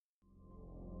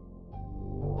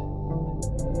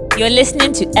You're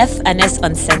listening to F&S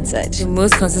Uncensored. The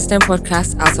most consistent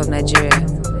podcast out of Nigeria.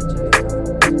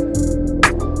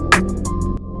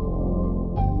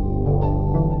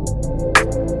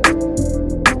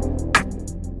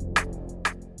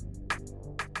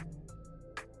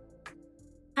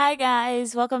 Hi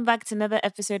guys, welcome back to another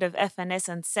episode of F&S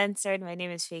Uncensored. My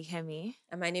name is Faye Hemi.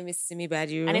 And my name is Simi And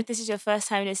Badiru. if this is your first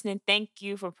time listening, thank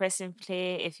you for pressing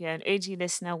play. If you're an OG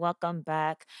listener, welcome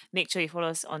back. Make sure you follow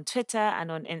us on Twitter and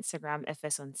on Instagram,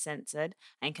 FS Uncensored,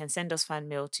 and can send us fan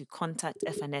mail to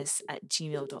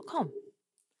contactfns@gmail.com.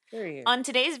 Period. On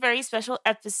today's very special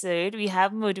episode, we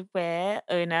have Modupe,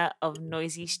 owner of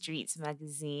Noisy Streets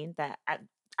magazine, that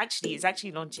is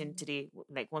actually launching today,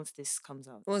 like once this comes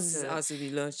out. Once this is out to be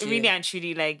launched, Really and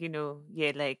truly,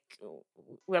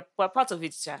 we're part of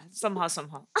it, somehow.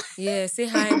 Yeah, say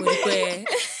hi, Modupe.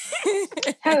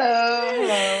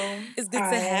 Hello. It's good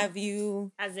to have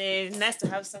you. As in, nice to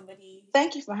have somebody.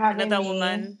 Thank you for having another me.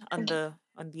 woman on the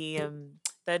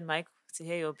third mic to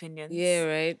hear your opinions. Yeah,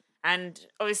 right. And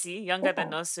obviously younger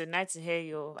than us, so nice to hear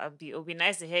your. It'll be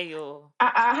nice to hear your.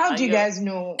 How do you guys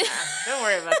know? Don't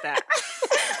worry about that.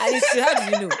 Alicia, how do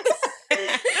you know? Don't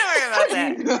worry about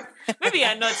that. Maybe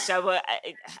you're not sure, but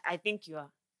I think you are.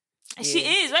 Yeah. She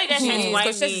is. Why are you guys trying to whine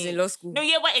me? She's in law school. No,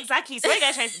 yeah, what exactly? So why are you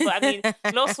guys trying to? But I mean,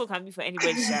 law school can be for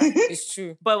anybody. It's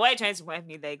true. But why are you trying to whine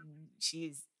me like she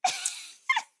is?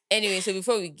 Anyway, so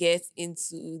before we get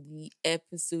into the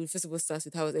episode, first of all, starts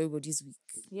with how was everybody's week?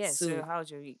 Yeah. So how was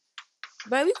your week?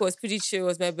 My week was pretty chill. It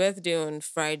was my birthday on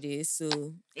Friday,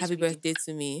 so happy birthday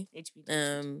to me.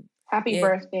 Happy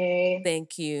birthday.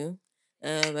 Thank you.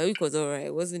 My week was alright.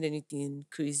 It wasn't anything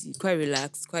crazy. Quite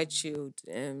relaxed, quite chilled.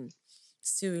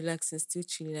 Still relaxing, still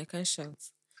chilling. I can't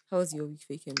shout. How was your week,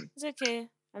 Fake Hemi? It's okay.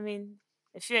 I mean,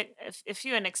 a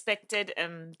few unexpected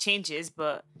changes,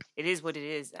 but it is what it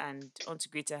is, and on to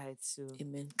greater heights. So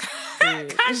amen.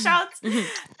 Can't shout.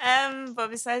 But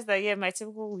besides that, yeah, my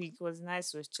typical week was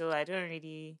nice, was chill. I don't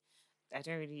really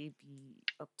be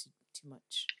up to too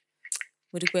much.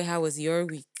 Modupe, how was your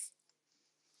week?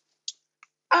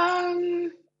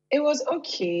 It was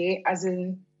okay. As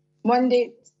in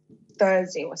Monday,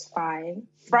 Thursday was fine.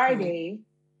 Friday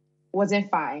wasn't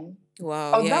fine.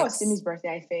 Wow. Oh, that was Simi's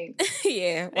birthday, I think.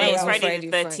 Yeah. It was Friday the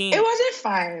 13th. It wasn't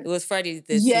fine. It was Friday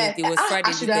the 13th. Yes. It was Friday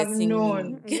I should have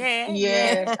known.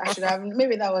 Yes, I should have.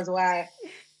 Maybe that was why.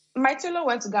 My tailor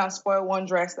went to go and spoil one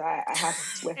dress that I had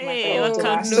to wear for my fellow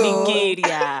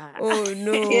tailor. Oh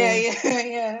no.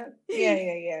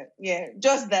 Yeah.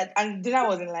 Just that, and dinner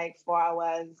was in like 4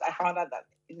 hours. I found out that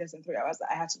in less than 3 hours that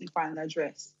I had to find that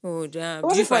dress. Oh damn!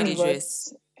 Did you find the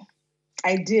dress?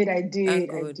 I did, and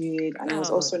it was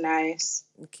also nice.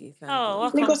 Okay, thank God.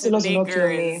 Welcome Lagos to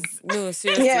Lagos. No,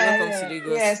 seriously, welcome to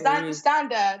Lagos. Yeah,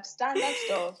 standard stuff.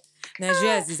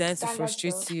 Nigeria is designed to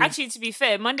frustrate you. Actually, to be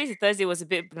fair, Monday to Thursday was a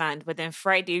bit bland, but then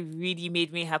Friday really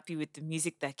made me happy with the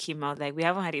music that came out. Like we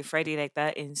haven't had a Friday like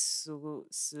that in so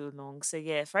long. So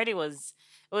yeah, Friday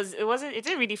it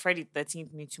didn't really Friday the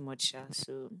 13th mean too much.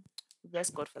 So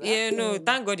bless God for that. Yeah, no,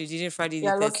 thank God you didn't Friday the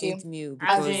 13th meal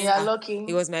because you're lucky.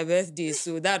 It was my birthday,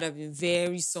 so that would have been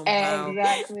very somehow.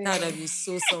 Exactly. That would have been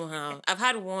so somehow. I've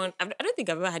had one. I don't think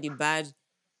I've ever had a bad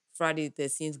Friday the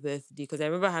 13th birthday because I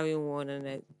remember having one and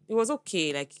it was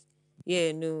okay. Like,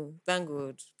 yeah, no, thank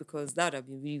God, because that would have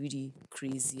been really, really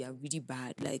crazy and really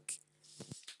bad. Like,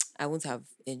 I wouldn't have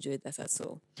enjoyed that at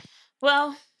all.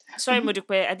 Well, sorry,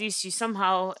 Modupe, at least you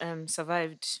somehow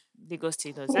survived Lagos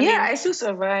Tailors. I still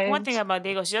survived. One thing about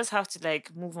Lagos, you just have to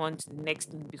like move on to the next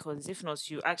thing because if not,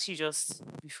 you actually just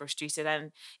be frustrated.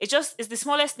 And it's the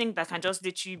smallest thing that can just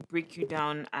literally break you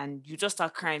down and you just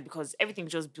start crying because everything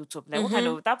just built up. Like what kind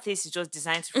of that place is just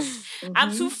designed to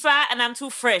I'm too flat and I'm too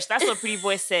fresh. That's what Pretty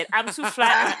Boy said. I'm too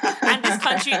flat and this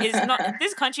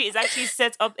country is actually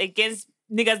set up against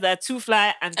niggas that are too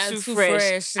fly and too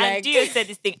fresh. And Dio said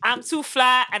this thing, I'm too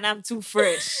fly and I'm too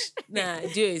fresh. Nah,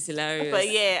 Dio is hilarious. But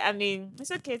yeah, I mean,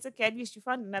 it's okay. At least you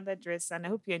found another dress and I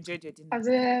hope you enjoyed your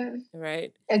dinner.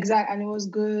 Right. Exactly. And it was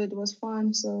good. It was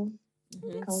fun. So,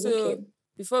 I was okay.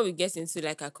 Before we get into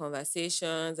like our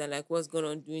conversations and like what's going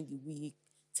on during the week,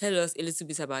 tell us a little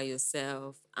bit about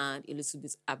yourself and a little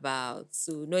bit about...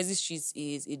 So Noisy Streets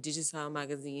is a digital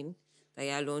magazine that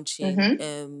you're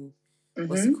launching.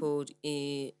 What's it called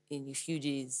in a few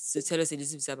days? So tell us a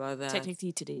little bit about that.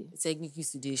 Technically today,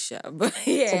 Sha. But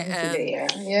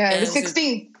yeah, the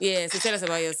 16th. So tell us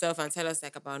about yourself and tell us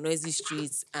like about Noisy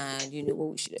Streets and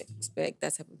what we should expect,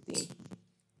 that type of thing.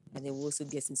 And then we'll also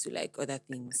get into like other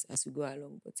things as we go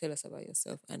along. But tell us about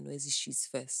yourself and Noisy Streets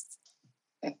first.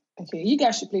 Okay, you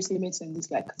guys should place limits in this,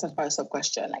 like talk about yourself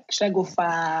question. Like, should I go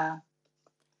far?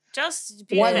 Just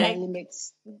be What are my like,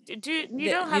 limits? you don't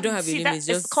You have don't have a see that limit.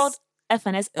 it's called Just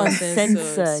FNS uncensored.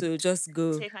 uncensored. So just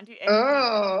go. So you can do anything.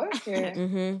 Oh, okay.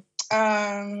 Mm-hmm.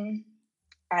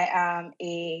 I am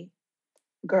a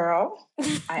girl.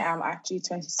 I am actually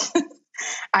 20.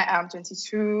 I am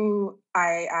 22.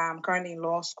 I am currently in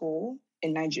law school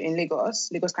in Nigeria, in Lagos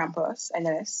campus,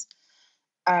 NLS.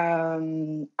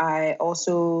 I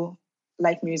also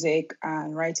like music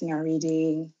and writing and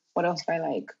reading. What else do I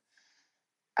like?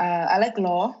 I like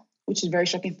law, which is very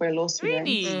shocking for a law student.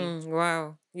 Really?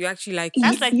 Wow. You actually like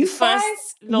That's it. like the You find,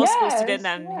 first law school student yes,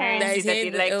 I'm hearing yeah. That say is that they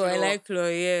saying, like oh, I law. like law,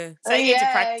 yeah. So I get to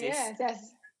Yeah, practice.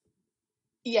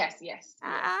 yes.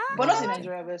 Ah, But not in Okay.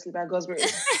 Nigeria, obviously, by God's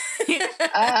grace. okay.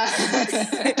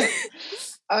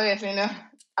 Obviously, no.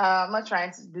 I'm not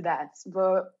trying to do that.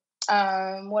 But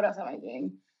what else am I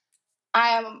doing?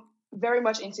 I am very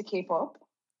much into K-pop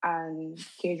and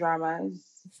K-dramas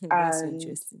That's so and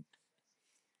interesting.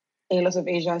 a lot of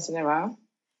Asian cinema.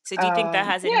 So do you think that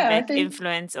has any Yeah, I like think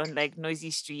influence on like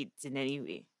Noisy Streets in any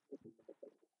way?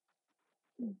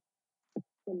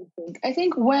 I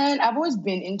think when I've always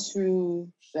been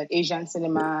into like Asian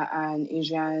cinema and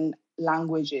Asian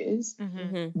languages,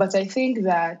 Mm-hmm. but I think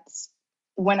that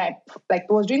when I like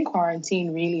it was during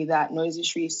quarantine really that Noisy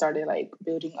Street started like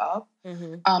building up.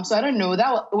 So I don't know. It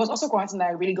was also quarantine that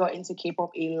I really got into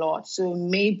K-pop a lot. So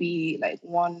maybe like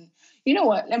one. You know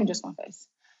what? Let me just confess.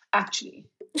 Actually,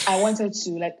 I wanted to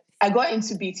like. I got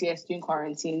into BTS during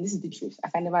quarantine. This is the truth. I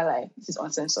can never lie. This is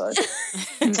uncensored.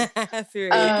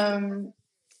 Period.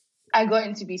 I got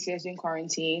into BTS during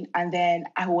quarantine, and then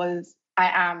I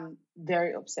am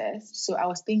very obsessed. So I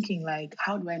was thinking, like,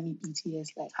 how do I meet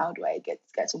BTS? Like, how do I get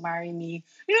to marry me?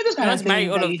 You know, those You kind want of to marry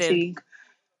things all that of you them? think,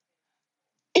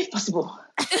 if possible,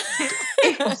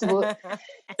 if possible,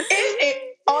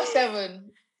 all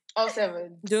seven, all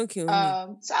seven. Don't kill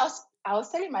me. So I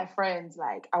was telling my friends,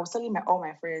 like, I was telling all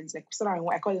my friends, like, so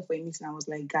I called them for a meeting. I was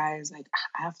like, guys, like,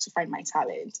 I have to find my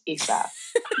talent ASAP.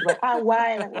 Like,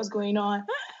 why? Like, what's going on?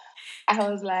 I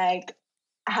was like,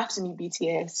 I have to meet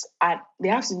BTS. They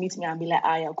have to meet me and be like,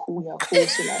 you're cool.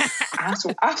 So like, I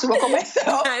have to work on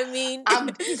myself. I mean,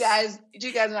 You guys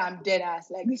know I'm dead ass.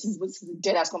 Like this is a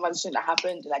dead ass conversation that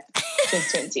happened like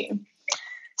 2020.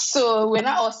 So when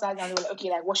I all sat down, they were like, okay,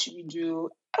 like what should we do?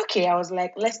 Okay, I was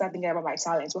like, let's start thinking about my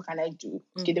talents. What can I do?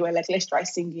 Okay, they were like, let's try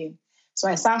singing. So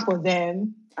I sang for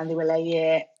them, and they were like,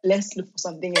 yeah, let's look for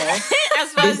something else.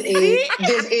 There's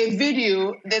a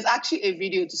video. There's actually a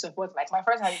video to support. Like my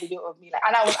friends had a video of me, like,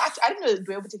 and I didn't know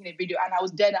they were able to take a video, and I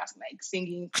was dead ass like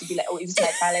singing to be like, oh, is this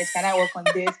my talent? Can I work on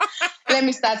this? Let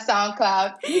me start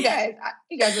SoundCloud. You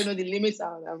guys don't know the limits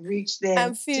I've reached there.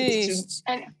 I'm finished.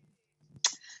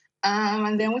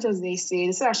 And then what else they say?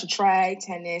 They said I should try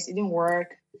tennis. It didn't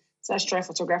work. So I should try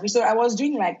photography. So I was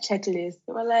doing like checklists.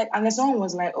 They were like, and then someone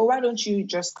was like, oh, why don't you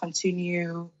just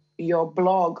continue your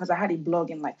blog? Because I had a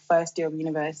blog in like first year of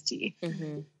university.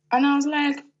 And I was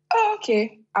like, oh,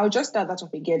 okay. I'll just start that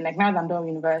up again. Like now that I'm done with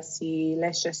university,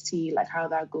 let's just see like how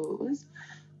that goes.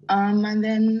 And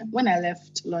then when I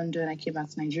left London, I came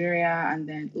back to Nigeria, and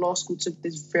then law school took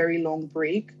this very long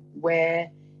break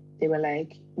where they were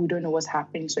like, we don't know what's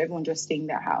happening, so everyone just stay in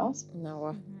their house.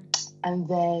 No. And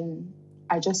then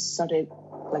I just started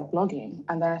like blogging,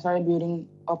 and then I started building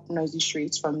up Noisy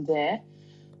Streets from there.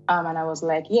 And I was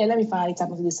like, yeah, let me finally tap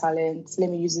into this talent. Let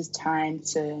me use this time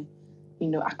to,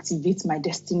 activate my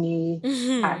destiny.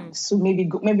 And so maybe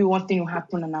one thing will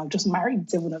happen, and I'll just marry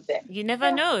 7 of them. You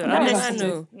never know.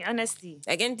 Honestly.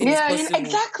 Again, things possible.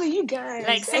 Exactly. You guys.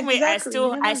 Like same way, I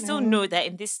still know that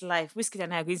in this life, Wizkid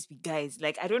and I are going to be guys.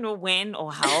 Like I don't know when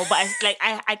or how, but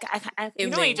I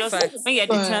you know, when you're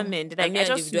determined, like I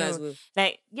just know, well.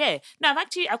 like yeah. No, I've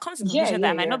come to the conclusion that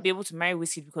I might not be able to marry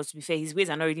Wizkid because, to be fair, his ways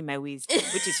are not really my ways,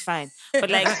 which is fine. But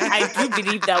like I do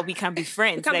believe that we can be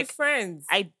friends. We can be friends.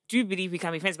 I do believe we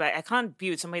can be friends, but I can't be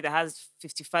with somebody that has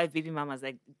 55 baby mamas.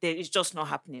 Like it's just not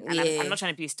happening. And I'm not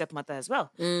trying to be a stepmother as well.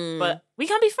 But we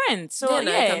can be friends. So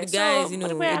yeah, can be guys, so,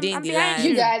 I'm behind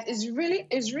you guys.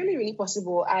 It's really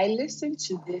possible. I listened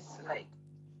to this like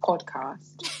podcast.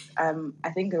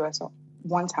 I think there was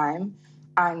one time,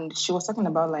 and she was talking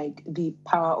about like the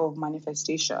power of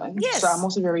manifestation. Yes. So I'm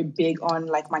also very big on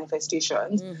like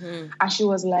manifestations. And she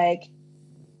was like,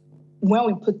 when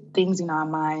we put things in our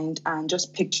mind and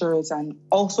just picture it, and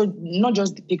also not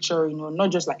just the picture, not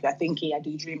just like you're thinking, you're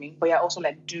daydreaming, but you're also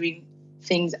like doing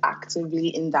things actively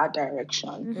in that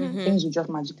direction. Things will just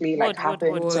magically like happen.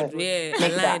 Aligned.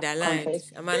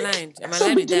 I'm aligned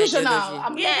so with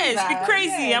that. Yes, be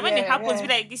crazy. And when it happens, be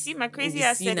like, you see, my crazy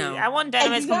ass said it. I want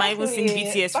Dynamite to come and even sing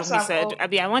BTS for me. So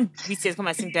I want BTS to come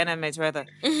and sing Dynamite rather.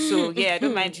 So yeah, I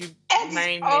don't mind you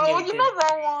admiring many Oh, of you them. know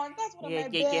that one? That's one of Yeah, my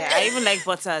yeah, yeah. I best. even like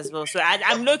butter as well. So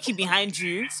I'm low key behind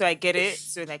you, so I get it.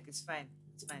 So like it's fine.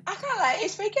 It's fine. I can't lie.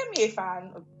 Is faking me a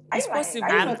fan? Are It's you lying? Are you possible.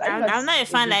 not? Are you not I'm not a a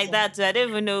fan big like fan? that. So I don't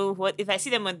even know what if I see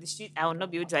them on the street, I will not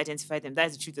be able to identify them.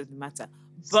 That's the truth of the matter.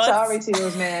 But Sorry to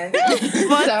those men. but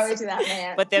Sorry to that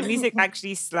man. but their music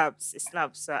actually slaps. It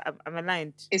slaps. So I'm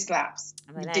aligned. It slaps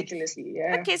I'm aligned. ridiculously.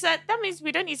 Yeah. Okay, so that means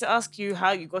we don't need to ask you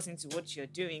how you got into what you're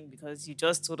doing because you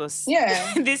just told us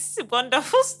Yeah. this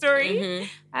wonderful story. Mm-hmm.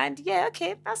 And yeah,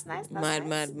 okay, that's nice. That's Mad,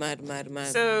 nice. mad.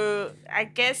 So I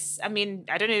guess I mean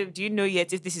I don't know. Do you know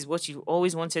yet if this is what you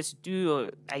always wanted to do, or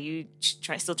are you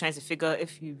still trying to figure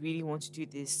if you really want to do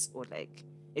this, or like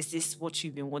is this what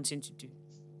you've been wanting to do?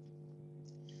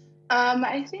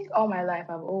 I think all my life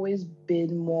I've always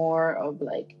been more of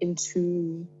like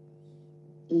into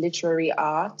literary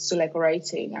art, so like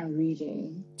writing and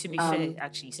reading. To be fair,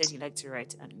 actually, you said you like to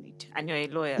write and read, and you're a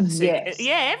lawyer. So Yes.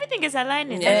 yeah, everything is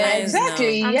aligning. Yeah, Aligning. nice.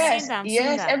 Exactly. I'm Yes. seeing that. I'm seeing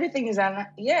Yes. that. Everything is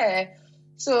yeah.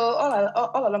 So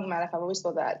all along my life, I've always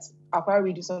thought that I'll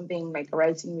probably do something like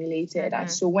writing related.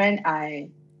 And so when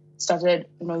I started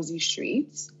Noisy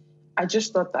Streets, I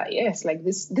just thought that yes, like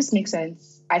this makes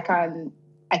sense. I can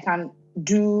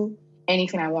do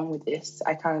anything I want with this.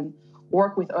 I can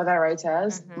work with other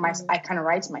writers. I can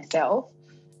write myself.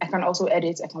 I can also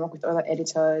edit. I can work with other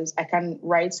editors. I can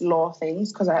write law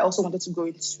things because I also wanted to go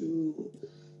into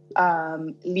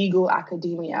legal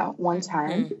academia one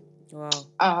time. Wow.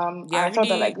 I thought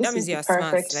that like this that means is the you're smart.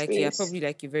 perfect Like space. you're probably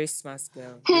like a very smart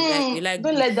girl. You like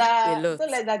Don't book let a that lot.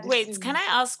 don't let that Wait, deceive can you.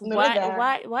 I ask No, let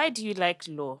that. why do you like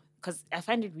law? Because I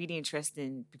find it really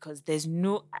interesting because there's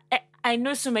no I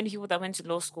know so many people that went to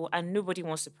law school and nobody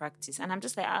wants to practice. And I'm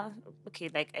just like, okay,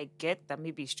 like I get that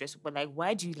maybe it's stressful, but like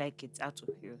why do you like it out of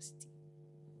curiosity?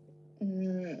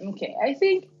 Okay, I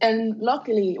think, and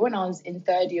luckily when I was in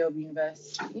third year of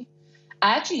university,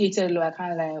 I actually hated law. I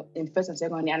kind of like in first and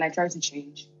second year, and I tried to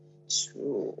change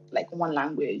to like one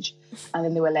language, and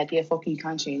then they were like, "Yeah, fuck you,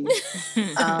 can't change.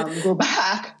 Go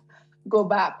back,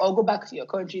 or go back to your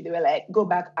country." They were like, "Go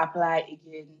back, apply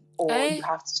again, or you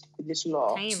have to stick with this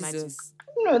law." Can you imagine? Jesus.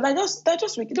 No, they're just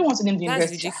they don't want to name the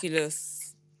That's university.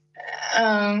 ridiculous.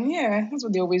 Yeah, that's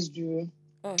what they always do.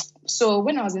 Oh. So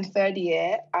when I was in third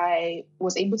year, I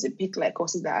was able to pick like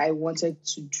courses that I wanted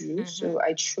to do. So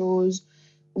I chose.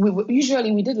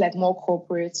 Usually we did like more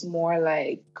corporate, more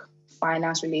like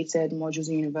finance related modules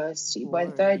in university. But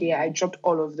in third year, I dropped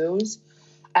all of those.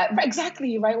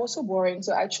 Exactly, right? It was so boring.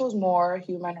 So I chose more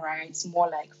human rights, more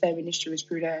like feminist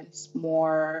jurisprudence,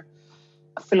 more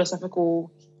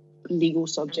philosophical legal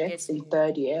subjects in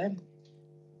third year.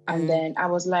 And then I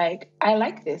was like, I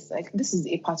like this. Like, this is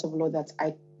a part of law that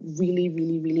I really,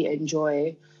 really, really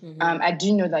enjoy. I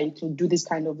do know that you can do this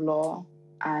kind of law,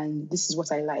 and this is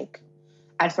what I like.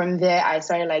 And from there, I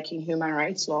started liking human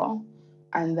rights law.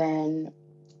 And then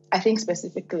I think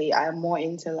specifically, I'm more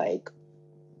into like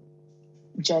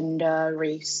gender,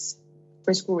 race,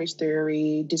 critical race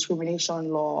theory, discrimination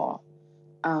law.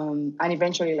 And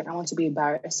eventually, like I want to be a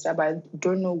barrister, but I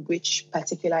don't know which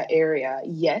particular area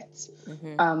yet.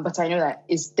 But I know that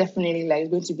it's definitely like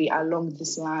going to be along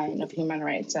this line of human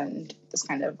rights and this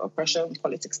kind of oppression,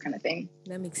 politics kind of thing.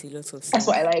 That makes a lot of sense. That's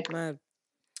what I like. Mad.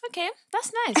 Okay,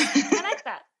 that's nice. I like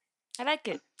that. I like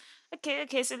it.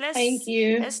 Okay. So Thank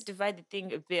you. let's divide the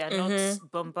thing a bit and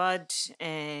not bombard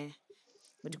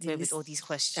with all these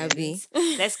questions. Abby.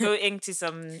 Let's go into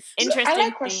some interesting I like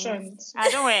things. questions.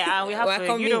 Don't worry, we have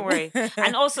Welcome you. Don't in. worry.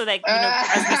 And also, like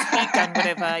as we speak and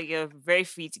whatever, you're very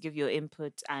free to give your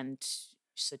input and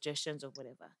suggestions or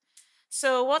whatever.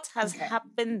 So, what has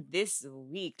happened this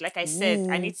week? Like I said,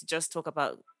 I need to just talk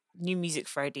about New Music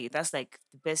Friday. That's like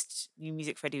the best New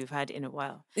Music Friday we've had in a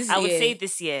while. I would say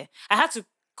this year. I had to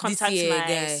contact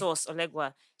my source,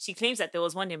 Olegwa. She claims that there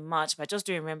was one in March, but I just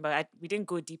don't remember. We didn't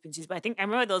go deep into this, but I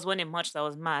remember there was one in March that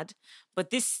was mad. But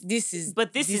this is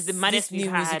the maddest we've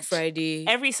New Music had. Friday.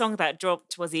 Every song that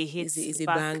dropped was a hit. Is a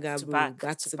banger, bro.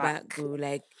 Back to back, bro.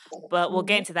 Like, but we'll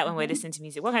get into that when we're listening to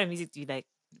music. What kind of music do you like?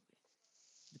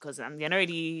 Because you're not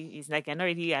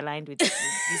really aligned with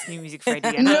this New Music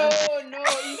Friday. No, you know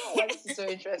what? This is so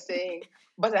interesting.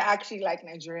 But I actually like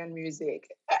Nigerian music.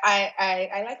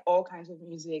 I like all kinds of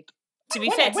music. To be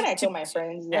fair, when I tell my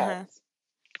friends that,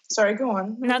 sorry, go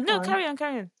on. No, carry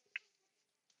on.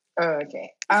 Oh,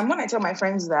 okay. When I tell my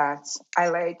friends that I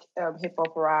like hip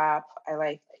hop, rap, I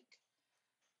like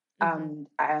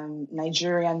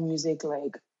Nigerian music,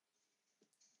 like.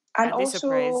 And also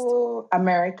surprised.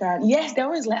 American. Yes, they're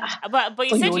always like. But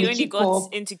you said you only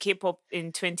got into K-pop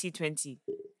in 2020.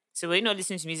 So we're not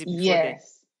listening to music before then.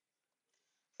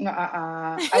 No,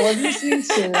 I was listening to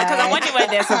Because I'm like wondering why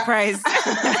they're surprised.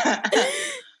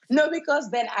 no, because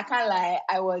then I can't lie.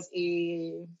 I was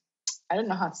I don't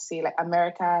know how to say like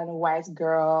American white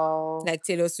girl. Like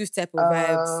Taylor Swift type of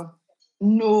vibes.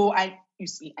 No, you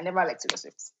see, I never liked Taylor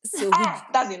Swift. So who?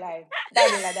 That's a lie.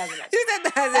 That's a lie. That's a lie. She said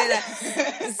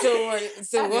that.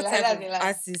 So what type That's of a lie.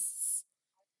 artists?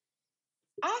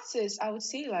 Artists, I would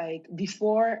say like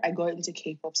before I got into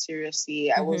K-pop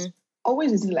seriously, I was Mhm.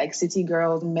 always into like City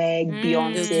Girls, Meg,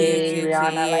 Beyonce, Okay,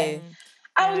 Rihanna. yeah. Like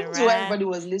I was Yeah, into what right. everybody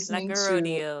was Like listening a to.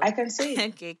 rodeo. I can say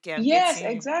Okay, I'm yes, getting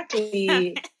you.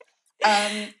 exactly.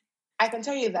 I can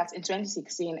tell you that in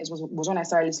 2016 was when I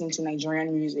started listening to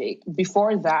Nigerian music.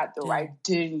 Before that, though, I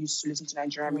didn't used to listen to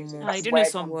Nigerian music. Oh, Oh, That's you do know why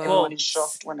some everyone is bops.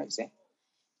 shocked when I say.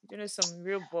 You do know some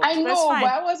real I bops. But it's know, but fine.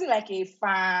 I wasn't like a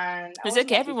fan. I It's wasn't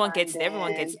okay. like a Everyone fan gets there.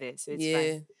 Everyone then. gets there. So it's Yeah,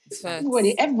 fine. it's facts.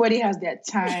 Everybody has their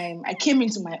time. I came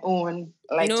into my own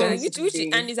like No, which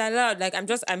 2016. and it's allowed. Like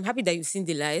I'm happy that you've seen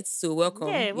the lights. So welcome.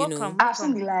 Yeah, You know, welcome. I've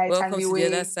seen the lights welcome and the to the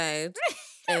other way. side.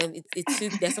 It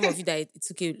took there's some of you that it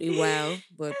took a while,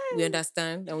 but we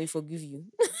understand and we forgive you.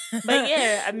 But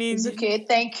yeah, I It's mean, okay.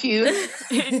 Thank you. new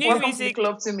Welcome to the music,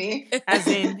 club to me. as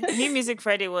in New Music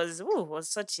Friday was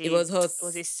such It was hot.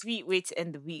 a sweet way to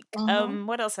end the week. Mhm.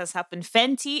 What else has happened?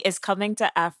 Fenty is coming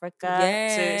to Africa,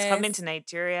 so it's coming Yes. to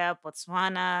Nigeria,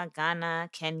 Botswana, Ghana,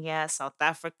 Kenya, South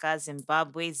Africa,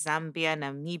 Zimbabwe, Zambia,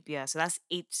 Namibia. So that's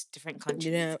 8 different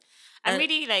countries. Yeah. I'm And-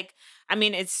 really like, I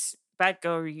mean, it's Bad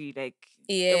Girl really like.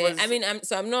 Yeah, It was, I mean,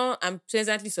 I'm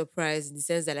pleasantly surprised in the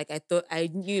sense that like I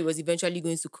knew it was eventually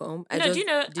going to come. I no, just do you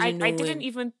know? didn't know I when. didn't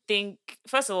even think.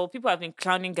 First of all, people have been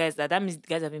clowning guys that means the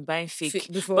guys have been buying fake.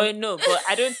 Before. But no, but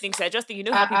I don't think so. I just think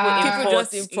how people People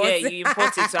import. just import. Yeah, you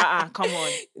import it. So come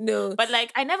on. No, But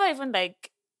like, I never even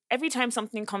like. Every time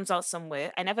something comes out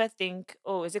somewhere, I never think,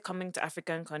 oh, is it coming to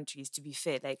African countries? To be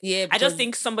fair, like, yeah, I just because-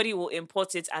 think somebody will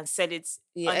import it and sell it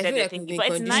Yeah, I under feel the like thing. we've been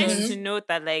But it's nice conditioned. to know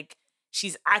that like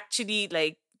she's actually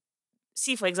like.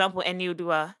 See, for example,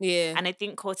 Eniudua yeah, and I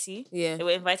think Koti, yeah. they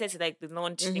were invited to like the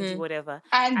launch thingy, whatever.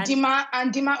 And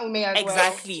Dima Ume as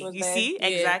Exactly. well. She was You there. see? Yeah.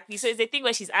 Exactly. So it's a thing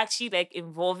where she's actually like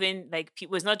involving like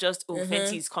people. It's not just Mhm.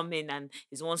 Fenty's coming and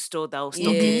is one store that will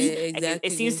stock Yeah, it. Like, exactly.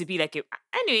 it seems to be like a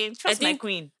anyway, trust my think-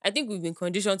 queen. I think we've been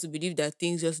conditioned to believe that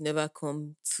things just never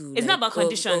come to. It's not about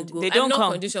conditioned. They don't I'm not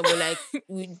come. conditioned, but like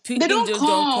things don't just come.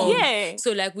 don't come. Yeah.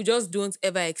 So like we just don't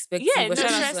ever expect Yeah, it. But no,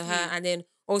 shout out trust to her. me. And then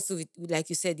also like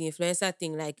you said, the influencer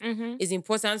thing, like it's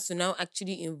important to now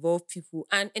actually involve people.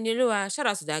 And you know what? Shout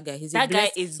out to that guy. He's That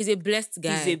guy he's a blessed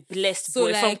guy. He's a blessed So,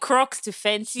 boy. From like, Crocs to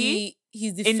Fenty.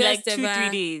 He's the in, first like, 2-3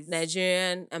 ever days.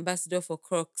 Nigerian ambassador for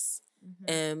Crocs.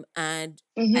 And I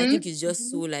Mhm. think it's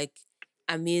just so like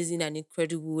amazing and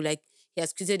incredible. Like he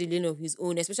has created a lane of his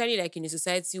own, especially like in a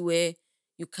society where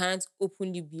you can't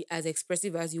openly be as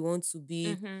expressive as you want to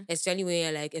be, especially when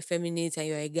you're like effeminate and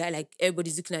you're a guy, like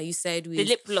everybody's looking at you sideways. The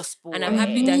lip gloss boy. And I'm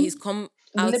happy that he's Mhm. come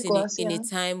The out lip gloss, in a yeah.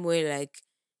 time where like,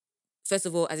 first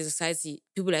of all, as a society,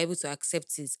 people are able to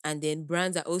accept it, and then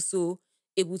brands are also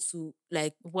able to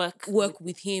like work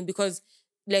with him, because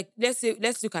like let's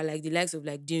look at like the likes of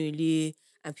like Lee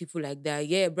and people like that.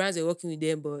 Yeah, brands are working with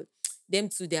them, but them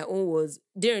to their own was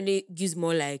Lee gives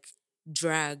more like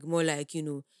drag, more like, you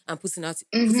know, and putting on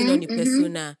a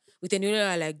persona. With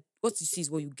Eniola, like what you see is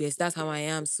what you guess. That's how I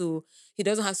am. So he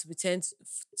doesn't have to pretend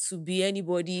to be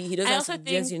anybody. He doesn't I have to also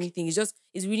pretend to think- anything.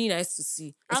 It's really nice to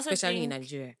see, I also especially in think-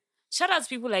 Nigeria. Shout out to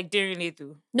people like Daring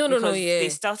though. No, because yeah. They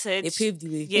started. They paved the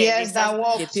way. Yeah, Yes, they that started-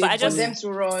 worked they for paved the them way. to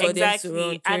run. For them to Exactly. run,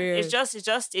 And period. it's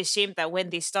just a shame that when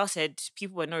they started,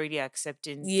 people were not really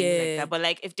accepting things like Yeah. that. But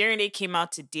like if Daring came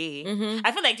out today, Mhm.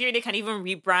 I feel like Daring can even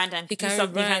rebrand and He do can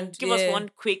something. He can rebrand, give us yeah. one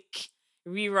quick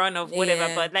rerun of whatever.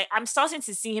 Yeah. But like I'm starting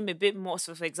to see him a bit more.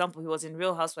 So for example, he was in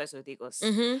Real Housewives of Lagos.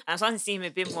 I'm starting to see him a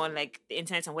bit more on like the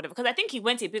internet and whatever. Because I think he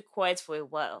went a bit quiet for a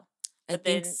while. I But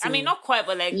think then, so. I mean, not quite,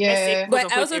 but like, let's Yeah. say, quote But I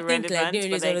unquote, also think like irrelevant, there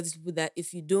but, is like, one of those people that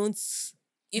if you don't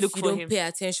Look for him. pay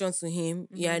attention to him,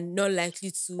 you're not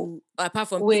likely to, apart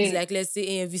from Wait. things like let's say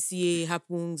AMVCA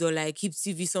happens or like Hip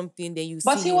TV something, then you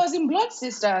But see he him. was in Blood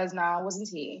Sisters now, wasn't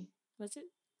he? was it?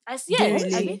 Yeah, Was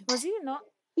he? was he not?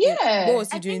 Yeah. What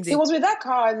was he I doing think there? He was with that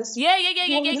car. This, Yeah. he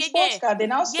was with the sports car. They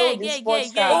now sold the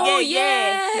sports car. Oh,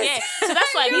 yeah. yes. So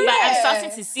that's what I mean. But I'm Yeah.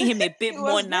 starting to see him a bit He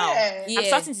more was now. there. Yeah. I'm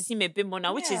starting to see him a bit more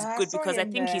now, which is Yeah, I good saw because I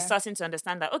him think he's there. starting to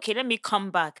understand that. Okay, let me come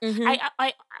back.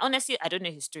 I honestly I don't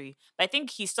know his story, but I think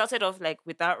he started off like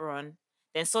with that run,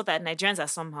 then saw that Nigerians are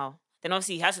somehow. Then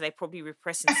obviously he has to like probably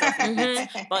repress himself a bit.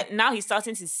 But now he's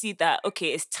starting to see that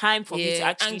okay, it's time for me to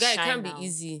actually and guy, it shine can't now. be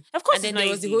easy. Of course, And then it's not there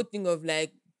was easy. the whole thing of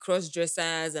like cross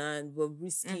dressers and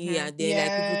Bobrisky, Mhm. and then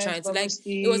like people Yes, trying to like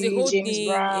it was a Bobrisky, whole James thing,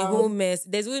 a whole Brown. mess.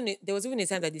 There was even a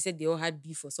time that they said they all had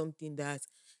beef or something that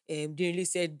they really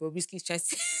said Bobrisky trying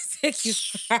to take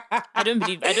his I don't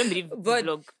believe the but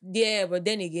blog. yeah, but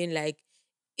then again, like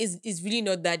it's really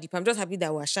not that deep. I'm just happy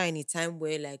that we're shining a time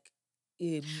where like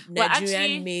a Well, Nigerian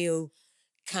actually, male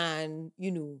can,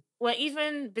 you know, well,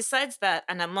 even besides that,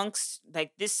 and amongst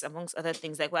like this, amongst other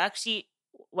things, like we're actually.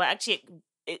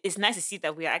 It's nice to see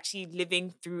that we are actually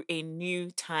living through a new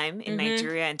time in mm-hmm.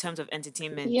 Nigeria in terms of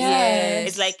entertainment. It's Yes.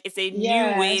 Yes. like it's a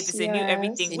new wave, Yes. it's a new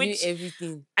everything. They knew Which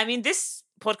everything. I mean, this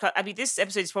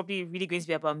episode is probably really going to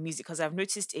be about music because I've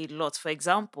noticed a lot. For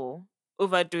example,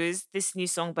 Overdose, this new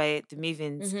song by the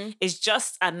Mavens, Mm-hmm. is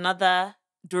just another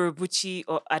Dorobuchi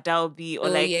or Adaobi or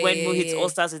Oh like yeah, when yeah, Mohits yeah. All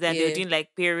Stars was there, they were Yeah. doing like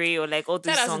Pere or like all Shout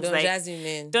those out to songs. Don Like Jazzy,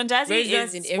 man. Don Jazzy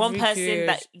Relevant in is one every person period.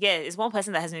 that is one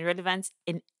person that has been relevant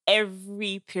in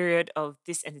every period of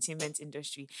this entertainment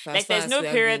industry. For Like as far there's as no we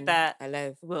have period been that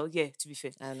alive. well, yeah, to be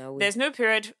fair. I don't know. There's no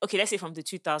period, okay, let's say from the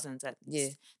 2000s at Yeah.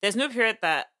 least. There's no period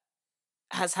that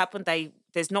has happened that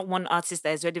there's not one artist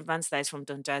that is relevant that is from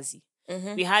Don Jazzy.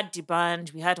 Mm-hmm. We had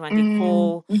D'banj, we had Wande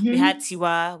Cole, we had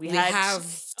Tiwa, we had have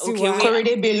okay, Tiwa.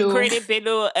 Korede Bello. Korede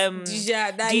Bello,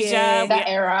 Dija, that Dija, year. That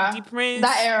era. D Prince,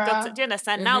 That era. Dr. Do you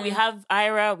understand? Now we have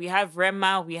Ira, we have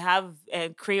Rema, we have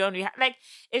Crayon. We have like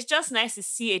it's just nice to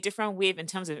see a different wave in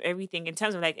terms of everything. In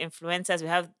terms of like influencers, we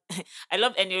have. I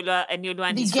love Eniola and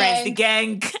The his friends, the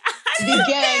gang. The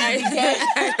gang. The gang.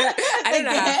 I don't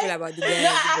know how I feel about the gang. No,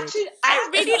 but- I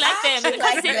really like them actually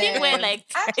because like it's a thing where them. like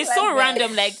I actually it's so like them.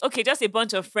 random. Like okay, just a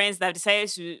bunch of friends that have decided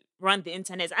to run the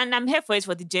internet, and I'm here for it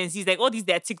for the Gen Zs. Like all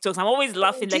their TikToks, I'm always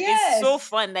laughing. Like it's so Yes.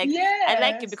 fun. Like I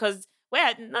like it Yes. because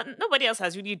nobody else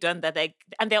has really done that. Like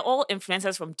and they're all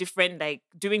influencers from different like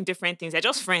doing different things. They're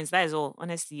just friends. That is all,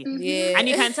 honestly. Yeah. And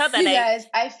you can tell that You like guys,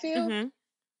 I feel mhm.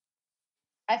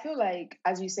 like,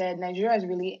 as you said, Nigeria is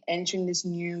really entering this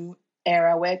new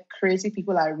era where creative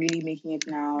people are really making it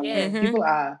now. Yeah. Like, people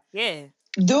are Yeah.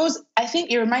 those. I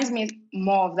think it reminds me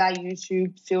more of that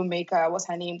YouTube filmmaker. What's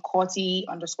her name? Corty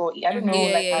 _E. I don't know,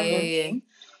 Yeah, like yeah, her real yeah. name.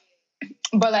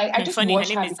 But like, I just Funny, her watched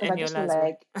name her is because I just feel Eniola as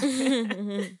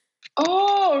well. like,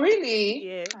 oh, really?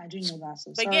 Yeah. I didn't know that.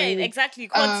 So But sorry. yeah, exactly.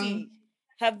 Quality.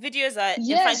 Her videos are in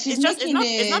yes, fact she's it's making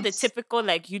it's not the it. typical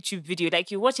like YouTube video.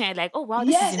 Like you watch it and you're like, oh wow,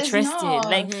 this Yes, is it's interesting.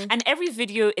 Like not. and every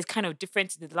video is kind of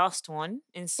different to the last one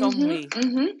in some way.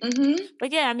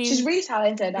 But yeah, I mean She's really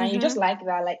talented, and you just mhm. like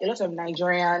that. Like a lot of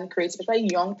Nigerian creators, especially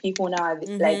young people now,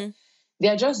 like Mhm.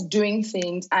 they're just doing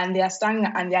things, and they are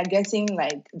standing and they are getting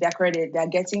like their credit, they're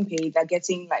getting paid, they're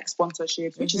getting like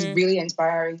sponsorships, which is really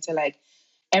inspiring to like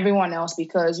everyone else,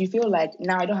 because you feel like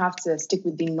now I don't have to stick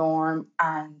with the norm,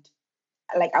 and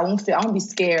like I won't be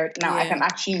scared now. I Yeah. can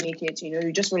actually make it. You know,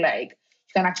 you just feel like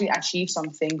you can actually achieve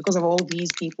something because of all these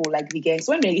people like the gangs.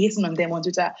 So when they're hitting on them on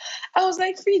Twitter, I was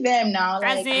like, free them now.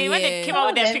 As Like, in, when they yeah. came out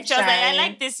with their Let them pictures, like, I shine.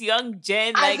 like this young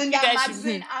Jen. As Like in you that guys should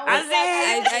magazine, I as was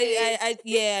like,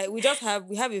 in Yeah,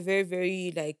 we have a very,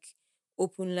 very like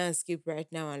open landscape right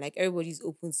now, and like everybody's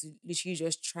open to literally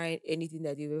just trying anything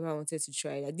that they've ever wanted to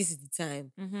try. Like this is the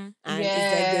time, Mhm. and it's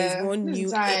like there's yeah, this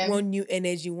is time. one new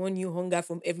energy, one new hunger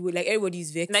from everywhere. Like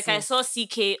everybody's vexing. like I saw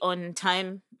CK on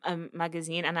Time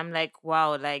magazine and I'm like,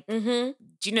 wow, like Mm-hmm.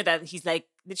 do you know that he's like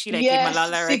literally like Yes, a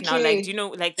Malala right now? Like, CK. do you know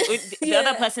like the Yeah.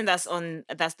 other person that's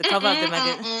the cover of the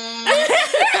magazine?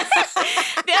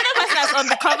 The other person that's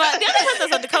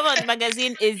on the cover of the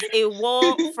magazine is a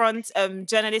war front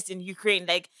journalist in Ukraine.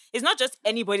 Like, it's not just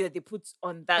anybody that they put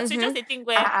on that. So it's just a thing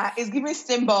where It's giving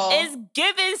symbol. it's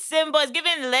giving symbol, it's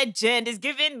giving legend, it's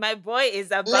giving my boy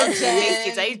is about to make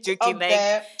it. Are you joking? up Like,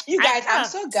 there. You guys, I'm can't.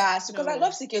 so gassed because I No.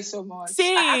 love CK so much.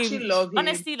 Same. I actually love him.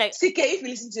 Honestly, like CK, if you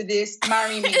listen to this,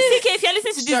 marry me. CK, if you're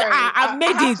listening to this, Sorry, I've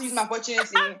made I have it. to use my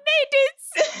opportunity. I've made it.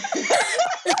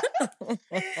 CK,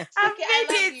 I made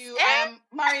love it. you. Eh?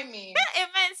 Marry me.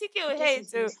 Amen. CK will In case hate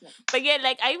he's too. listening. But yeah,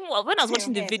 like I even when I was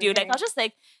watching the Yes, video, like I yes. was just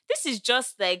like, this is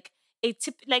just like a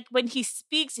tip. Like when he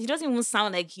speaks, he doesn't even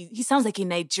sound like he sounds like a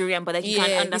Nigerian, but like you Yeah, can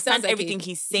he understand sounds like everything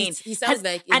he's saying. He sounds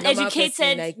like a an normal educated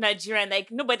person, like Nigerian,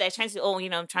 like nobody that's trying to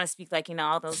I'm trying to speak like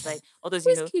all those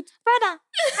you know, Wizkid. brother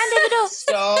and Davido.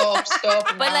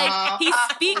 Stop But like now. he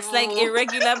speaks like a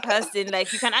regular person,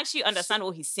 like you can actually understand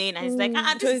what he's saying, and it's like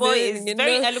this So boy then, is you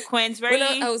very know, eloquent, very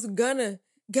When I was Ghana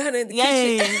in the yeah.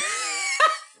 kitchen.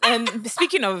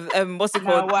 Speaking of what's it Now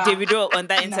called, what? Davido on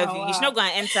that interview, Now he's what? not going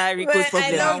to enter Rico's Man,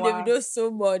 I problem. love Wow. Davido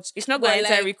so much. It's not But, going to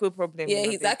enter like, Rico problem. Yeah, you know,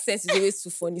 his babe. accent is always too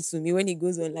funny to me when he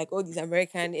goes on like all these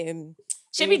American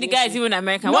Maybe the guy is even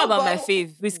American. No, what about my but-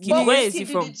 fave? Whiskey. But Where is Whiskey he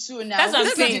did from? it too now. That's what I'm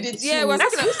Whiskey saying. did it Yeah, too. we're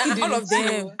That's talking Whiskey about did all it of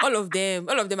them.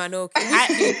 too. All of them are not okay.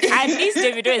 At least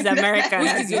Davido is American.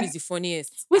 Whiskey's one is the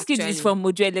funniest. Whiskey actually. is from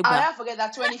Mojo I'll Elegba. never forget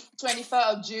that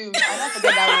 23rd of June. I'll never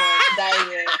forget that one. That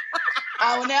year.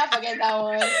 I will never forget that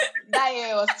one. That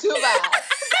year was too bad.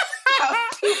 That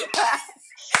was too bad.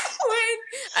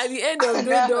 When at the end of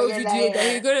Never Dodo forget video, that, that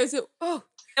yeah. he gonna say, "Oh,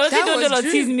 It was that Dodo was or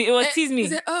Dream." Tease Me. It was Eh, Tease he Me.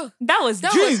 said, "Oh, That was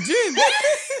that Dream. was Dream."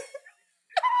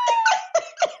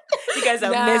 You guys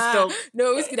are messed up.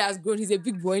 No, Whiskey has grown. He's a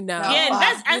big boy now. No. Yeah, and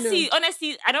that's You and know. see,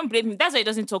 honestly, I don't blame him. That's why he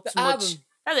doesn't talk The too much. album.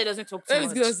 That's why he doesn't talk too When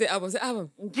much. Whiskey say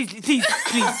album, Please,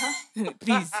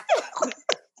 please.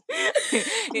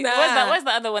 Nah. What's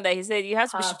the other one that he said? You have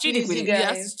to be strategic please, with you it. guys. you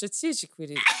have to strategic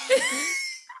with it.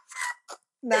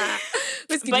 Nah,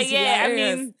 Whiskey But is yeah, I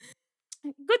hilarious. mean,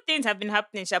 good things have been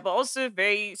happening, Sha, but also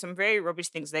some very rubbish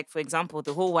things. Like for example,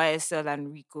 the whole YSL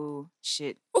and Rico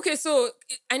shit. Okay, so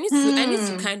I need to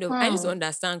I need to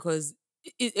understand because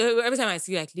every time I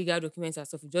see like legal documents and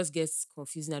stuff, it just gets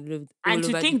confusing and all And to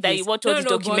over the think that place. you watch all the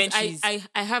but documentaries.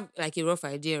 I have like a rough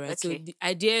idea, right? So Okay. the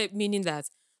idea meaning that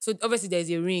so obviously there's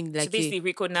a ring So like basically,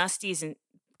 Rico Nasty is in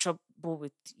trouble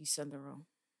with Yves Saint Laurent.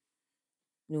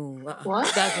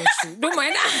 What? That's not true. Don't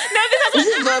mind that. No, because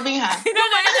Is it Birmingham? no,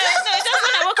 just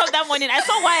when I woke up that morning, I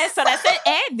saw YSL. I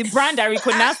said, the brand that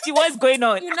Rico Nasty, what's going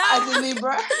on? You know, As in the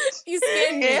brand? you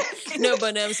scared me. Yeah. No,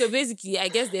 but so basically, I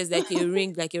guess there's like a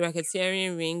ring, like a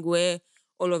racketeering ring, where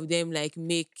all of them like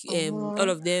make all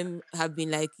of them have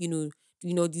been like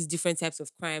doing all these different types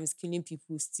of crimes, killing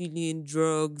people, stealing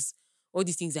drugs, all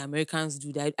these things that Americans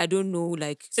do. That I don't know,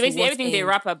 like So to basically, what everything they end.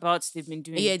 rap about, they've been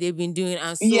doing. Yeah, they've been doing,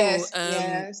 and so Yes.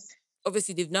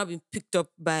 obviously they've now been picked up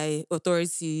by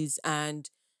authorities and.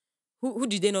 Who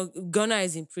did they know? Gunnar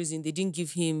is in prison. They didn't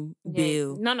give him Yeah,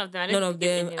 bail. None of them. I None don't of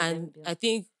think them. any And bail. I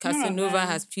think None of Casanova them.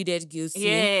 has pleaded guilty.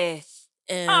 Yeah.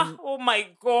 Oh my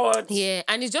God. Yeah.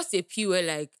 And it's just a pure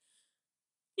like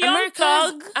Young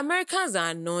Thug. Americans are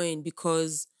annoying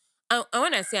because and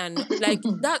when I say like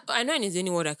that annoying is any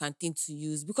word I can think to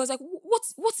use because like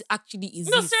what actually is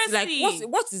No, it? Like seriously.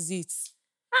 what is it?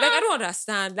 Like I don't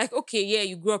understand. Like okay, yeah,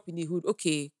 you grew up in the hood.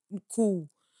 Okay, cool.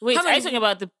 Wait, How are you many- talking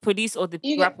about the police or the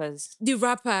You get- rappers? The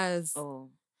rappers. Oh.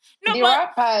 No, The but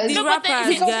rappers. The No, but then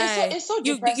rappers, because guy. it's so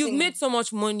you've depressing. made so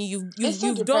much money. It's so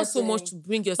You've done so much to depressing.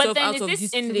 bring but yourself then out is of this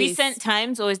this in place. recent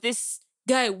times or is this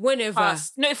Guy, whenever.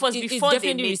 past? No, it was It's before they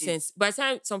definitely made recent. it. By the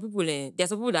time some people, there's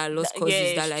some people that lost causes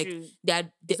Yeah, that it's like true. they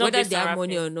It's not whether based they on have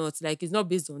money rapping. or not, like it's not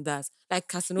based on that. Like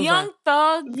Casanova, Young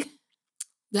Thug.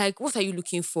 like what are you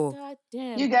looking for? God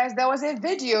damn. You guys, there was a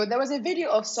video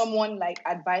of someone like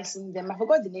advising them. I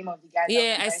forgot the name of the guy. that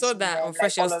Yeah, was I saw advising that them, on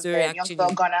Fresh all Air of Story, them, Young actually.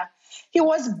 Thug Gunna. He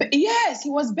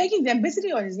was begging them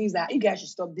basically on his knees that you guys should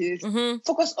stop this. Mm-hmm.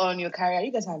 Focus on your career.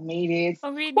 You guys have made it.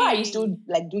 Oh, really? Why are you still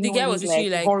like doing The guy all was these literally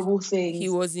like horrible things? he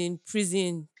was in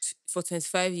prison for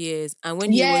 25 years, and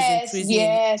when Yes, he was in prison,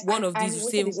 yes, one and- of and these he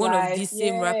wasted same his one of life, these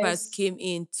same rappers yes. came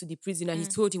into the prison and he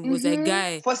Mm. told him was like, Mhm.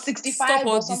 guy, For stop 65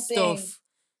 all or this something. stuff.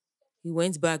 He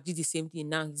went back, did the same thing.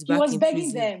 Now he's He back was in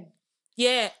begging prison. them.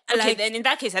 Yeah, Okay, like then in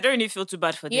that case, I don't really feel too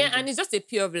bad for them. yeah, though. and it's just a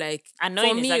pure of like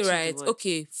Annoying for is me, actually the right? word.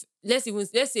 Okay,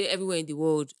 let's say everywhere in the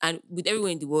world, and with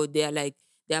everywhere in the world, they are like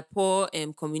there are poor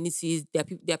communities. There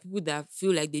are people that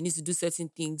feel like they need to do certain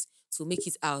things to make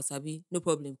it out. Sabi, no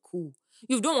problem, cool.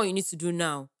 You've done what you need to do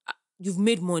now. You've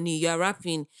made money. You are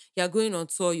rapping. You are going on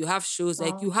tour. You have shows.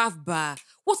 Like you have bar.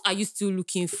 What are you still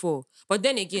looking for? But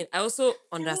then again, I also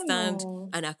understand know.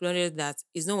 and acknowledge that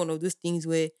it's not one of those things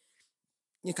where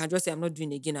you can just say I'm not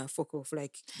doing it again and fuck off.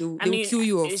 Like they I will mean, kill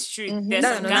you off. it's true. Mhm. There's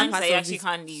That's some another gangs part that you of actually it.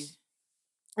 can't leave.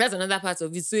 That's another part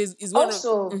of it. So it's one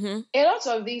Also, of Mhm. a lot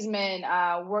of these men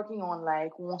are working on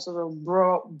like one sort of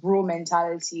bro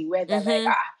mentality where they're like,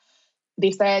 Mhm.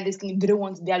 they started this thing, they don't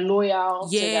want, they're loyal,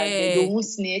 so that they Yeah. don't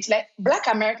snitch. Like Black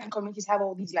American communities have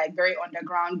all these like very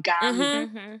underground gang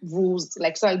Mhm. Mm-hmm. rules,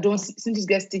 like so I don't snitches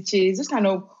get stitches, this kind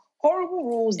of horrible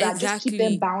rules that just keep Exactly.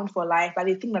 them bound for life, but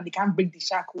they think that they can't break the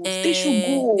shackles. They should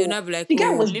They'll go. not be like, The guy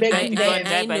oh, was Live by begging the gun, them.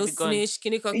 die I by no the gun. snitch,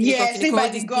 kiniko, Yeah, sleep by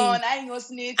the this gun. thing. I ain't no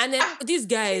snitch. And then these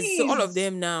guys, so all of please.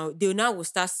 them now, they now will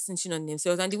start snitching on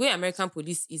themselves. And the way American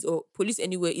police is, or police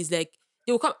anywhere, is like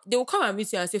they will come and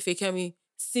meet you and say, Fekemi,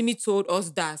 Simi told us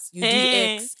that you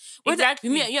did X. Whether exactly.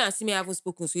 you and Simi haven't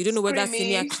spoken, so you don't know whether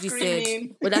Simi actually said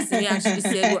Screaming. whether Simi actually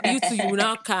said what you two you will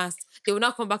now cast. They will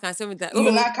now come back and tell me that You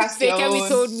will now cast your Fekemi own.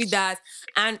 told me that.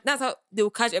 And that's how they will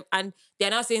catch up. And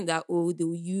they're now saying that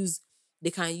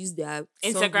they can use their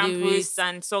song Instagram lyrics, posts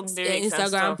and song lyrics and Instagram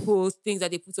stuff. posts, things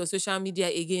that they put on social media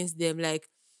against them. Like,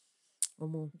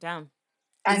 Damn.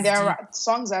 And It's there deep. are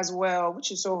songs as well,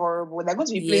 which is so horrible. They're going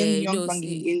to be Yeah, playing Young no, Thug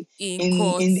see, in in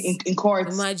courts. in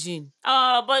courts, Imagine.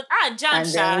 But Jam and then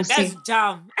Sha, we'll that's see.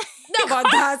 Jam. Not about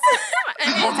that.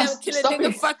 Anytime kill a Stop nigga,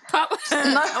 it. fuck pop.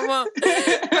 Come on.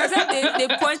 By the time they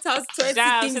point out 20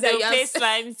 Jam. things So that they'll you have play said.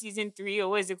 Slime season 3, or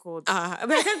what is it called? By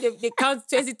the time they count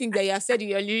 20 things that you have said in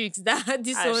your lyrics, that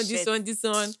this one, shit. this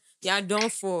one, you are done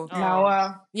for.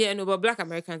 Now, Yeah, no, but Black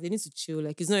Americans, they need to chill.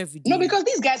 Like, it's not every day. no, because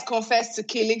these guys confess to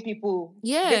killing people.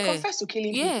 Yeah. They confess to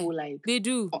killing people, like, they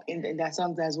do. in their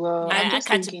songs as well. Yeah, I'm I just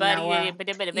catch a thinking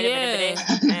body.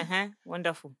 now,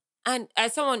 Wonderful. And I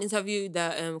saw one interview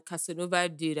that Casanova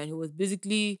did, and he was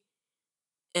basically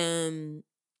saying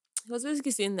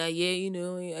that, yeah, you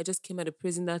know, I just came out of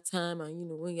prison that time, and you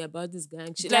know, when you're about this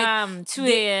gang shit, Damn, 2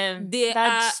 a.m.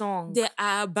 That song. They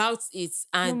are about it,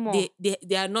 and No more.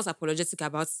 they are not apologetic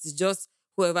about it. It's just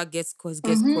whoever gets caught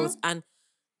gets caught, and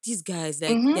these guys, like,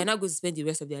 they're not going to spend the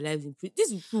rest of their lives in prison.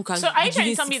 These people can. So are you be trying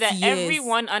to given tell me 60 that years.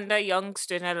 everyone under Young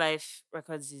Stoner Life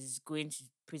Records is going to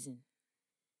prison?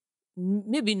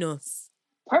 Maybe not.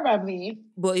 probably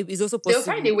But it's also they'll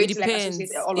possible. find a way It to like depends.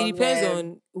 associate all It of depends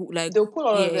them. on like They'll pull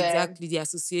all yeah, of them. exactly, the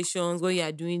associations, what you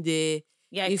are doing there.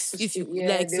 Yikes. If you Yeah,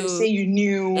 like, they'll so say you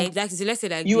knew, exactly. So let's say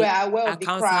like you the were aware of the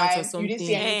accountants or crime, you didn't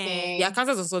see something. anything. The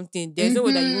accountants or something. There's no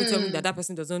way that you won't tell me Mhm. that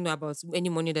person doesn't know about any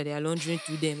money that they are laundering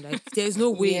to them. Like, there's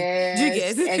no way. Do you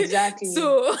Yes, get? exactly.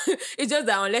 So it's just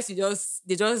that unless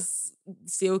they just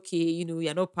say, okay, you know,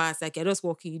 you're not passed, like you're just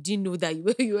working, you didn't know that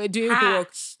you were doing Ha.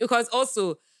 work. Because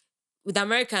also with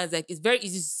Americans, like, it's very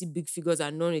easy to see big figures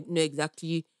and know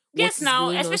exactly what Yes, is now,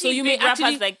 going on. So especially you may big rappers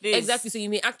actually like this. exactly. So you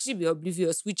may actually be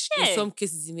oblivious, which in Yeah. some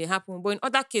cases it may happen, but in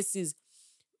other cases,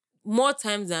 more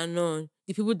times than none,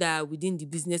 the people that are within the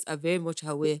business are very much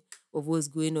aware of what's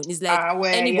going on. It's like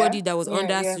Aware, anybody yeah. that was Yeah,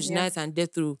 under yeah, Suge yeah. Knight and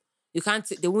Death Row, you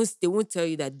can't. They won't tell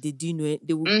you that they didn't know it.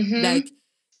 They will like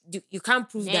you can't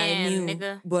prove that I Damn, knew,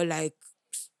 nigga. but like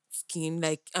skin,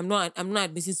 like I'm not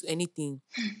admitting to anything.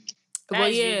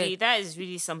 That is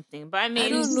really something. But I mean,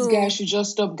 don't These know. guys should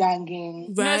just stop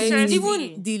ganging. Right, seriously.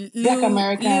 even the Black Lil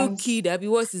Americans. Kid,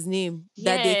 what's his name?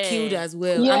 That they killed Yeah. as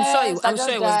well. Yes, I'm that sure just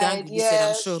it was gang died, related. I'm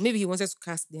yes. sure. Maybe he wanted to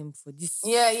cast them for this.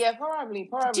 Yeah, probably.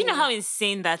 Do you know how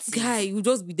insane that is? Guy, you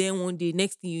just be there one day.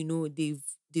 Next thing you know, they've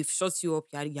shot you up.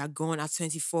 You're gone at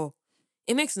 24.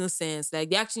 It makes no sense. Like,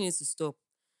 they actually need to stop.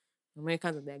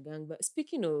 Americans and their gang. But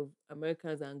speaking of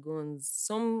Americans and guns,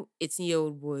 some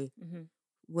 18-year-old boy Mhm.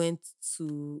 went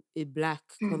to a black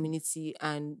community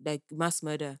and like mass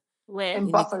murder. Where? In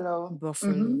in Buffalo.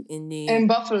 Buffalo. In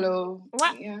Buffalo.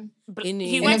 What? Yeah.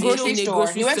 He In went a grocery to store.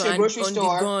 He went to a and grocery on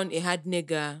store. the gun, it had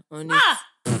nigger on Ah!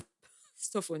 it. It's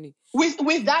so funny.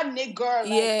 With that nigger, like,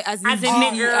 Yeah, as As a in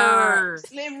nigger.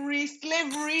 slavery,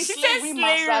 She said slavery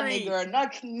master slavery. nigger,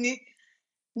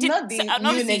 not the And new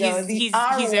obviously nigger, the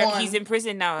R1. he's in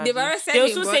prison now. They've Abi. arrested They him,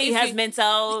 also but say he if has it-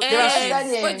 mental They arrested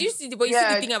issues. him. But you see the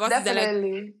thing about it is that, like,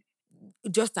 definitely.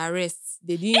 just arrests.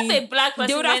 They If didn't. a black person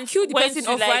they would have went, killed the went person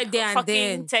to off like right there and fucking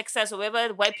then. Texas or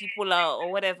wherever white people are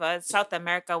or whatever, South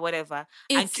America, whatever,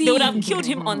 and 18. they would have killed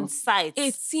him on sight.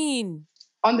 18.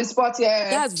 On the spot, yeah.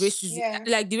 That's racism. Yeah.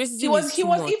 Like, the racism He was is too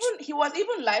much.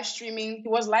 even live streaming. He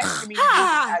was live streaming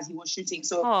videos as he was shooting.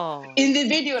 So Oh, in the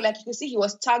video, like, you can see, he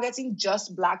was targeting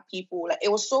just black people. Like,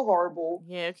 it was so horrible.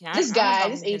 yeah. Okay. This I guy,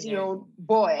 was this not 18-year-old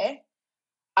boy,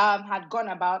 had gone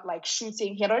about like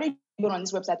shooting. He had already gone on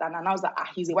this website and announced that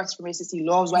he's a white supremacist. He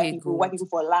loves white Hey, people, God. white people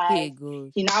for life. Hey,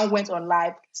 God. He now went on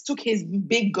live, took his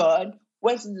big gun,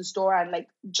 went to the store and like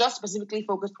just specifically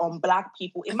focused on black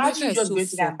people. Imagine America you is just so going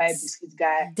to go and buy fucked. biscuits,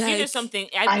 guy. Do you know Like, something?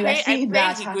 And I you're pray seeing he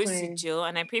that goes to happening. jail,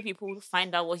 and I pray people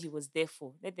find out what he was there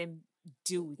for. Let them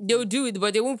deal with they'll him. do it,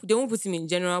 but they won't put him in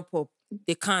general pop.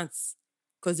 They can't.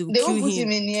 Because they will They kill won't put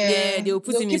him in, yeah. they will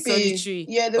put They'll him in keep it- solitary.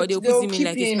 Yeah, or they'll they'll put him in keep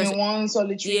like a him special. in one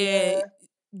solitary. Yeah,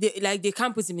 they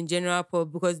can't put him in general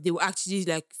pub because they will actually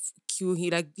like kill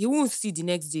him. Like, he won't see the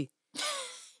next day.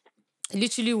 He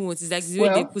literally won't. It's like the way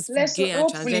they Well, put let's gay and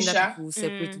hopefully, transgender Sha. people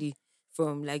separately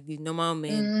from like the normal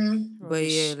men. Mm. But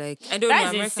yeah, like, I don't That's know.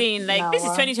 America, insane. Like, Nah, this is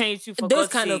wow. 2022 for those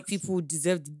God's kind of sake. people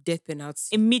deserve the death penalty.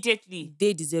 Immediately.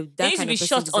 They deserve They that need to kind be of person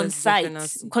shot on deserves the death sight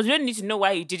penalty. because we don't need to know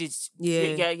why you did it.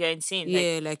 Yeah. You're insane.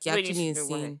 Yeah, like, you're you don't actually need to know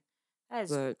why. insane. That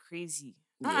is But crazy.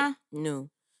 yeah, no.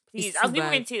 Please, It's I was too even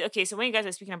going bad. to okay. So when you guys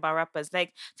are speaking about rappers,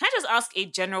 like, can I just ask a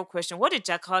general question? What did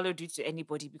Jack Harlow do to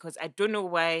anybody? Because I don't know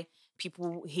why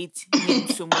people hate him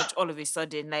so much all of a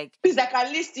sudden. Like, Please, I can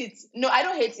list it. No, I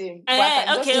don't hate him. But I can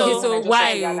just okay, tell you so when I just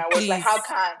why, saw it and I was like, please? how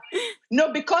can?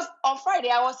 No, because on Friday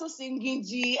I was still singing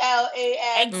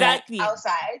GLAN Exactly.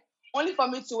 outside. Only for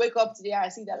me to wake up today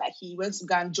and see that like he went to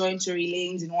go and join Tory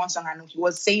Lanez in one song and he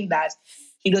was saying that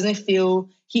he doesn't feel.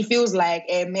 He feels like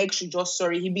Meg should just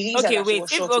sorry. He believes Okay, that she wait.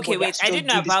 was If short, okay, but that wait. she I just didn't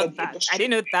know do this for about the that. I industry.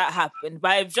 didn't know that happened.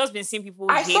 But I've just been seeing people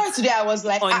I hate saw it today. I was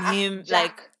like, on him like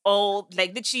Jack. all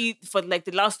like literally for like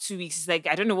the last 2 weeks. It's like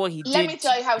I don't know what he Let did. me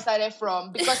tell you how it started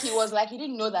from, because he was like, he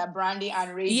didn't know that Brandy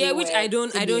and Ray Yeah, J which were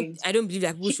siblings. I don't believe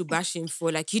that people should bash him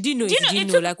for. Like, he didn't know Do if you he know didn't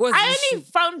it know. took Like, what's the I only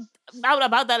issue? found out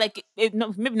about that like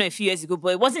no, maybe not a few years ago, but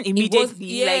it wasn't It was,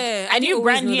 immediately. Like yeah, I I didn't knew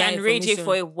always know Brandy that and Ray J for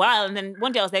information. a while, and then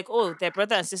one day I was like, oh, their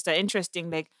brother and sister, interesting.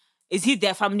 Like, is he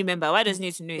their family member? Why doesn't he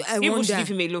need to know it? I People should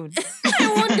wonder. leave him alone.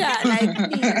 I wonder,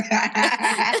 like, please.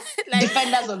 Like,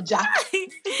 Defenders of Jack.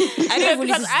 I don't even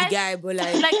Because listen to the guy, but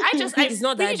like, I it's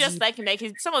not really that just deep. like him.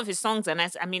 Like some of his songs are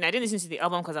nice. I mean, I didn't listen to the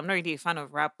album because I'm not really a fan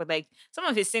of rap, but like some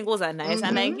of his singles are nice,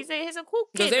 and like he's a cool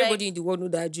Does kid. everybody Like in the world know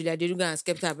that Julia Deruga and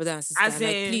Skepta are brother and sister? as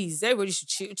Like, in, please, everybody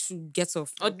should get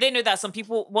off. or they know that some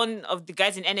people, one of the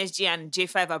guys in NSG and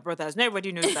J5 are brothers. Not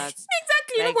everybody knows that.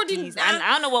 Exactly, Like, nobody. please. And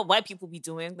I don't know what white people be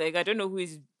doing. Like, I don't know who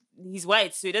is. He's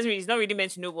white, so he's not really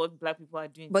meant to know what black people are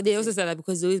doing. But they also said that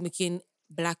because they're always making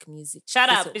black music. Shut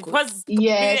Quote up. unquote. Because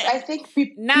Yes, I think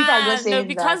people are nah, just no, saying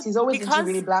that he's always into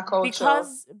really black culture.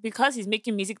 because he's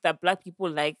making music that black people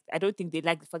like. I don't think they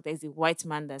like the fact that it's a white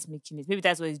man that's making it. Maybe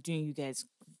that's what he's doing, you guys,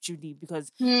 Judy.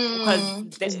 Because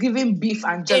It's giving beef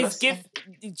and it's jealousy. give.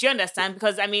 Do you understand?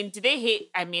 Because I mean, did they hate?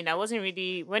 I mean, I wasn't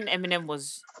really when Eminem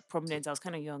was prominent. I was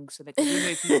kind of young, so like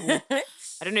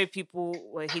I don't know if people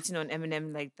were hating on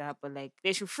Eminem like that, but like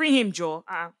they should free him, Joe.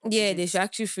 Yeah, they should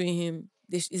actually free him.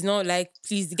 It's not like,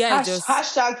 please, the guy is just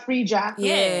Hashtag free Jack.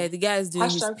 yeah, the guy is doing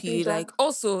his Hashtag free pee. Jack. Like,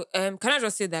 also, can I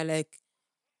just say that, like,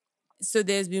 so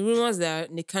there's been rumors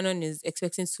that Nick Cannon is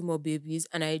expecting 2 more babies,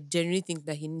 and I genuinely think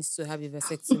that he needs to have a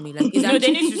vasectomy. Like, No,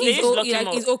 they need to lock him like,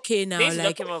 up. it's okay They now. need to lock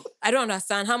Like, him up. I don't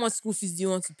understand how much school fees do you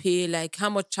want to pay? Like, how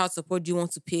much child support do you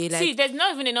want to pay? Like, See, there's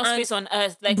not even enough and space on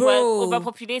Earth. Like bro, we're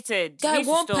overpopulated. You guy, need to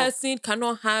one stop. person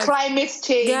cannot have. Climate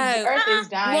change. Guy, The earth is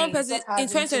dying. one person Stop in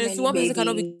having too 2022, many one person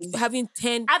cannot be babies. having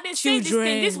 10 I've been saying children.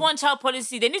 this thing, this one child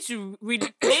policy. They need to they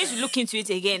need to look into it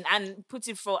again and put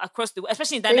it for across the,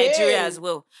 especially in that Nigeria Hey. as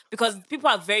well, because people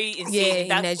are very insane. Yeah, in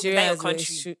that, in Nigeria that as well, country.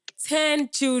 it's true. 10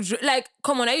 children. Like,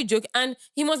 come on, are you joking? And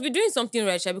he must be doing something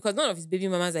right, Sha, because none of his baby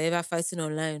mamas are ever fighting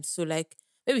online. So, like,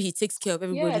 maybe he takes care of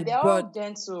everybody. Yeah, they're all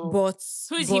dental. but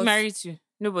Who is he married to?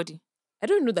 Nobody. I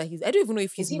don't know that I don't even know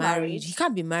if he's he married. married? He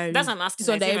can't be married. That's what I'm asking.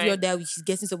 So Is that he every married? other week he's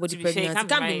getting somebody To be fair, pregnant. He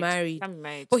can't be married. Can't be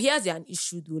married. But he has an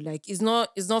issue though. Like, it's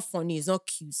not funny. It's not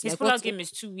cute. His Like, pull-out game is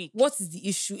too weak. what is the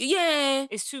issue? Yeah,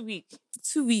 It's too weak.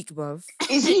 2 week, bruv.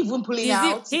 Is he even pulling Is he-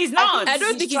 out? He's not. I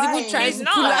don't think he's even trying He's to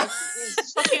not. pull out.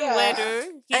 He's Fucking yeah.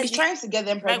 weirdo. He's trying to get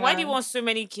them Like, pregnant. why do you want so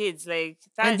many kids? Like,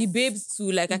 that's, And the babes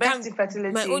too. Like, I Best can't.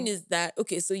 infertility. My own is that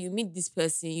okay. So you meet this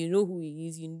person, you know who he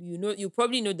is. You know, you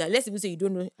probably know that. Let's even say you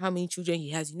don't know how many children he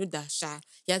has. You know that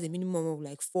he has a minimum of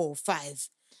like 4 or 5.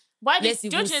 why do let's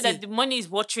don't even you know say- that the money is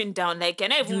watering down? Like,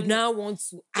 and I You even now want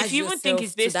to. if add you even think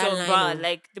it's yourself to based that on line bar, of-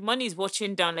 like the money is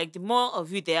watering down. Like the more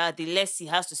of you there are, the less he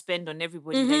has to spend on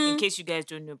everybody. Like in case you guys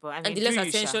don't know, but I mean, and the less do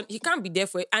you, Sha? attention, he can't be there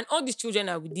for it. And all these children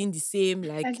are within the same,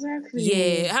 like, Exactly.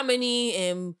 yeah. How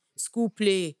many school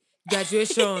play,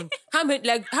 graduation? how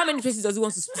many places does he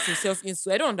want to split himself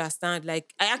into? I don't understand.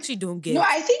 Like, I actually don't get. No,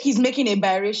 I think he's making a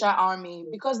biracial army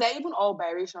because they're even all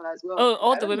biracial as well. Oh,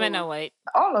 all I the don't women know. are white.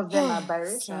 All of them are Sorry.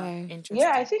 biracial. Interesting.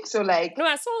 Yeah, I think so. Like, No,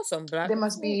 I saw some black. there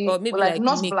must be, or maybe like, like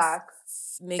not mixed, black.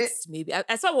 Mixed, maybe.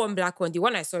 I saw one black one. The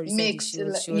one I saw recently, Mixed.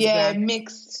 she was Yeah, black.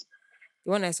 mixed.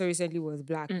 The one I saw recently was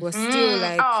black, but still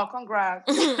like Oh,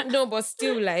 congrats. no, but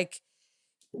still like,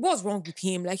 what's wrong with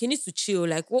him? Like, he needs to chill.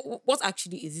 Like, what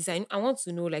actually is this? I want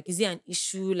to know. Like, is it an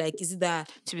issue? Like, is it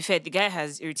that? To be fair, the guy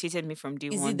has irritated me from day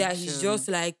Is one. it that he's so- just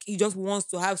like he just wants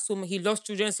to have so many? He loves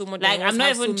children so much. that he like wants I'm to not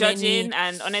have even so many- judging,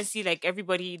 and honestly, like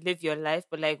everybody live your life,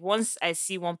 but like once I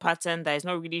see one pattern that is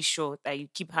not really sure that you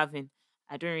keep having,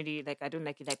 I don't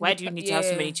like it. Like, why do you need to have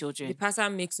so many Yeah, children? The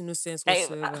pattern makes no sense Like,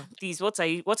 whatsoever. please, what are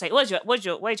you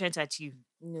trying to achieve?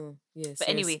 No, yes. But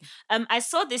anyway, I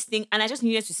saw this thing and I just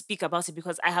needed to speak about it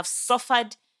because I have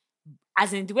suffered,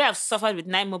 as in the way I've suffered with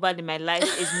Nine Mobile in my life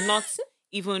is not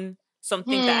even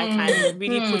something that I can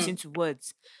really put into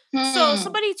words. So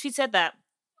somebody tweeted that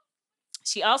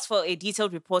she asked for a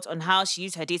detailed report on how she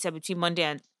used her data between Monday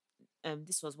and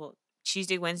this was what,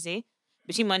 Tuesday, Wednesday?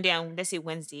 Between Monday and let's say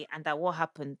Wednesday, and that what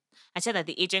happened. I said that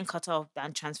the agent cut her off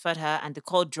and transferred her and the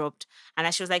call dropped.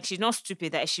 And she was like, she's not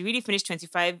stupid, that if she really finished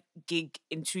 25 gig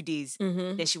in 2 days,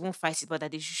 then she won't fight it, but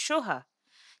that they should show her.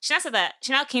 She now said that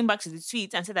she now came back to the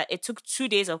tweet and said that it took 2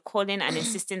 days of calling and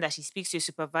insisting that she speaks to a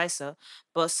supervisor,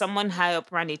 but someone high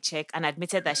up ran a check and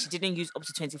admitted that she didn't use up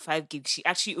to 25 gigs. She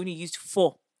actually only used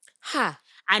 4. Ha.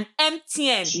 And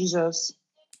MTN, Jesus.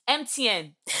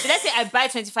 MTN. So let's say I buy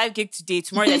 25 gig today,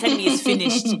 tomorrow they're telling me it's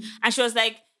finished. And she was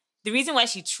like, the reason why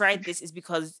she tried this is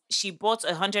because she bought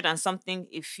 100 and something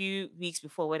a few weeks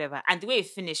before, whatever. And the way it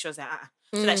finished, she was like,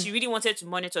 So that she really wanted to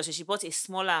monitor. So she bought a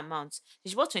smaller amount. So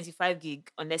she bought 25 gig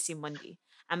on, let's say, Monday.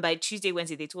 And by Tuesday,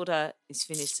 Wednesday, they told her it's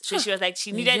finished. So she was like,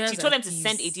 she told them to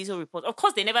send a detailed report. Of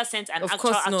course, they never sent an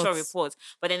actual report.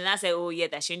 But then I said, oh yeah,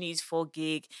 that she needs 4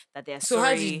 gig, that they're So sorry.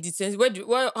 how did you send?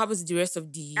 What happens to the rest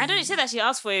of the? I don't know. She said that she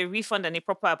asked for a refund and a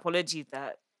proper apology,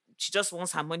 that she just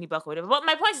wants her money back or whatever. But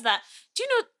my point is that, do you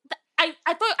know,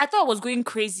 I thought I was going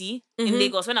crazy in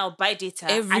Lagos when I would buy data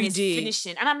Every it's day.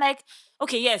 finishing. And I'm like,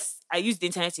 okay, yes, I use the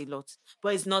internet a lot,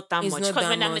 but it's not that It's much. not Because that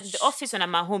when I'm in much. the office, when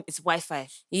I'm at home, it's Wi-Fi.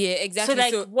 Yeah, exactly.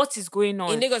 So like, what is going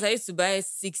on? in Lagos, I used to buy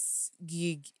 6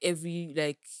 gig every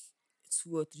like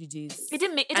 2 or 3 days. It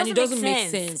didn't make And it doesn't make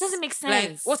sense. It doesn't make Like,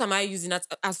 sense. what am I using at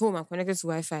home? I'm connected to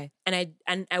Wi-Fi,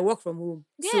 and I work from home.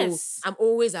 Yes. So I'm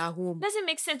always at home. Doesn't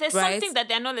make sense. There's Right? something that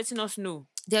they're not letting us know.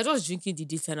 They're just drinking the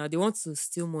data now. They want to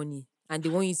steal money and they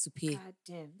want you to pay. God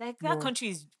damn. Like, that More. country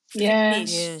is Yeah.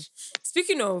 finished. Yeah.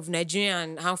 Speaking of Nigeria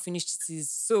and how finished it is,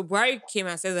 so Buhari came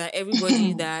and said that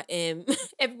everybody that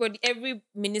every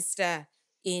minister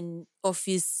in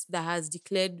office that has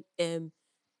declared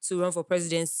to run for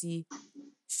presidency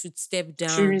should step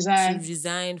down, resign. should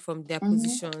resign from their Mhm.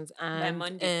 positions. And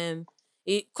Monday.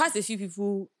 quite a few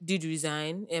people did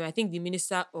resign. I think the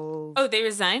minister of Oh, they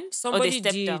resigned? somebody or they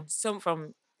stepped did down some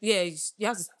from... yeah, you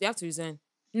have to resign.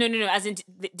 No. As in,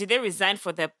 did they resign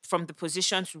from the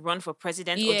position to run for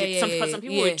president? Or Yeah, did yeah, some, yeah, some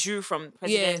people yeah. withdrew from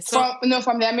president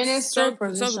From their minister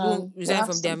position. Some people They resign have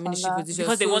from their some ministry that. position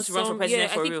because they want to run for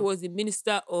president I for think real. it was the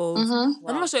minister of. Mhm. I'm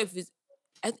Wow. not sure if it's.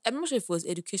 I'm not sure if it was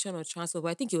education or transport, but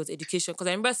I think it was education because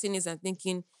I remember seeing this and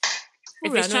thinking. If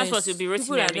people it's are not in transport, it'll be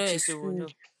people Rotimi are and not in Michi, so we'll school. know.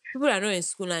 People are not in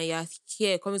school and you're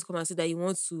here coming to come and say that you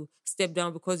want to step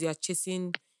down because you are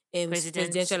chasing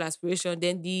presidential aspiration.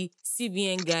 Then the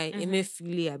CBN guy,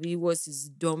 Emefiele, I believe was his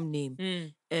dumb name.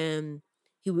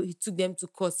 He took them to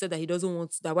court, said that he doesn't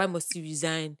want to, that why must he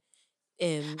resign?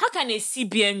 How can a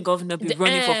CBN governor be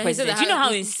running for he said president? Do you know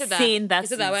how he said insane that He is?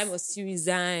 said that why must he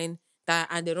resign? That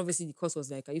and then obviously the court was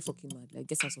like, "Are you fucking mad? Like,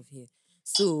 get out of here."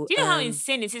 So Do you know how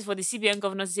insane it is for the CBN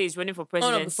governor to say he's running for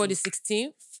president? before the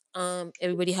 16th,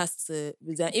 everybody has to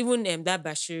resign. Even that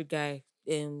Bashir guy,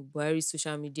 Buhari's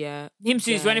social media. Him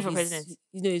too is guy, running for he's- president.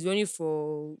 He's running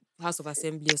for House of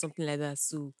Assembly or something like that.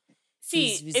 So See,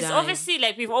 he's it's resigned. obviously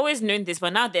like we've always known this,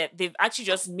 but now they've actually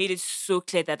just made it so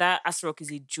clear that Asrock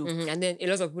is a joke. And then a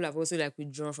lot of people have also like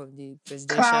withdrawn from the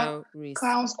presidential race.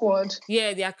 Clown squad.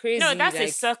 Yeah, they are crazy. No, that's a like,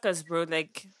 circus, bro.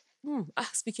 Like,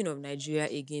 speaking of Nigeria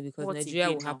again, because What Nigeria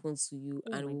again will now? happen to you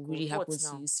Oh and my will God, really what happen to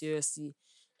now? you, seriously.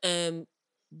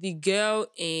 The girl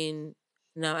in,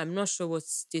 now I'm not sure what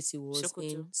state it was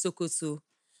in, Sokoto.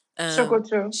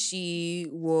 Sokoto. She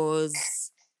was,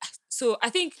 so I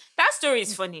think, that story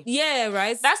is funny. yeah,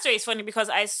 right? That story is funny because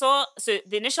I saw, so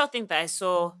the initial thing that I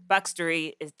saw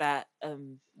backstory is that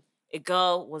a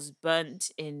girl was burnt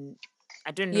in,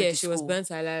 I don't know. Yeah, the she was school. burnt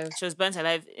alive. She was burnt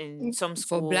alive in some For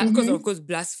school. because of course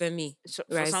blasphemy. So,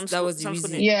 right, for some that school, was the some school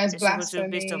reason. in- Yes, in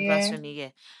Sokoto based blasphemy, on yeah. blasphemy, yeah.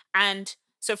 And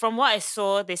so from what I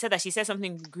saw, they said that she said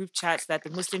something in group chats that the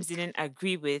Muslims didn't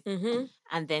agree with,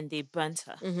 and then they burnt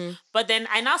her. But then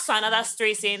I now saw another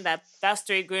story saying that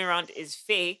story going around is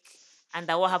fake, and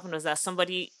that what happened was that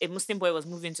a Muslim boy was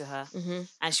moving to her,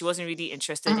 and she wasn't really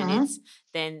interested in it.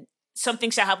 Then something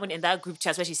shall happen in that group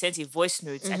chat where she sent a voice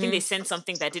note. I think they sent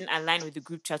something that didn't align with the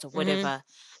group chat or whatever.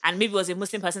 And maybe it was a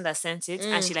Muslim person that sent it,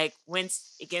 and she like went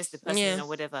against the person Yeah. or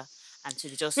whatever. And so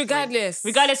they just Regardless.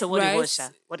 regardless of what right? it was,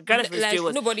 regardless of what Like, it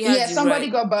was. nobody has Yeah, the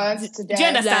somebody right. got burnt to death. Do you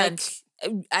understand?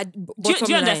 Like, Do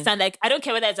you understand? Like, I don't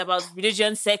care whether it's about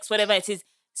religion, sex, whatever it is.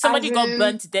 Somebody As got in-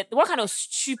 burnt to death. What kind of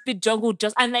stupid jungle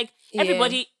just and like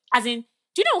everybody, as in,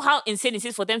 do you know how insane it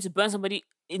is for them to burn somebody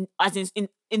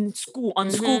in school on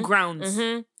school grounds?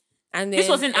 And This then,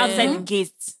 wasn't outside the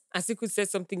gates. Asiku said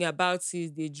something about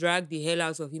it. They dragged the hell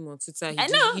out of him on Twitter. I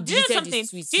know. He Do you know deleted something?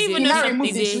 his tweets. Do you even know He's a- something?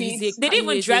 he's a- he's a- They didn't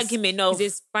even he's a- drag him enough.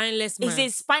 He's a spineless man. He's a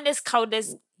spineless,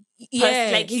 cowless. yeah,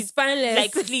 like he's spineless.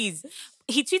 Like, please.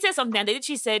 He tweeted something and they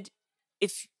literally said,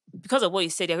 if because of what he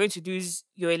said, you're going to lose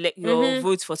your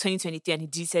votes for 2023, and he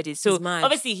deleted it. So He's mad.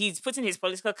 obviously he's putting his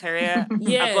political career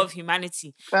Yeah. above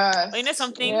humanity. First. But you know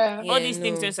something? Yeah. All Yeah, these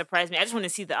things no. don't surprise me. I just want to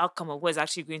see the outcome of what's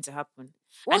actually going to happen.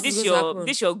 What's and going to happen?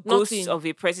 this your ghost Nothing. of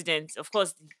a president. Of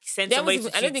course, send They haven't somebody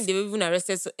even- to I don't tweet. think they've even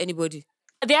arrested anybody.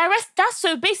 they arrest. That's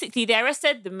so basically they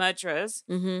arrested the murderers,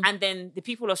 Mm-hmm. and then the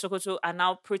people of Sokoto are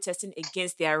now protesting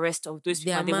against the arrest of those They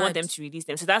people, are and they want them mad. to release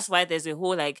them. So that's why there's a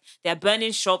whole like they're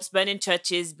burning shops, burning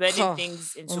churches, burning Huh.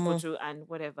 things in Omo. Sokoto and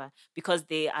whatever because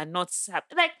they are not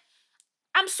like.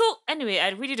 I'm so anyway.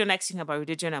 I really don't like thinking about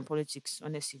religion and politics.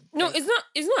 Honestly, No, like, it's not.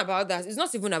 It's not about that. It's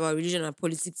not even about religion and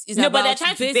politics. It's no, but they're about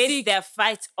trying to base basic. their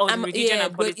fight on religion Yeah,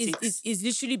 and but politics. it's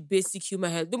literally basic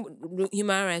human health.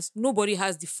 Human rights. Nobody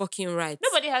has the fucking right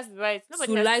Nobody has the right.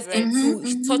 Nobody to has light the right.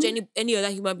 to touch any other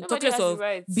human being. Talk Nobody less has the of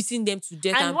right. beating them to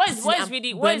death And and, what is and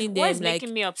really burning what is them. Like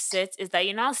making me upset is that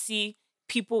you now see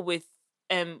people with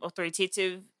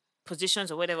authoritative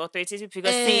positions or whatever authoritative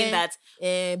figures saying that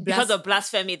because of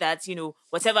blasphemy that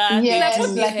whatever they Yes, what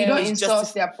do the like you don't hell? is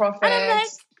insult their and I'm like,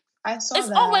 prophets. I saw it's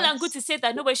all well that. and good to say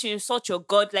that nobody should insult your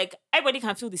God. Like everybody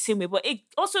can feel the same way, but it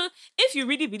also if you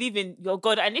really believe in your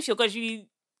God and if your God is really,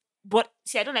 but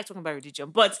see, I don't like talking about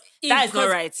religion, but that is not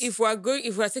Because right.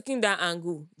 if we're taking that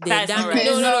angle, then That is not right.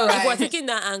 It's not If we're right. taking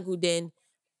that angle, then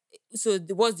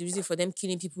what's the reason for them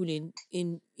killing people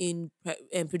in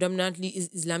predominantly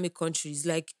Islamic countries?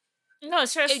 Like No,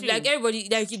 seriously. like everybody,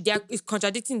 like they're it's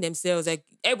contradicting themselves. Like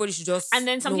everybody should just And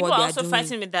then some know people what are they are also doing.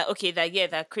 fighting with that. Okay, that yeah,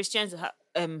 that Christians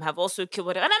have also killed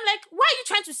whatever. And I'm like, why are you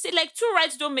trying to say like two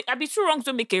rights don't make? I mean, two wrongs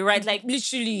don't make a right. Like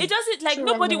Literally, it doesn't like True,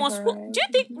 nobody I'm wants. not Do right. you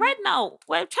think right now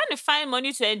we're trying to find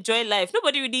money to enjoy life?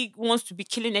 Nobody really wants to be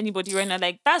killing anybody right now.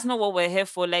 Like that's not what we're here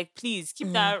for. Like please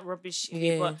keep that rubbish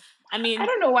away. Yeah. But I I mean,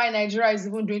 don't know why Nigeria is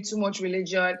even doing too much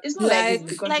religion. It's not like Like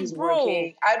the country is bro,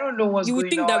 working. I don't know what's you would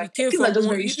going think that on. we came Things are from just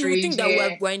one. very You would think strange that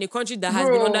here. we're in a country that has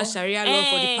been under Bro, Sharia law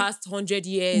for the eh, past 100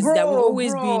 years. That we've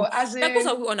always been. as Like what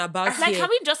are in, we on about like here? can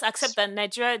we just accept that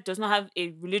Nigeria does not have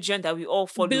a religion that we all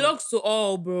follow? Belongs to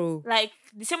all, bro. Like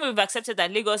the same way we've accepted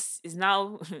that Lagos is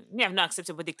now me, I've not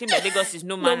accepted, but they claim that Lagos is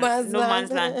no No man's man's land.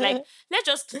 land. Like let's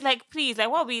just like please, like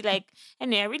what we like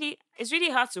anyway, it's really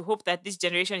hard to hope that this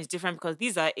generation is different because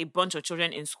these are a bunch of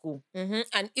children in school.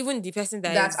 And even the person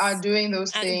that that are is doing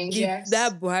those and things. Yes.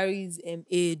 that Buhari's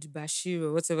aide Bashir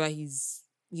or whatever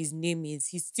his name is,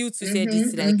 he still said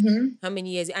this like how many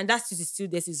years, and that is still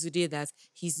there is today that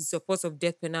he's in support of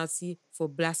death penalty for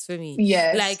blasphemy.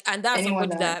 Yes. Like, and that's Anyone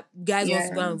somebody that guys wants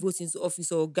to go yeah. and vote into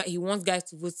office, or he wants guys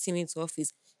to vote him into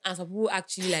office, and some people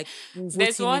actually like will vote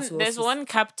There's him one into there's office. one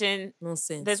captain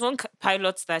Nonsense. there's one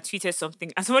pilot that tweeted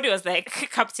something and somebody was like,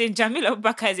 Captain Jamil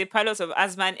Abubakar is a pilot of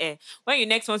Asman Air. When you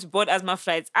next want to board Asman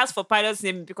flights, ask for pilot's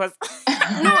name because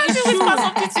No, it's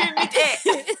something to you mid-air.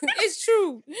 true. It's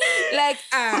true. Like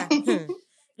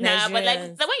Nah, but like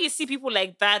Nigerians. when you see people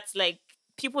like that, like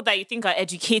people that you think are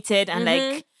educated and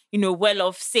Mm-hmm. like well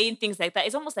off saying things like that,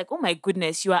 it's almost like, oh my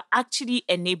goodness, you are actually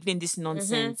enabling this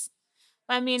nonsense.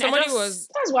 I mean, Somebody I just, was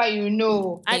That's why you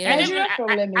know. I, Yeah. I don't even, Nigeria's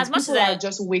problem as is much people as are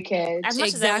just wicked. as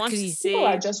much as I want to Exactly. People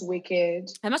are say, just wicked.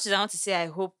 as much as I want to say, I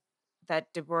hope that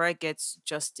Deborah gets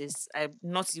justice. I'm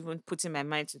not even putting my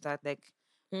mind to that. Like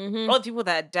all the people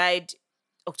that died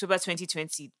October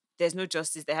 2020, there's no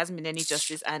justice. There hasn't been any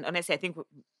justice. And honestly, I think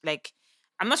like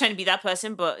I'm not trying to be that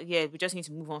person, but yeah, we just need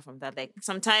to move on from that. Like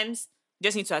sometimes you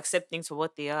just need to accept things for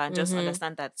what they are and just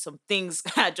understand that some things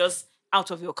are just out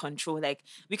of your control. Like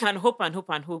we can hope and hope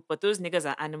and hope, but those niggas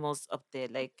are animals up there.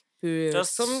 Like period.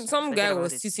 just Some forget guy about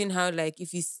was it. tweeting how like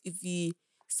if he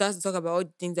starts to talk about all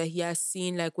the things that he has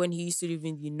seen, like when he used to live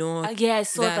in the north, Yeah, I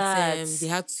saw that. they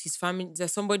had his family.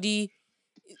 There's somebody,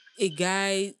 a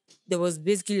guy that was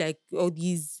basically like all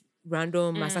these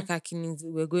random massacre killings.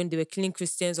 They were killing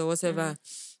Christians or whatever,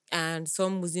 and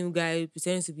some Muslim guy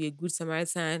pretending to be a good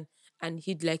Samaritan and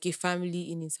hid like a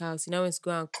family in his house. He now went to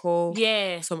go and call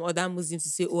Yeah. some other Muslims to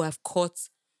say, "Oh, I've caught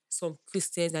some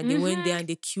Christians," and they went there and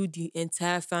they killed the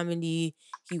entire family.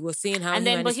 He was saying how And him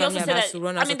then, and but his he also family said have that, had to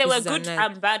run I out mean, of there were places good at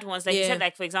night. and bad ones. Like he Yeah. said,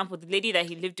 like, for example, the lady that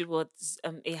he lived with was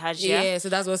a Hajia. Yeah, so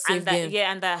that's what And saved that, them.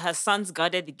 yeah, and that her sons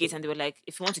guarded the gate and they were like,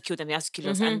 if you want to kill them, you have to kill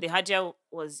us. And the Hajia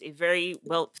was a very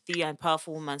wealthy and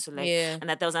powerful woman. So, like, Yeah. and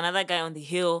that there was another guy on the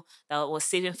hill that was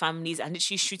saving families and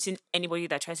literally shooting anybody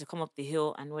that tries to come up the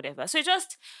hill and whatever. So,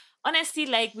 just honestly,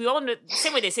 like, we all know, the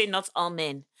same way they say, not all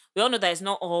men. We all know that it's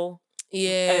not all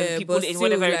Yeah, people but in still,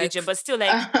 whatever like, religion, but still,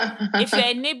 like, if you're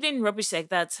enabling rubbish like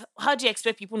that, how do you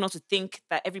expect people not to think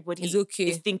that everybody It's okay.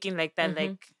 is thinking like that?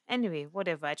 Like, anyway,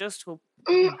 whatever. I just hope.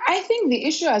 I think the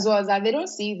issue as well is that they don't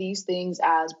see these things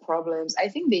as problems. I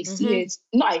think they see it.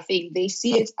 No, I think they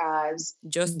see it as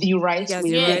Just the right yes,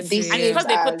 way. the Yes, right Like, they way, and see it's yeah. it because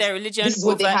they put as their religion this is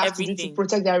what they over have to do to everything.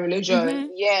 protect their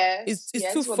religion. Yes, It's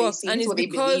yes, too that's what they fucked, see. and It's it's what they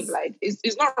believe. because Like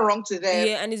it's not wrong to them.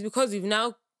 yeah, and it's because we've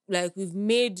now like we've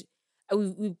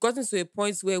gotten to a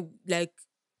point where like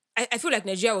I feel like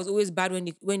Nigeria was always bad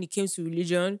when it came to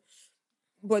religion,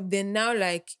 but then now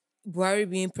like Buhari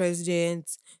being president,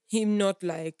 him not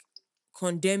like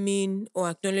condemning or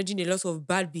acknowledging a lot of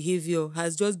bad behavior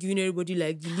has just given everybody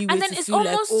like the leeway And then to it's feel like,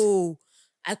 almost oh,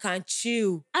 I can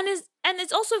chill. and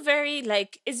it's also very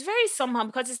like it's very somehow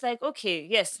because it's like okay,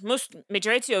 yes, most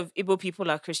majority of Igbo people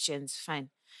are Christians, fine,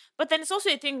 but then it's also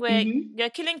a thing where Mm-hmm. you're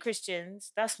killing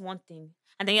Christians. That's one thing,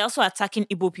 and then you're also attacking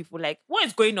Igbo people. Like, what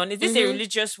is going on? Is this a Mm-hmm.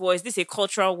 religious war? Is this a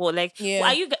cultural war? Like,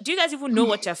 Yeah. do you guys even know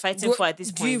what you're fighting What for at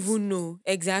this do you point? even know?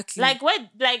 Exactly. Like what?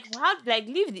 Like how? Like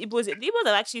leave the Igbos. The Igbos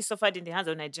have actually suffered in the hands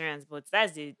of Nigerians, but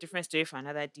that's a different story for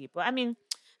another day. But I mean,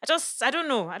 I don't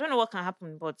know. I don't know what can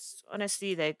happen. But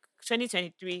honestly, like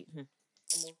 2023,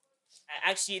 omo, I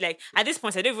actually like at this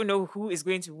point, I don't even know who is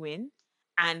going to win,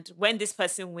 and when this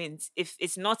person wins, if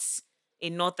it's not a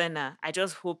northerner, I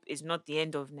just hope it's not the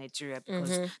end of Nigeria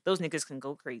because Mm-hmm. those niggas can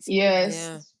go crazy. Yes,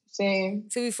 Yeah. same.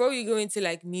 So before we go into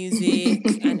like music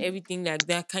and everything like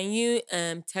that, can you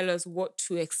tell us what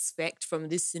to expect from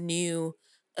this new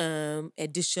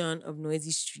edition of Noisy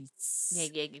Yeah, Streets? yeah,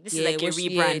 yeah. This is Yeah, like a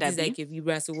rebrand, this is Abby. like a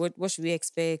rebrand. So what should we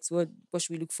expect? What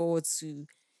should we look forward to?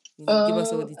 You know, give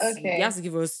us all Oh, the tea. You have okay. to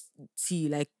give us tea,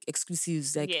 like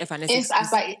exclusives, like Yeah. FNS As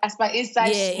exclusive. per inside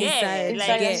Yeah, scoop, Yeah, inside, you like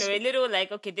inside get. so a scoop. little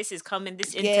like okay, this is coming,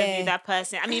 this interview, Yeah. that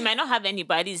person. I mean, you might not have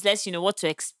anybody, it's less, what to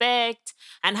expect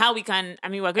and how we can. I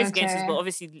mean, we're going to get into this, but Okay,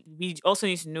 obviously we also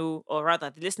need to know, or rather,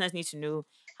 the listeners need to know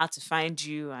how to find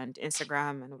you and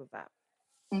Instagram and all of that.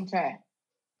 okay,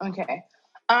 okay.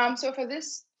 So for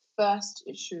this first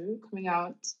issue coming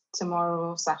out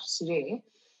tomorrow, Saturday,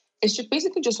 it's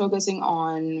basically just focusing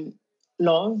on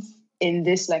love in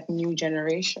this like new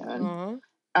generation. Oh, God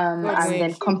And That's then way.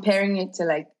 cute. comparing it to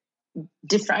like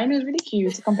different. I know it's really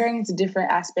cute. Comparing it to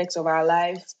different aspects of our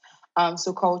life.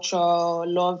 So culture,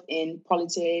 love in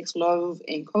politics, love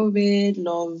in COVID,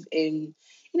 love in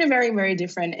very very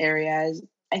different areas.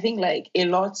 I think like a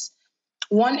lot.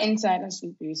 One insight on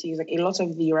Sweet Beauty is like a lot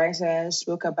of the writers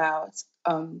spoke about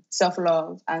self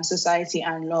love and society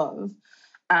and love,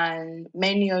 and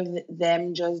many of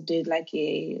them just did like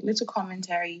a little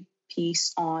commentary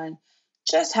piece on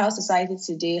just how society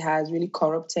today has really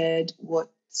corrupted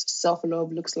what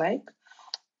self-love looks like.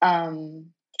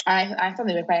 I thought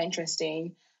they were quite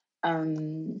interesting.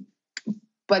 um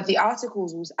but the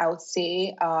articles was, I would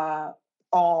say, are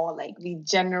all like the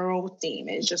general theme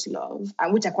is just love,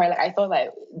 and which I quite like. I thought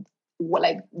like what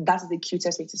like that's the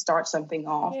cutest way to start something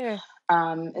off. Yeah.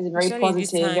 It's a Especially in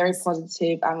these very times.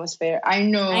 positive atmosphere. I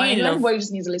know, Are you in love? everybody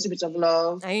just needs a little bit of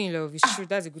love. Are you in love? It's true.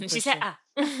 That's a good She said, question.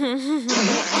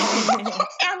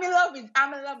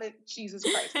 I'm in love with Jesus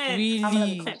Christ. Really? I'm in love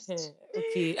with Christ.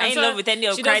 Okay. Are you in love with any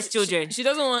of Christ's She, children? she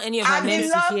doesn't want any of her men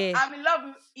to hear. I'm in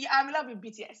love with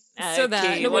BTS. So that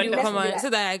Okay, nobody will Let's come leave it on. like, So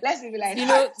that like, let's leave it like you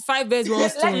that. know, 5 birds, one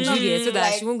Let's stone. not You get so be that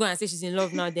like she won't go and say she's in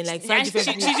love now. Then like 5 And different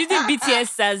people. she's using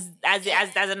BTS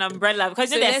as an umbrella because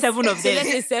So there's 7 of so them. let's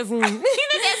say 7. There's 7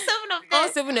 of All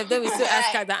them. 7 of them is so ask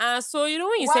her that. So you know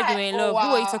when you said you were in Oh love, who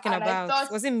were you wow! talking And I about?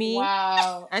 thought, Was it me?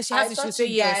 wow! And she I has to thought say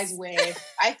you guys yes. were.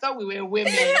 I thought we were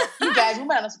women. You guys,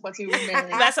 women are not supporting women.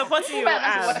 We're supporting you. Women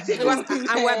are not supporting women.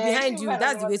 And we're behind you. Women are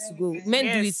That's the way to supporting go. women. Men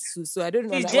do it Yes. too. So I don't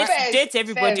know Please why. date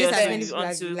everybody Just as until many people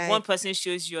as you until like. one person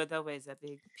shows you otherwise. I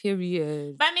beg.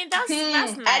 Period. But I mean that's I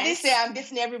didn't nice. say I'm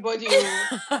dating everybody.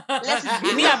 Oh. Let's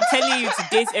be Me, I'm telling you to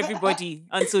date everybody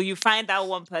until you find that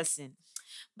one person.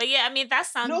 But yeah, I mean that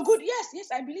sounds no good. Yes,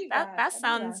 I believe that. that I believe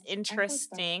sounds that. I thought that.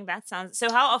 interesting. That sounds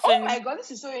so. How Oh my often? god,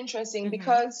 this is so interesting Mhm.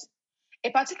 because a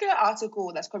particular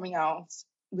article that's coming out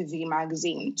with the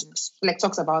magazine like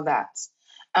talks about that.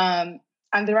 Um,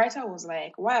 and the writer was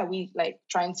like, "Why are we like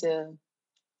trying to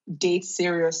date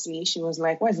seriously?" She was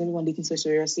like, "Why is everyone dating so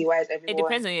seriously? Why is It everyone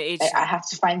depends on your age. like, I Sha. have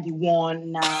to find the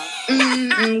one now?"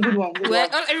 Good one, good Well,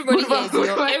 one. everybody Good here one, is good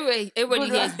young. one. Everybody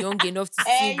Good here one. is young enough to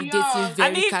Eh, still be dating young. I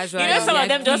very mean, casually. some of Like,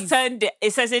 them just please. turned a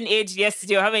certain age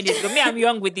yesterday or how many days ago. Me, I'm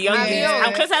young with the I'm youngest. young.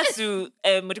 I'm closer to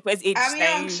Modipe's age I'm than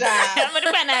young, you. Sha.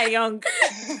 Modipe and I are young.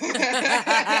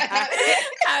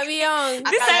 I'm young.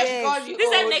 This I time, she called you this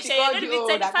time old. next She year, you're called going to you be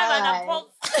old. I 25 and can't above.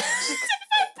 lie.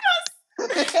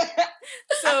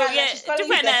 So yeah, She's calling Dupe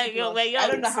you and I 30 plus. we're I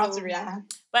don't young. know how to So,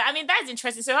 react. but I mean that's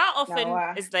interesting. So how often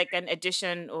Now, is like an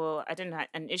edition or I don't know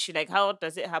an issue? Like how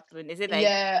does it happen? Is it like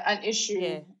yeah, an issue.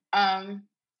 yeah?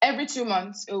 Every 2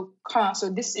 months it'll come out. So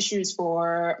this issue is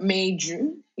for May,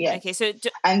 June. Yes. Okay, so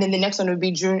And then the next one will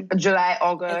be June, July,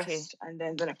 August, okay, and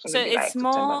then the next one so will be like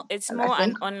September. it's And I more an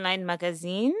think online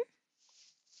magazine.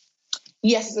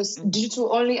 yes, it's Mhm.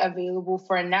 digital only available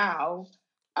for now.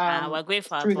 We're going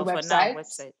Through the for now website.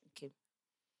 website. Okay.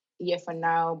 Yeah, for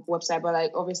now website, but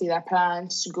like obviously there are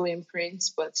plans to go in print,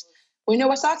 but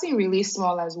we're starting really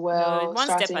small as No, well. one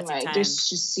step Starting at a like time. just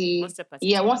to One see, step at a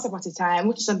yeah, one time. step at a time,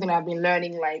 which is something I've been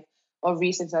learning like of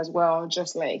recent as well.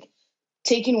 Just like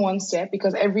taking one step,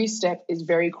 because every step is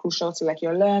very crucial to like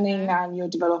your learning Mm-hmm. and your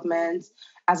development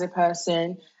as a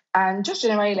person, and just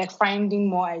generally like finding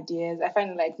more ideas. I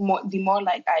find like the more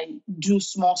like I do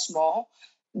small,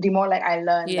 the more like I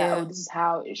learn that, oh, Yeah. this is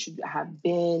how it should have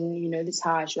been, this is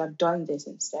how I should have done this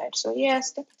instead. So yeah,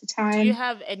 step at a Do you time.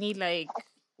 have any like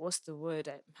what's the word?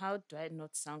 How do I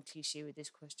not sound cliche with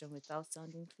this question without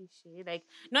sounding cliche? Like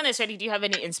not necessarily do you have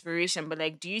any inspiration, but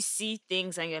like do you see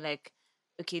things and you're like,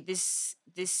 okay, this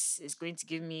is going to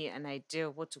give me an idea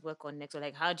of what to work on next, or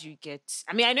like how do you get?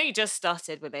 I mean, I know you just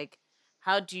started, but like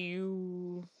how do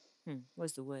you?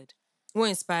 What's the word? What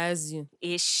inspires you?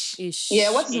 Ish, Yeah,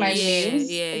 Ish. what is my ish, Yeah,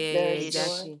 muse? yeah, If yeah, yeah, there's the ish.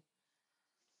 word. exactly.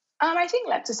 I think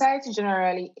like society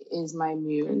generally is my Mm-hmm.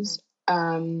 muse.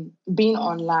 Being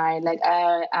online, like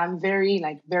I'm very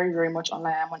like very very much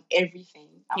online. I'm on everything.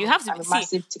 You have to I'm be a see.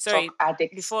 massive TikTok Sorry,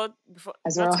 addict before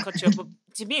as not to well. cut you up, but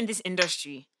to be in this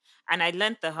industry, and I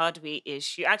learned the hard way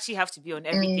is you actually have to be on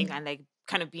everything Mm, and like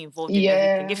kind of be involved in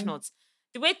everything. If yeah. not,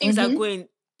 the way things are Mm-hmm. going,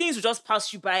 things will just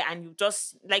pass you by, and you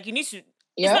just like you need to.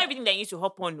 It's not Yep. everything that you need to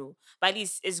hop on, no. But at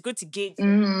least it's good to gauge.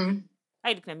 Mm-hmm. Why are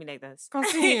you looking at me like that? It's good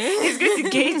to gauge. It's good to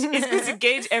Continue.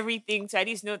 gauge everything to at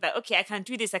least know that okay, I can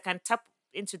do this. I can tap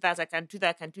into that. I can do that.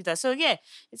 I can do that. So yeah,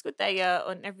 it's good that you're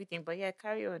on everything. But yeah,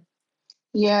 carry on.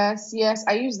 Yes, yes.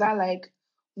 I use that like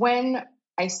when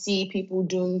I see people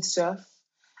doing stuff,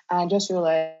 I just feel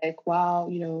like, wow,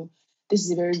 this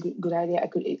is a very good idea.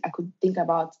 I could think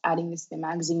about adding this to the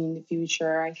magazine in the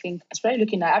future. I think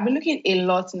especially I've been looking a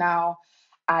lot now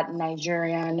at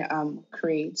Nigerian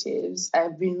creatives.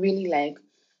 I've been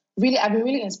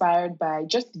really inspired by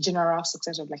just the general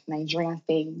success of like Nigerian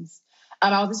things.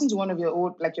 I was listening to one of your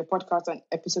old like your podcast and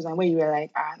episodes, and where you were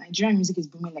like, Nigerian music is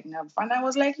booming like never before. And I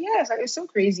was like, yes, like, it's so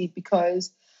crazy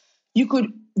because you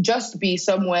could just be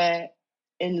somewhere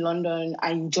in London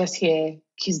and you just hear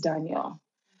Kiss Daniel.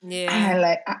 Yeah. And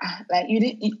like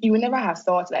you would never have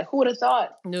thought, like who would have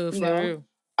thought, No, you for know? real.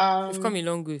 We've come Um a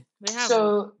long way. We have. Oh.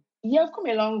 so yeah, I've come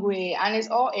a long way, and it's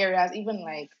all areas. Even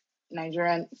like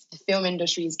Nigerian the film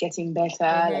industry is getting better.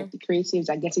 Mm-hmm. Like the creatives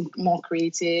are getting more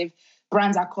creative.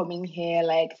 Brands are coming here.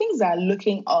 Like things are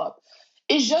looking up.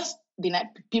 It's just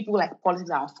people like politics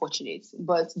are unfortunate,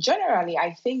 but generally,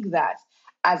 I think that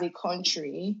as a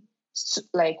country,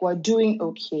 like we're doing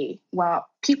okay. Well,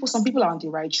 some people are on the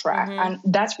right track, Mm-hmm.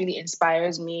 and that really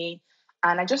inspires me.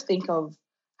 And I just think of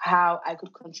how I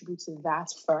could contribute to that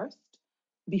first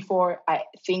before I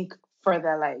think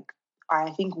further, like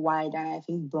I think wider and I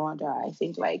think broader. I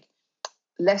think like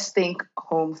let's think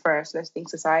home first. Let's think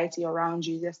society around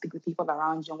you. Let's think the people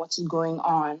around you and what's going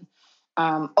on.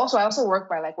 Also, I also work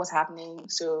by like what's happening.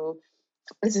 So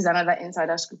this is another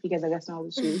insider scoop. You guys, I guess, know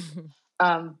the truth.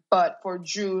 But for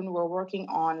June, we're working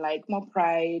on like more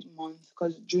Pride Month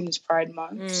because June is Pride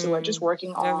Month. So we're just Mm.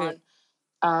 working Love it.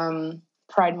 on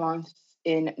Pride Month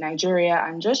in Nigeria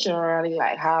and just generally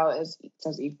like how it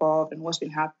has evolved and what's been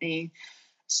happening.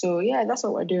 So yeah, that's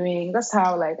what we're doing. That's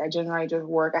how like I generally just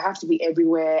work. I have to be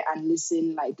everywhere and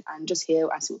listen, like and just hear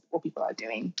and see what people are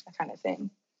doing, that kind of thing.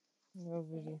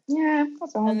 Lovely. Yeah,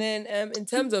 that's And all. then in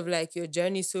terms of like your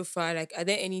journey so far, like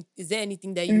is there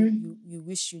anything that Mm. you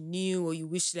wish you knew, or you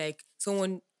wish like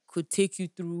someone could take you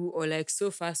through, or like so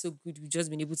far so good you've just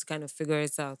been able to kind of figure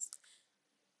it out?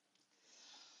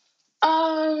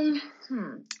 Um,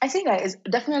 I think that it's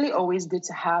definitely always good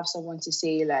to have someone to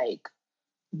say like,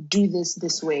 do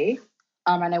this way.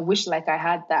 And I wish like I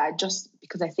had that just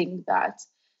because I think that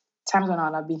times when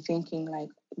I've been thinking like,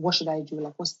 what should I do?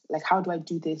 Like, how do I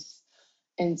do this?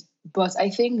 And but I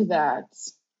think that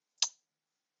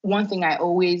one thing I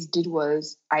always did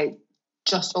was I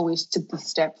just always took the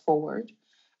step forward.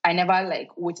 I never like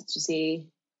waited to say,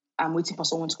 I'm waiting for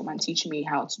someone to come and teach me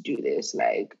how to do this.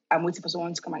 Like, I'm waiting for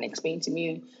someone to come and explain to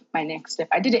me my next step.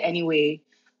 I did it anyway.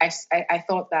 I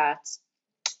thought that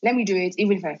let me do it,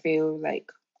 even if I fail,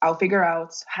 like, I'll figure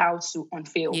out how to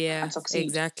unfail Yeah, and succeed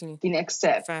exactly. the next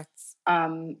step. Facts.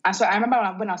 And so I remember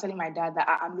when I was telling my dad that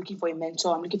I'm looking for a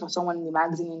mentor, I'm looking for someone in the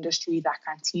magazine industry that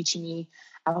can teach me.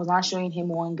 I was not showing him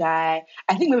one guy.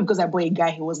 I think maybe because I bought a guy,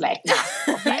 he was like, nah,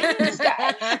 fuck, like this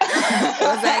guy. I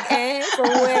was like,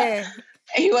 from where?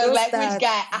 He was Don't like, which start.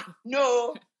 guy?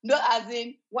 No, not as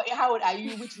in what? How old are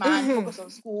you? Which man? Focus on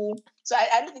school. So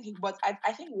I don't think but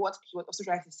I think what he was also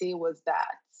trying to say was that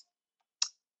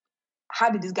how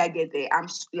did this guy get there?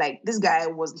 Like, this guy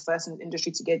was the first in the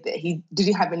industry to get there. He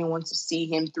didn't have anyone to see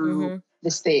him through Mm-hmm.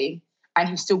 this thing, and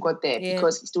he still got there Yeah.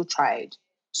 because he still tried.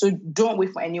 So don't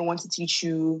wait for anyone to teach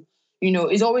you.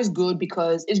 it's always good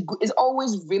because it's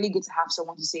always really good to have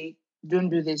someone to say, don't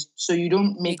do this. So you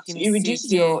don't Make it mistakes,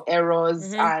 reduces yeah. your errors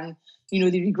Mhm. and,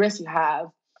 the regrets you have.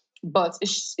 But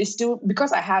it's still,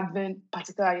 because I haven't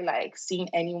particularly like seen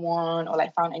anyone or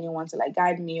like found anyone to like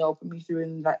guide me or put me through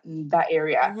in that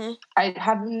area. Mhm. I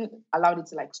haven't allowed it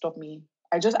to like stop me.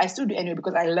 I still do anyway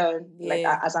because I learn. Like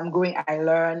Yeah. as I'm going, I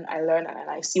learn, and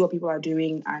I see what people are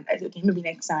doing, and I think maybe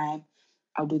next time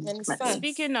I'll do this And it's differently.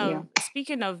 facts.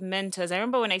 Speaking of mentors, I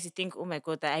remember when I used to think, oh my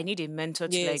god, that I need a mentor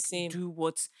to Yeah, like same. do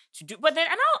what to do. But then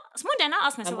and now one day I now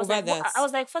asked myself, I'm I was over like, that. I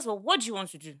was like, first of all, what do you want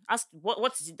to do? Ask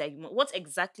what is it that you want? What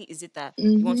exactly is it that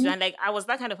Mm-hmm. you want to do? And like I was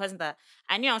that kind of person that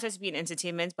I knew I wanted to be in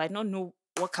entertainment, but I did not know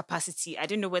what capacity. I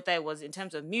didn't know whether it was in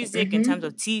terms of music, in terms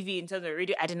of TV, in terms of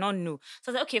radio. I did not know. So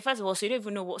I was like, okay, first of all, so you don't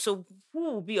even know what. So who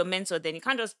will be your mentor? Then you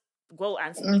can't just go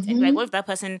and meet and like, what if that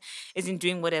person isn't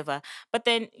doing whatever? But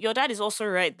then your dad is also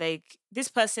right. Like this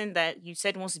person that you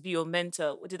said wants to be your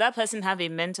mentor, did that person have a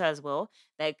mentor as well?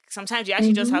 Like sometimes you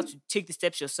actually just have to take the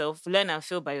steps yourself, learn and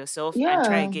fail by yourself, and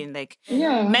try Yeah. again. Like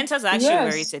Yeah. mentors are actually Yes.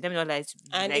 overrated. Let me not lie to you.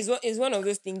 And Like, it's one of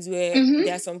those things where Mhm.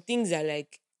 there are some things that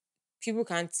like people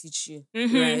can't teach you,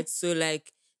 Mhm. right? So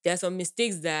like there are some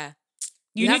mistakes that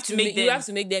you have need to make them. you have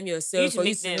to make them yourself to for you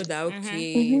make to know them. that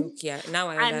Mhm. okay, now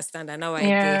I And- understand and now I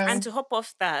Yeah. get. And to hop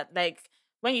off that, like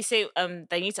when you say that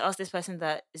you need to ask this person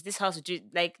that is this how to do it,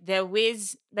 like there are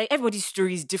ways, like everybody's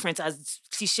story is different, as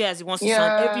cliche as it wants to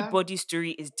sound. Yeah. Everybody's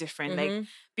story is different. Like Mhm.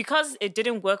 because it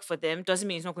didn't work for them doesn't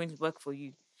mean it's not going to work for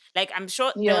you. Like I'm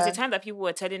sure there was a Yeah. time that people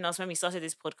were telling us when we started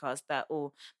this podcast that,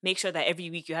 oh, make sure that every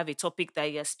week you have a topic that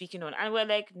you're speaking on, and we're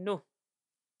like, no.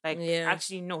 Like Yeah.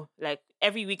 actually no. Like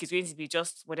every week is going to be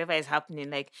just whatever is happening.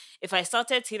 Like if I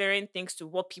started tailoring things to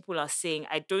what people are saying,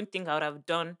 I don't think I would have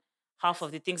done half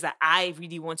of the things that I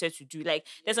really wanted to do. Like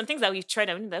there's some things that we've tried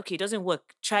and we're like, okay, it doesn't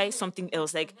work. Try something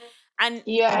else. Like and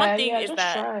Yeah. one thing Yeah. is Just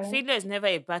that try. failure is never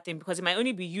a bad thing because it might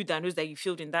only be you that knows that you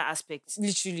failed in that aspect.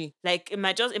 Literally. Like it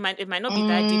might not be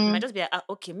that deep. It might just be like,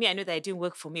 okay, me, I know that it didn't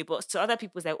work for me. But to other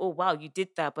people, it's like, oh wow, you did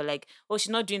that. But like, oh,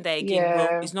 she's not doing that again. Well,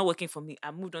 Yeah. it's not working for me.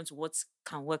 I moved on to what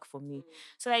can work for me.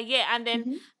 So like, yeah, and then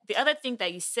Mhm. the other thing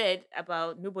that you said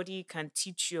about nobody can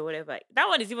teach you or whatever, that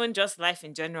one is even just life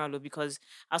in general, though, because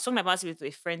I was talking about it with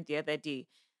a friend the other day.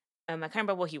 I can't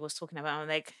remember what he was talking about. I'm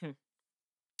like,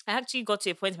 I actually got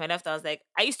to a point in my life that I was like,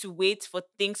 I used to wait for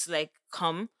things to like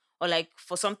come or like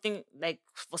for something like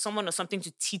for someone or something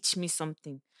to teach me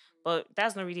something. But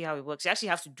that's not really how it works. You actually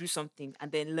have to do something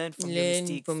and then learn from your Learn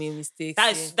mistakes. from your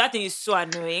mistakes. That thing is so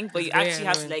annoying, but It's you very actually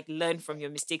have to annoying. like learn from your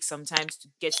mistakes sometimes to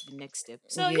get to the next step.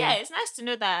 So Yeah. yeah, it's nice to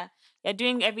know that you're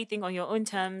doing everything on your own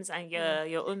terms and you're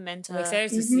your own mentor. I'm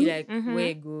excited to see Mhm. like where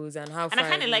it goes and how And I far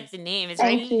kind it of like goes. the name. It's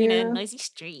Thank very, you. noisy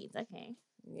streets. Okay.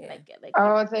 Yeah. Like it.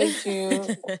 Oh, thank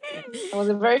you. It was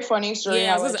a very funny story.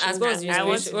 Yeah, I how was going to ask chose what was the the I want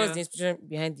name. inspiration? to What was know. the inspiration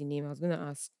behind the name? I was going to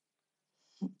ask.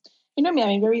 You know me, I'm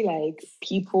a very like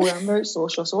people. I'm very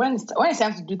social. So when it's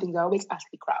time to do things, I always ask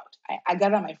the crowd. I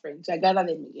gather my friends. So I gather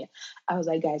them again. I was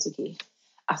like, guys, okay.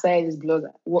 I started this blog.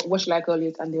 What should I call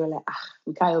it? And they were like,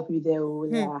 we can't help you there. Oh,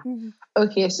 yeah.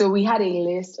 Okay, so we had a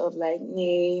list of like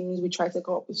names. We tried to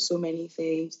come up with so many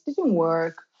things. It didn't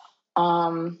work.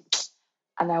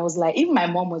 And I was like, even my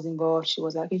mom was involved. She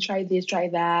was like, okay, try this, try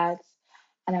that.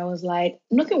 And I was like,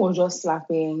 nothing was just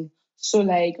slapping. So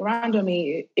like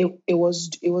randomly, it was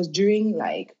during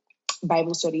like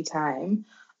Bible study time.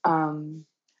 And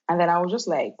then I was just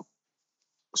like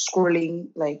scrolling,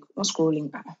 like not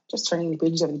scrolling, just turning the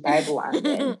pages of the Bible, and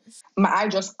then my eye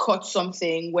just caught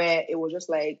something where it was just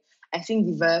like, I think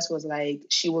the verse was like,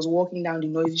 she was walking down the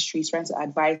noisy streets trying to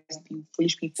advise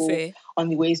foolish people Fair. on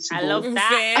the ways to I go. love that.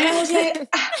 Fair. And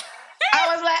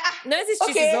I was like, Noisy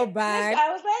streets okay. is not bad.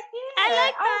 I was like, yeah. I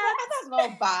like was like, that's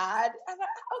not bad. I was like,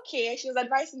 okay. She was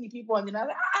advising the people, and then I was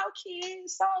like, okay,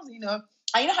 sounds, And you know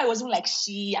how it wasn't like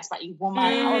she as like a woman.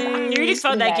 I was like, You really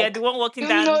felt like you're the one walking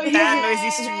down that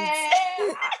noisy street.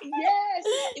 Yes,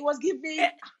 it was giving.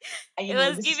 And It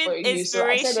was this is giving for you. So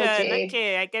I said, inspiration. okay.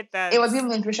 Okay, I get that. It was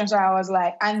giving inspiration. So I was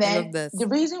like, and I love then that. the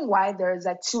reason why there's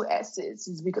like two S's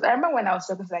is because I remember when I was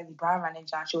talking to like the brand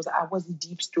manager, and she was like, what's the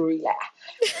deep story? Like,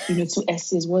 two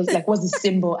S's was like, what's the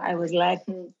symbol? I was like,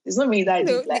 it's not really that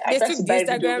deep. Like, I They tried took to the buy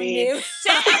the Instagram domain. name.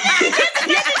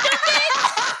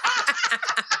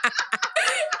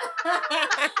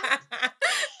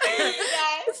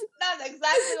 Guys, that's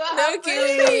exactly what No happened. kill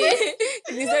me.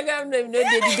 The Instagram name, no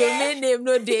day. The domain name,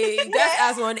 no day. Just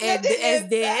as one S, the S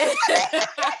there.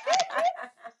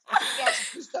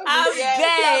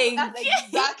 I That's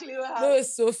exactly what happened. No,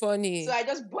 it's so funny. So I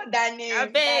just bought that name. I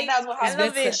beg. That's what I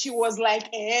happened. love it. She was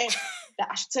like, that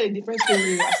I should tell a different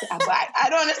story. I said, but I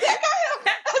don't understand. I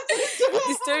can't help.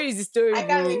 The story is the story, I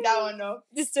can't bro. make that one up.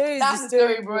 The story is That's the the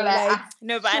story, story, bro. bro. Like, Like,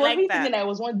 No, but she I was like really that. thinking that it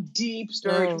was one deep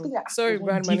story. She was no, thinking that it sorry, was one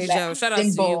brand deep, manager. like, Shout out to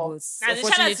you, symbol. but And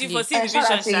shout out to you for unfortunately, seeing the Shout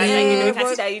vision, out to Sha. Like, you know, you. you can see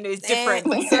but that, you know, it's eh, different.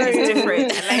 It's sorry,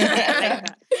 different. I like that. I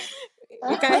like that.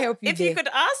 we can't help you If you there. could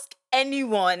ask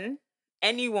anyone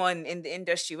in the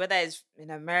industry, whether it's in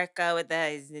America, whether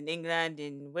it's in England,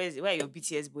 where are your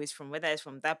BTS boys from, whether it's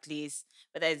from that place,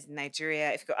 whether it's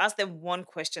Nigeria, if you could ask them one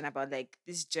question about like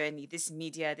this journey, this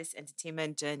media, this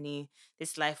entertainment journey,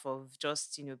 this life of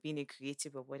just, you know, being a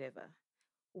creative or whatever,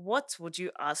 what would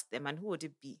you ask them and who would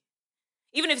it be?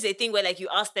 Even if it's a thing where like you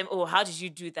ask them, oh, how did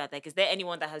you do that? Like, is there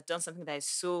anyone that has done something that is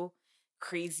so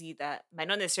crazy that might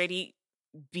not necessarily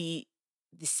be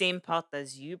the same path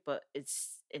as you, but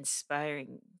it's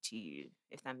inspiring to you,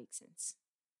 if that makes sense?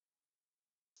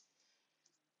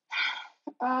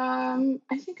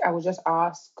 I think I would just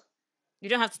ask. You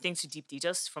don't have to think too deeply,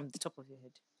 just from the top of your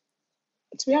head.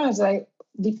 To be honest, like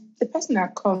the person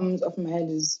that comes off my head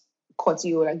is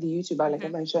Kotio, like the YouTuber, like I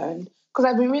Mhm. mentioned. Because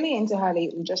I've been really into her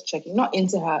lately, just checking. Not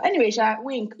into her. Anyway, Sha,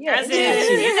 wink. Yeah, As into her in,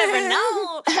 too. you never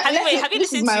know. Have you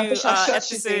This is listened my to official short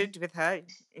episode with her?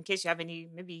 In case you have any,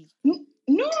 maybe. No, Oh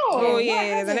Yeah. no, I yeah, there's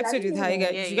an haven't. I episode didn't with her. You know.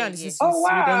 guys, Yeah, if you yeah, can listen yeah. to Oh it, you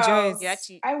would enjoy wow. it. You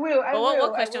actually. I will. But what I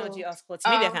question would you will. ask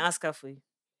Courtney? Maybe I can ask her for you.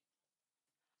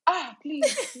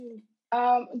 Please, please.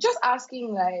 Just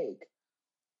asking like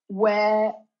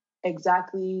where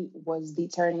exactly was the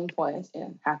turning point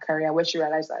in her career where she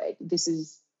realized that like this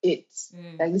is it.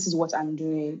 Like this is what I'm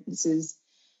doing. This is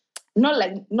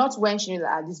not when she knew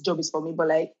that this job is for me, but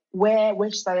like where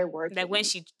she started working. Like when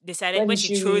she decided, When when did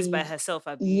she she chose by really herself,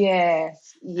 Abi.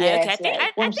 Yes, Okay, yes. Like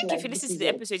I when she think if like you this listen to is the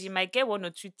it. episode, you might get one or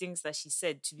two things that she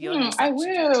said. To be honest, I actually,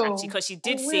 will. because she I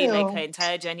did say like her will.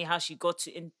 entire journey, how she got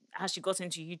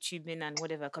into YouTubing and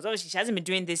whatever. Because obviously she hasn't been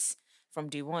doing this from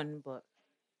day one, but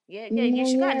yeah, you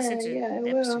should go and listen to I the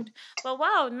will. episode. But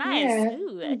wow, nice. Yeah.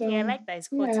 Ooh, I'm okay, I done. like that. It's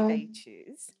quality Yeah. that you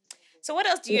choose. So what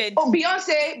else do you? Oh,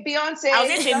 Beyonce, I was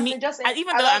gonna say me, just say, and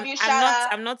even I though love you, Shala.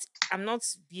 I'm not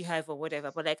Beehive or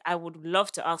whatever, but like I would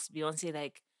love to ask Beyonce,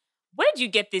 like, where do you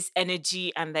get this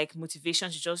energy and like motivation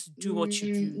to just do what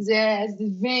you do? Yes, the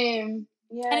Vim.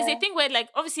 And it's a Yeah. thing where like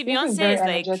obviously Beyonce is Beyonce very is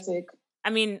like, energetic. I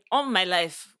mean, all my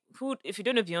life, who if you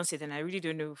don't know Beyonce, then I really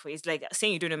don't know. For it's like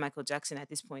saying you don't know Michael Jackson at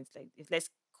this point. Like, let's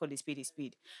call it speed is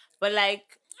speed. But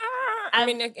like, I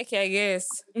mean, okay, I guess.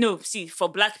 no, see, for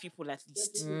black people at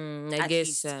least, I at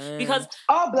guess. least, because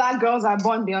All black girls are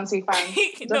born Beyonce fans. no, Just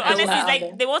I putting honestly, would. it's that out like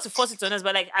there. they want to force it on us.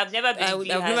 But like, I've never been a I've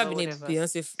Beehive never or been a whatever.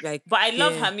 Beyonce like. But I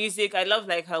love Yeah. her music. I love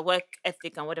like her work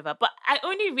ethic and whatever. But I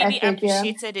only really Ethic, yeah.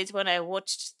 appreciated it when I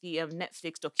watched the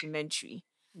Netflix documentary.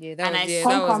 Yeah, And I that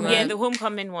was Homecoming. yeah, mad. the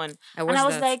homecoming one. I And watched I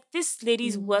was that. like, this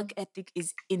lady's Mhm. work ethic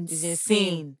is It's insane.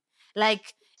 insane.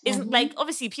 Like, isn't Mhm. like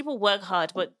obviously people work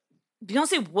hard, but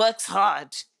Beyonce works hard.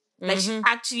 Like she Mhm.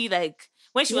 actually like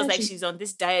when she was Yeah, like she's on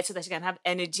this diet so that she can have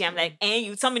energy. I'm like,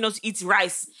 you tell me not to eat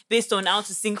rice based on how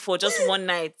to sing for just one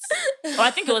night. Or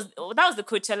I think that was the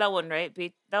Coachella one, right?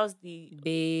 But that was the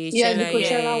Yeah, the Coachella,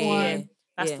 Coachella one.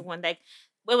 that's yeah. the one. Like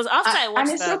it was after I And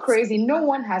watched it's so that. crazy. No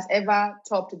one has ever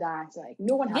topped that. Like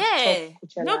no one has Yeah,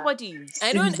 topped Coachella. nobody.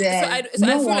 I don't. Since So then. I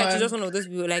No feel like she's one. just one of those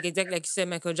people. Like exactly like you said,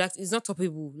 Michael Jackson. It's not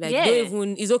toppable. Like Yeah. don't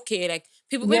even. It's okay. Like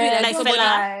people maybe Yeah, like Like don't somebody.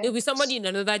 Fela. It'll be somebody in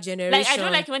another generation. Like I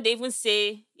don't like when they even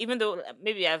say, even though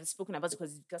maybe I've spoken about it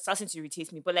because it's starting to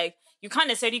irritate me, but like you can't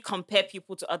necessarily compare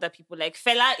people to other people. Like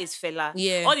Fela is Fela.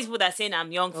 Yeah. All these people that are saying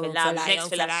I'm young Fela, I'm Fela, next young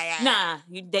Fela. Fela, yeah. Nah,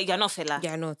 you're not Fela.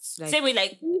 They're not. Like Same way,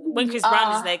 like when Chris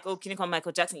Brown is Ah. like, "Oh, can you call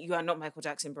Michael Jackson?" You are not Michael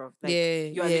Jackson, bro. Like, Yeah,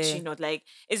 you are yeah. literally not. Like,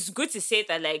 it's good to say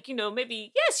that, like, you know, maybe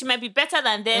yes, she might be better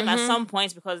than them at some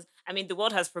points because I mean, the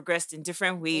world has progressed in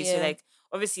different ways. So, Yeah. like,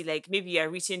 obviously, like maybe you're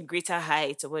reaching greater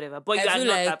heights or whatever, but you I are feel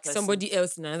not like that person. somebody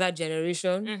else in another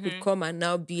generation could come and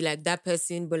now be like that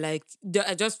person, but like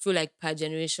I just feel like per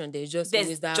generation there's just There's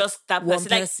always that just that one person.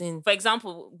 Like, person. for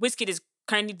example, Wizkid is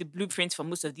currently the blueprint for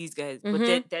most of these guys, but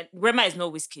then Rema is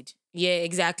not Wizkid. Yeah, Do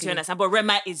exactly. you understand? But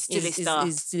Rema is still a star.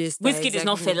 Is still a star. Wizkid is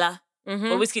not exactly. Fela, Mhm.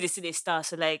 but Wizkid is still a star.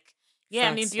 So like, yeah,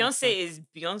 I mean, Facts, facts, Beyonce is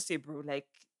Beyonce, bro. Like,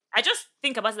 I just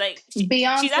think about it, like she's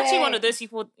Beyonce. actually one of those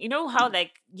people. You know how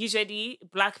like usually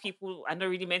black people are not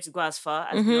really meant to go as far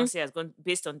as Beyonce has gone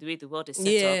based on the way the world is set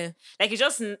Yeah. up. Like it's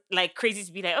just like crazy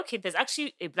to be like, okay, there's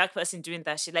actually a black person doing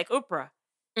that shit, like Oprah.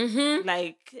 Mm-hmm.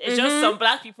 Like it's just some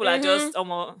black people are just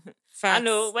I Facts.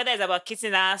 know whether it's about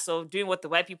kissing ass or doing what the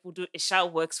white people do, it shall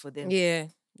works for them. Yeah,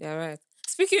 you're right.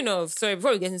 Speaking of, sorry,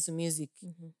 before we get into music,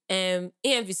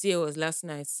 EMVCA was last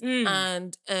night,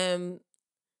 and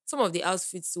some of the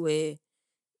outfits were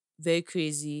very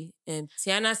crazy.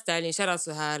 Tiana Styling, shout out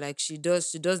to her, like she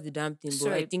does the damn thing,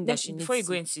 but I think that she needs before you to.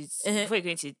 go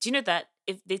into it, do you know that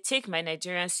if they take my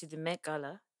Nigerians to the Met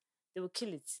Gala, they will kill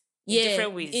it in Yeah,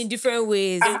 different ways. in different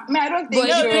ways. I mean, I don't But think it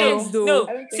No, so. no, no, depends, though. no.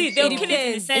 I don't See, think they'll so. kill it in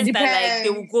the depends. sense It that like they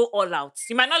will depends. go all out.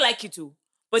 You might not like it too,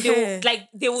 but they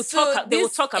will talk. They will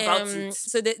talk about it.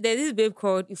 So there's this babe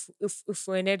called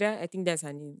Ifueneda, I think that's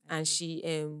her name, and she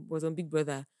was on Big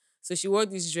Brother. So she wore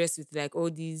this dress with like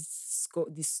all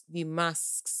the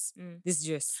masks. Mm. This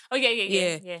dress, Oh yeah, yeah, yeah,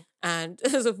 yeah. yeah. And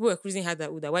so people were cruising her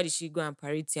that why did she go and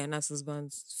parade Tiana's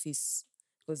husband's face?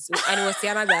 And it was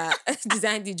Tiana that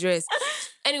designed the dress.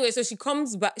 Anyway, so she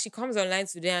comes back. She comes online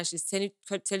today and she's telling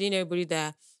everybody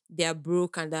that they are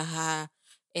broke and that her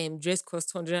dress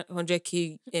cost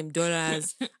 100K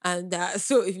dollars, and that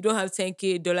so if you don't have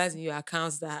 10K dollars in your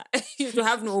accounts, that you should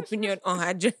have no opinion on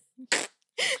her dress.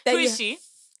 Who is she?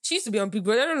 She used to be on Big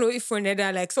Brother. I don't know if for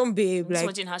Neda, like some babe, I'm just like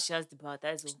watching how she has the power.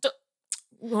 That is all.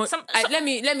 let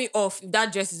me off if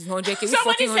that dress is 100K.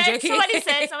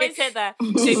 Somebody said that.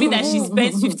 She mean that she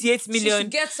spends 58 She million.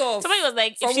 gets off. Somebody was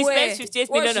like, if From she where? spends 58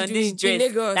 What million is on she this doing in dress,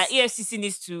 Lagos? that EFCC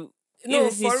needs to No, EFCC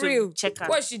needs for to real. check her.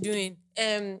 What's she doing?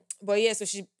 But yeah, so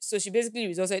she basically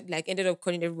resulted like ended up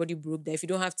calling everybody broke. That if you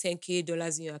don't have 10K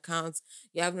dollars in your account,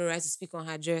 you have no right to speak on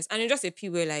her dress. And it's just a P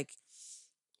where like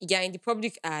you're in the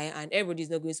public eye and everybody's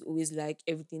not going to always like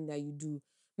everything that you do.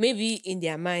 Maybe in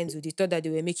their minds, or they thought that they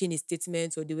were making a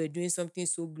statement or they were doing something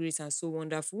so great and so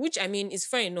wonderful, which I mean is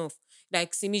fair enough.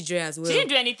 Like Simi Dre as well. She didn't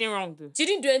do anything wrong though. She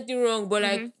didn't do anything wrong, but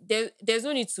like there's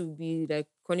no need to be like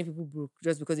calling people broke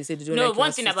just because they say they don't No, like one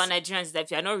your thing outfit. about Nigerians is that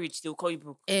if you're not rich, they'll call you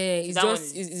broke. It's that one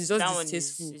just is- it's just that one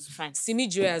distasteful. is fine. Simi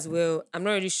Dre as well. I'm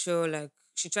not really sure. Like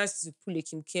she tries to pull a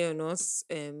Kim K on us.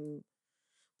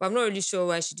 But I'm not really sure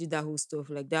why she did that whole stuff,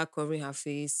 like that covering her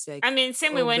face. Like I mean,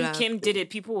 same way all when black. Kim did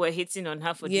it, people were hating on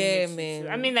her for doing Yeah, it. too. So,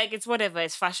 I man. mean, like it's whatever,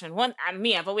 it's fashion.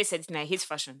 I've always said I hate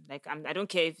fashion. Like I don't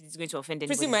care if it's going to offend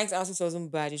anybody. Pretty Mike's outfit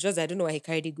wasn't bad. It's just I don't know why he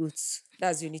carried the goats.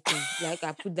 That's the only thing. Like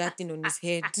I put that thing on his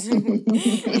head.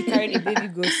 He carried a baby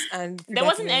goat and put There that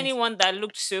wasn't thing on his- anyone that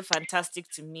looked so fantastic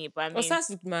to me, but I mean, Osas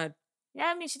looked mad. yeah,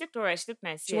 I mean, she looked alright. She looked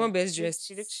nice. She yeah. won best She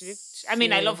dressed. looked. I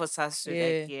mean, I Yeah. love Osas. So Yeah.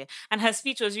 like, yeah, and her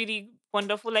speech was really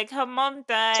wonderful. Like her mom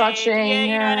died. Touching, yeah, you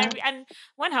know. yeah. And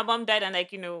when her mom died, and like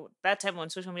that time on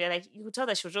social media, like you could tell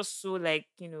that she was just so like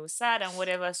sad and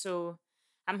whatever. So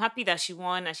I'm happy that she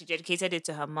won and she dedicated it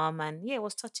to her mom. And yeah, it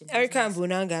was touching. It was Erica and nice.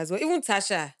 Bonanga as well. Even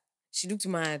Tasha, she looked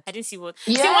mad. I didn't see what.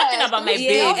 See one thing Yes, about my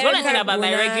yeah, babes. One Erica thing about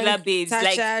my regular Bonang, babes, Tasha,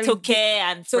 like Toke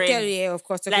and So friends. yeah, of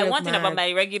course. Toke Like looked one thing about mad.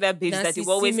 my regular babes that they Nancy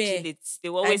will always Sime, kill it. They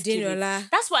will always kill it. Adenola.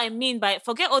 That's what I mean by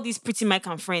forget all these pretty Mike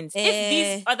and friends. If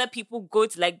these other people go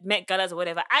to like Met Galas or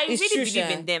whatever, I It's really true, believe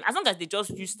Sha. in them. As long as they just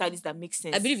use stylists that make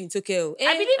sense. I believe in Tokyo.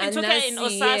 I believe in And Toke, in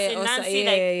Nancy, Osas, in Nancy, yeah,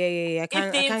 like, yeah. I if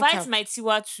can't, they I can't invite cap. my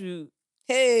Tiwa to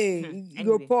Hey, you anyway.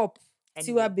 go pop.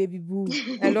 Anyway. Tiwa baby boo.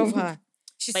 I love her.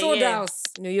 She But sold yeah. house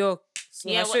in New York. So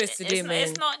yeah, her show is today, man.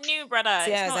 it's not new, brother.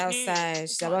 Tia's It's not new. outside.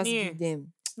 It's She's not about to new. give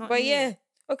them. It's not But new. yeah,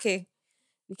 okay.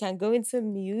 We can go into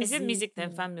music. Is it music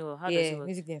then family or how does Yeah, it work?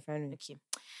 music then family. Okay.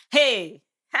 Hey,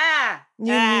 ha,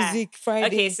 New ah. music Friday.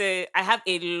 Okay, so I have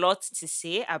a lot to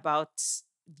say about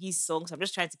these songs. I'm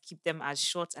just trying to keep them as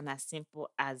short and as simple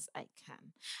as I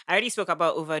can. I already spoke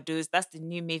about Overdose. That's the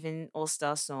new Maven All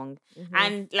Star song. Mhm.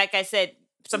 And like I said,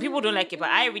 some people don't like it, but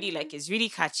I really like it. It's really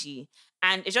catchy.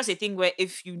 And it's just a thing where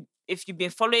if you've been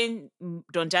following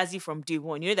Don Jazzy from day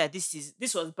one, you know that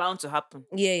this was bound to happen.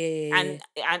 Yeah.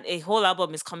 And a whole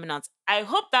album is coming out. I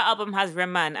hope that album has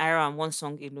Rema and Ira on one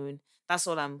song alone. That's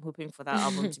all I'm hoping for that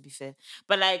album, to be fair.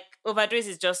 But like Overdose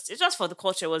is it's just for the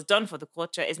culture. It was done for the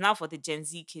culture. It's now for the Gen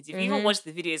Z kids. If you even watch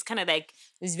the video, it's kind of like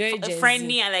It's very Gen Z.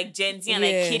 friendly and like Gen Z and Yeah.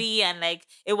 like kitty and like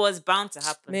it was bound to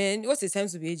happen. Man, what's the time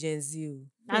to be a Gen Z?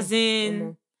 As in,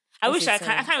 Omo. I What's wish the I can.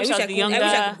 time? I kind of wish I was younger. I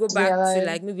wish I could go back Yeah, to like-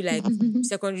 like maybe like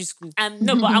secondary school.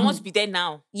 No, but I want to be there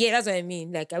now. Yeah, that's what I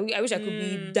mean. Like I wish I could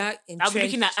be that I'll interested. be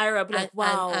looking at Ira, I'll be like,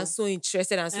 wow. and so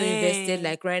interested and so invested Eh.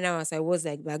 like right now as I was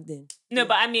like back then. No,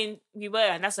 but I mean, we were,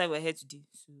 and that's why we're here today.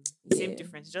 So same Yeah,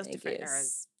 difference, just I different guess.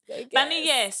 eras. I But I mean,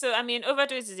 guess. yeah. So I mean,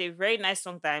 Overdose is a very nice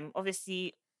song that I'm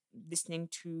obviously listening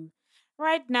to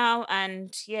right now,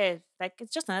 and yeah, like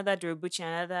it's just another Dorobuchi,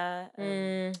 another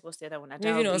what's the other one?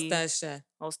 Maybe not Adaobi, Stasha.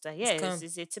 Ulster. Yeah, calm.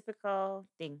 it's a typical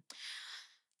thing.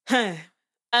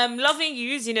 Loving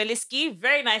You, Zinoliski,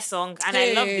 very nice song, and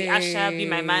I love the Asha Be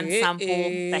My Man sample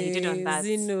that he did on that.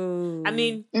 Zino. I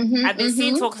mean, Mhm, I've been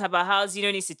seeing mhm. talks about how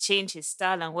Zeno needs to change his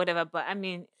style and whatever, but I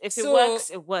mean, if it So, works,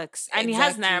 it works. And he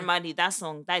has exactly. Naira Marley, that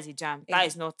song, that is a jam. That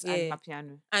is not Yeah. a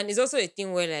piano. And it's also a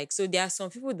thing where like so there are some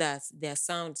people that their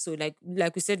sound so like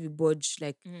we said with Budge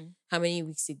like Mhm. how many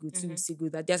weeks ago, 2 Mhm. weeks ago,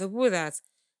 that there are some people that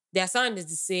their sound is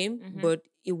the same, but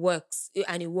it works.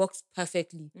 And it works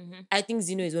perfectly. I think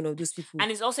Zeno is one of those people.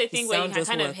 And it's also a His thing where you sound can just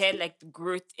kind of works. hear like the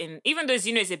growth in, even though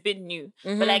Zeno is a bit new,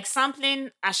 but like sampling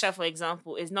Asha, for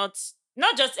example, is not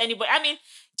just anybody. I mean,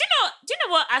 do you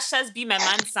know what Asha's Be My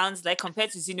Man sounds like compared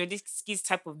to Zeno this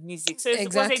type of music? So it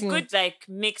was a Exactly. good like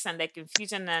mix and like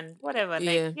infusion and whatever.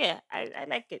 Yeah. Like yeah, I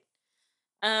like it.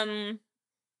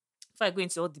 Before I go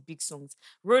into all the big songs,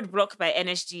 Roadblock by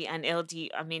NSG and LD.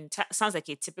 I mean, sounds like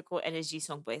a typical NSG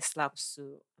song, but it slaps, so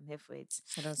I'm here for it.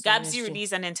 Shout out to Gabsy NSG.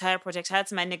 released an entire project. Shout out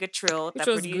to my nigga Trill Which that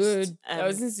was produced. good. I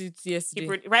was listening to it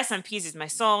yesterday. Rice and Peas is my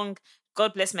song.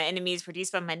 God Bless My Enemies,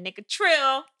 produced by my nigga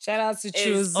Trill. Shout out to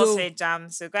Is also Chozo. a jam.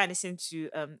 So go and listen to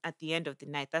At the End of the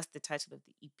Night. That's the title of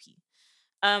the EP.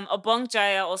 Obong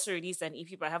Jaya also released an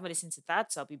EP, but I haven't listened to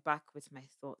that, so I'll be back with my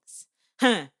thoughts.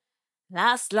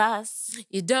 Last.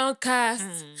 You don't cast.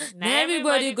 Now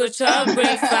Everybody go chop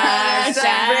breakfast.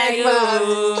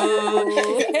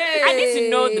 I need to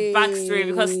know the backstory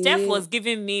because Steph was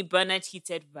giving me Bernard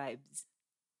heated vibes.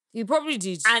 He probably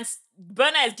did. And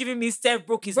Burna is giving me Steph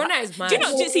broke his Burna heart. is mad. Do you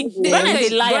know? Do you see? Yeah. Burna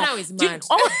is a liar. Burna is Do you- mad.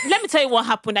 let me tell you what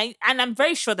happened. And I'm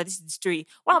very sure that this is the story.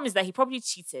 What happened is that he probably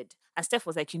cheated. And Steph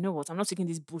was like, you know what? I'm not taking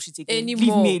this bullshit again.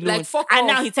 Anymore. Leave me alone. Like, fuck and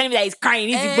off. now he's telling me that he's crying.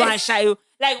 He needs to go Eh. and shy you.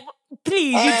 Like,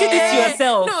 please, you did this to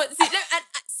yourself. No,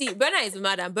 see, Burna is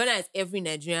mad, and Burna is every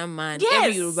Nigerian man, Yes.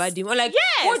 every Yoruba demon. Like,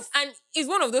 Yes. what? And it's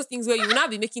one of those things where you will not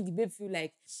be making the babe feel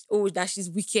like, oh, that she's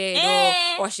wicked,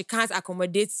 Eh. or she can't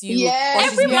accommodate you. Yes, or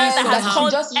she's Every being man that has somehow.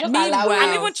 called- just allow Meanwhile- it.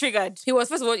 I'm even triggered. He was,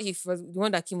 first of all, he was the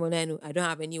one that came on. I know, I don't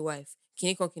have any wife.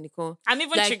 Kinikon. I'm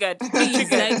even Like, triggered. I'm Please,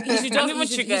 triggered. like, you should I'm just, even you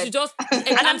should triggered. just,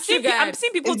 And I'm seeing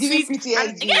people It's giving tweet.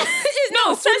 and- PTSD. yeah,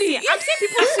 no, seriously, I'm seeing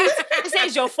people tweet. They say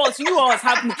it's your fault. You knew what was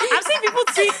happening. I'm seeing people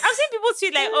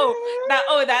tweet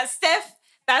like, that Steph,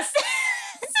 I'm seeing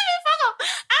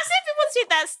people tweet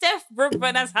that Steph broke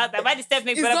Burna's heart. That why did Steph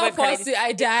make It's Burna not boy cry? possible.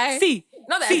 I die. See,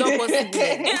 Not that it's not possible.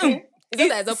 It's not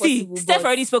that it's not see, possible. Steph but-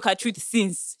 already spoke her truth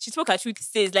since. She spoke her truth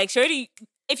since. Like she already.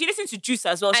 If you listen to Juice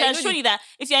as well, she I has know shown the- you that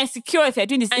if you're insecure, if you're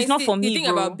doing this, And it's not see, for me, The thing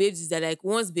bro. about babes is that like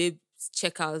once babes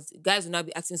check out, guys will not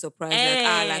be acting surprised.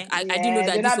 Eh. I didn't know Yeah,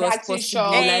 that they're this not was acting possible.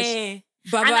 shocked. Like, Eh.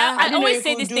 Baba, And I didn't know always you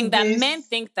say could this do thing that this. men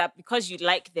think that because you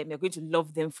like them, you're going to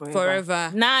love them forever.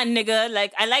 Forever. Nah, nigga,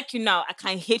 like I like you now, I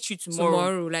can hate you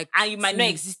tomorrow. like, And you might not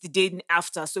please. exist the day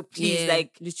after. So please, Yeah,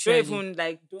 like, literally. don't even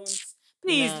like don't.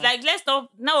 Please, Nah. like, let's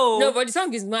stop. No. No, but the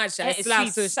song is mad. Yeah, I it's slap.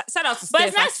 sweet. So shout out to But Steph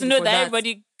it's nice to actually know for that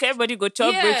everybody go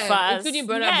chop yeah, breakfast, including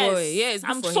Burna Yes. Boy. Yeah, it's good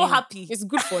I'm for so him. happy. It's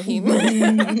good for him.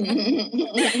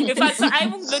 In fact, so I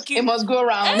even looking. It must go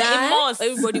around. Nah. It must.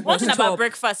 Everybody One must thing about chop.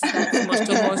 breakfast is that you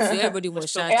must chop. Everybody must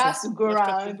shout. It has to go Must chop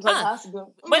around. because It has to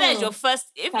go. Whether it's your first,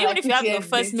 even like if you have your PTSD.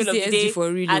 first meal of the PTSD day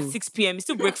for real, at oh. 6 p.m., it's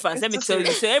still breakfast. Let me tell you.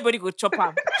 So everybody go chop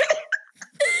am.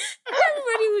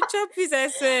 Everybody will chop this, I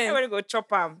swear. Everybody go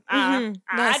chop am. I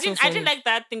That's so didn't funny. like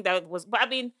that thing that was. But I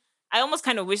mean, I almost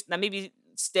kind of wish that maybe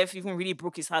Steph even really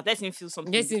broke his heart. Let him feel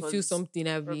something. Let him feel because, something,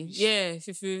 Abby. rubbish. Yeah,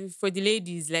 for the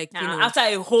ladies, like, you know. After a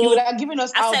He whole would have given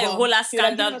us after album. a whole last He would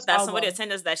have scandal given us that somebody album.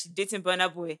 attended us that she's dating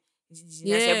Burna Boy.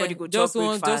 Yeah, Everybody go just chop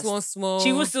one breakfast. small.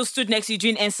 She was still stood next to you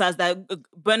during NSAS that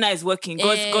Burna is working.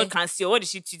 Eh. God can see. Or what did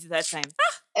she tweet that time?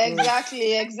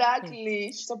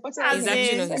 Exactly. She supported him. Exactly.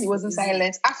 She said he wasn't Is-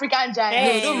 silent. African giant.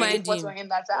 Hey. She Don't mind fought him. for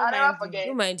that time. Don't I'll never mind him. forget.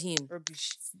 Don't mind him. Rubbish.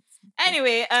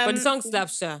 Anyway, But the song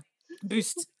slaps, Sha.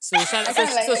 boost. So shout I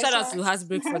kinda like so that shout out song. to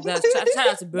Heartbreak for that. Shout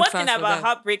out to One Breakfast thing for about that.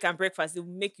 heartbreak and breakfast, it will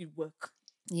make you work.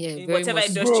 Yeah, In very whatever much.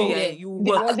 industry Bro, you're yeah. in, you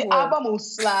work. The album will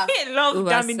slap. I love Oh,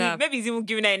 Damini. WhatsApp. Maybe he's even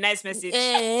giving her a nice message.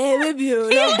 Maybe you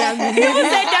He love even that.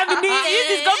 said Damini. He used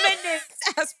his government name.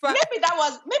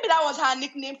 Maybe that was her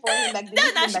nickname for him. Like the No,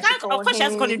 nickname she that can't. Of called course, she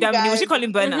has to call him You Damini. Will she guys- call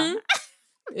him Burna?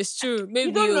 It's true. Maybe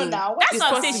You don't know now. What That's is what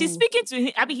I'm possible. saying. She's speaking to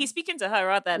him. I mean, he's speaking to her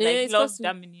rather. Yeah, Like, it's love possible.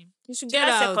 Damini. You should Get get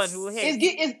that out. second. We'll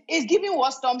hear. It's giving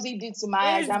what Stormzy did to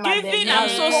Maya It's Jama. then. giving, I'm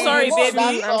so sorry, What's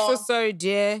baby. that I'm so song? sorry,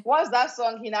 dear. What's that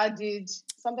song he now did?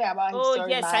 Something about his Oh,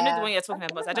 story, yes, I know the Maya. one you're talking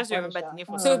about. I just remember the name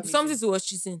for So some reason. something to watch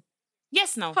cheating.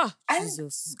 Yes, now. Ha, I-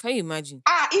 Jesus. Can you imagine?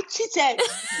 He cheated.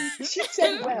 He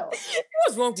cheated well.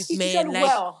 What's wrong with He men? cheated Like,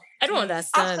 well. I don't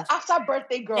understand. After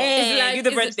Birthday Girl. Eh. you the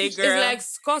birthday girl. It's like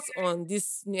Scott on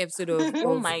this new episode of,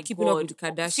 Oh of my Keeping god! Up with the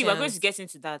Kardashians. See, we're going to get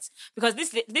into that because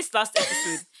this last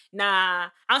episode, I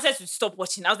wanted to stop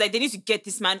watching. I was like, they need to get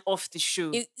this man off the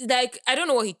show. It's like I don't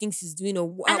know what he thinks he's doing or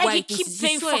and why like he thinks keeps he's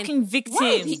playing so fucking victim. Why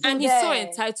is he and he's so there?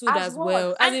 entitled As as what?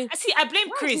 well. And in, see, I blame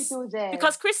Why is he Chris still there?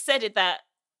 because Chris said it that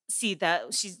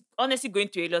she's honestly going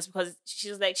through a loss because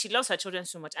she's like she loves her children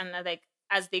so much and like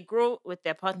as they grow with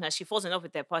their partners, she falls in love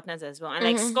with their partners as well. And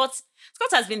like Scott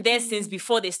has been there since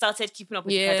before they started keeping up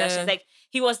with the Yeah. Kardashians. Like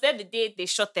he was there the day they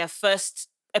shot their first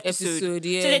episode. Episode, So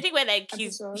yeah. they think we're like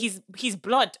Episode. he's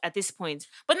blood at this point.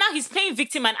 But now he's playing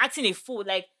victim and acting a fool.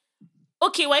 Like,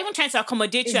 okay, we're even trying to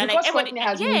accommodate It's you, and like because everybody, Courtney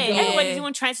has moved on. everybody's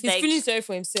even trying to He's like. feeling sorry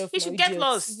for himself. He now, should get idiot.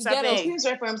 lost, He should get Sabe. lost. He's feeling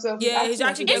sorry for himself. Yeah, He's he's acting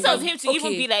actually like a Instead of baby. him to even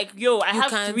Okay. be like, yo, I You have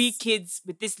can't- 3 kids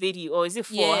with this lady, or is it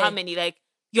 4? Yeah. How many? Like,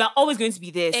 you are always going to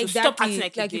be there. So stop Exactly. acting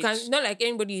like a you bitch. can not like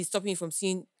anybody is stopping you from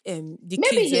seeing the Maybe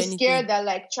kids or he's anything. scared that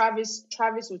like Travis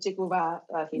will take over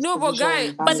his No, but position guy- in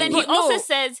the But then he family. also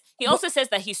no. says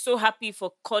that he's so happy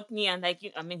for Courtney and like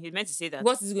I mean he meant to say that.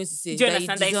 What is he going to say? Do you That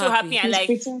understand that he's he's not so happy and He's like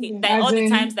pretending, that as all the in-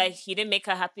 times that he didn't make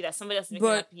her happy, that somebody else make her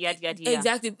But happy, yada yada yada.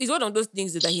 Exactly. It's one of those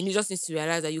things that he just needs to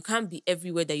realize that you can't be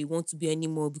everywhere that you want to be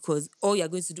anymore, because all you're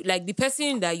going to do, like the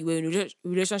person that you were in a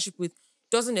relationship with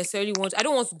doesn't necessarily want. I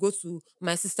don't want to go to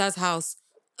my sister's house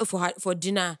for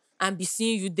dinner and be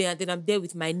seeing you there, and then I'm there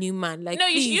with my new man. Like, No,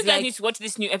 please, you guys like, need to watch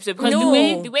this new episode because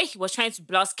No. the way he was trying to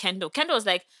blast Kendall was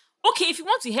like, okay, if you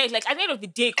want to hate, like at the end of the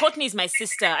day, Courtney is my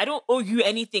sister. I don't owe you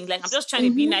anything. Like I'm just trying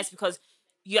to be nice because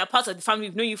you are part of the family.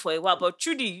 We've known you for a while, but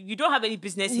truly, you don't have any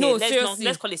business here. No, Let's seriously.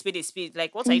 let's call a spade a spade.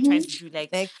 Like, what are you trying to do? Like,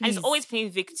 Like, and he's please. always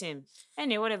playing victim.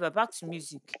 Anyway, whatever. Back to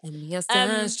music.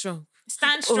 stand strong.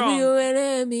 Stand Oh, strong. you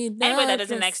enemy, Anybody that not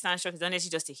doesn't like just- Stan Strong is honestly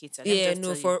just a hater. Let me Yeah, just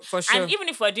no, tell you. for sure. And even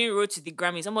if we're doing road to the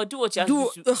Grammys, I'm gonna do what you have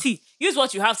Do- to do. See, use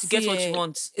what you have to get what you Yeah,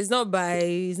 want. It's not by.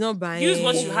 Use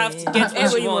what you have to get what you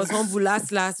Everybody want. was humble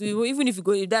last. Even if you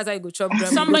go, if that's how you go chop Grammy,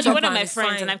 Somebody, go chop one of am, my it's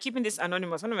friends, fine. and I'm keeping this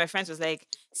anonymous. One of my friends was like,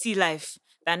 "See life."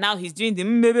 That now he's doing the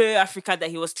Mbebe Africa that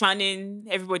he was planning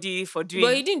everybody for doing.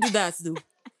 But he didn't do that though.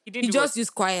 he didn't He do just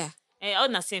used choir. what? All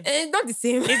the same. Not the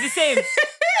same. It's the same.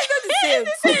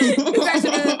 You guys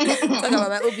shouldn't talk about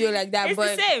my OBO like that. It's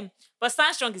but the same. But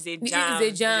Stand Strong is a it jam. is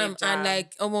a jam, It's and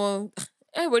like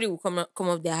everybody will come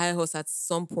up their high horse at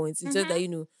some point. It's just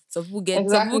that some people get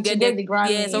Exactly, to there, get the Grammy.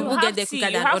 yeah, some you people have get there to, quicker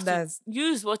you than have others. to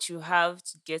use what you have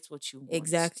to get what you want.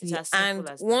 Exactly. It's as simple And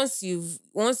as that.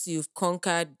 once you've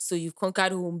conquered, so you've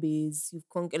conquered home base, you've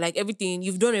conquered like everything,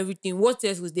 you've done everything. What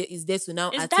else is there to now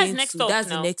That's attain next to? stop That's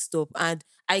now. the next stop. And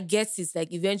I guess it's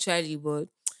like eventually, but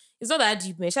it's not that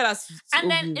deep, man. Shout out to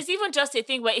And then Obi. it's even just a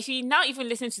thing where if you now even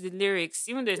listen to the lyrics,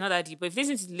 even though it's not that deep, but if you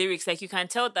listen to the lyrics, like you can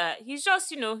tell that he's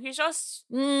just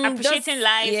appreciating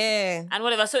life Yeah. and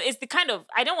whatever. So it's the kind of,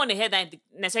 I don't want to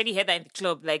necessarily hear that in the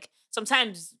club. Like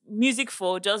sometimes music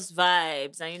for just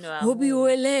vibes and Obi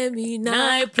let me 9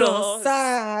 9 plus,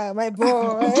 plus. my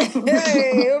boy.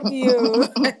 Hey, Obi.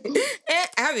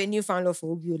 I have a newfound love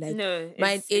for Obi. Like no,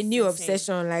 a new insane.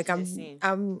 obsession. Like insane.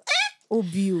 I'm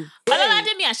Obi.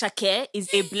 Olalademi Asake is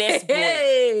a blessed boy.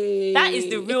 Hey. That is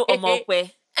the real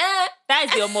Omokwe. That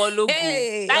is the Omo logo.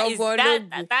 Hey, That is Omo that,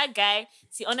 logo. that guy.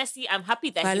 See, honestly, I'm happy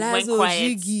that he went Palazzo quiet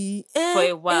Jiggy. for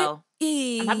a while.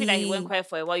 I'm happy that he Hey. went quiet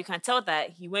for a while. You can tell that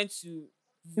he went to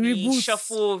Reboot.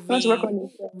 reshuffle, He wants to work on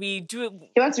it. redo.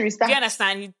 He wants to Do restart. you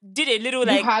understand? He did a little Do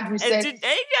like hard reset. do you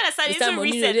understand? It's Mr. a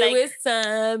Money, reset, they like waste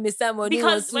time. Mr. Money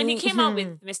because was when he too- came out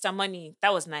with Mr. Money,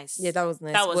 that was nice. yeah, that was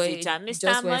nice. That was but the it jam. just Mr.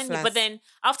 went Money. flat. But then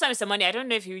after Mr. Money, I don't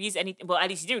know if he released anything, but at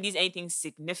least he didn't release anything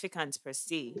significant per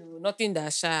se. Nothing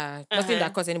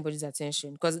that caught anybody's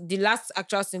attention. Because the last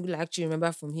actual single I actually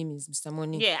remember from him is Mr.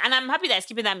 Money. Yeah, and I'm happy that he's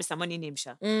keeping that Mr. Money name,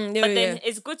 Sha. Yeah, But then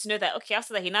it's good to know that okay,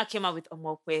 after that he now came out with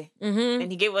Omokwe.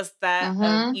 Then he gave us that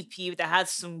EP that had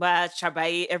Sumba,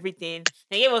 Chabai, everything.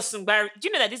 Then he gave us Sumba. Do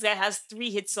you know that this guy has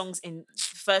 3 hit songs in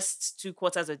first 2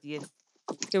 quarters of the year?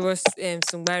 there was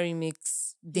Sungba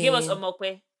remix. He gave us then-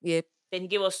 Omokwe. Yep. Then he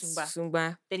gave us Sumba.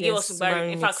 Sungba. Then he gave us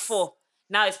Sumba. In fact, 4.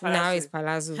 Now it's Palazzo. Now it's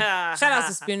Palazzo. Shout out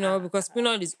to Spinall because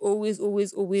Spinall is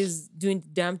always doing the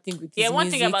damn thing with his Yeah, one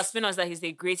thing music. about Spinall is that he's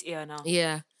a great A now.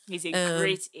 Yeah. He's a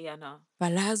great A now.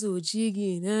 Palazzo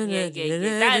Jiggy. Yeah.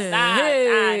 That's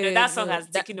that. No, that song has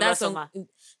taken over summer.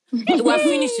 We're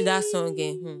finished with that song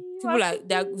again. People like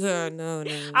that. No.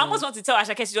 I almost want to tell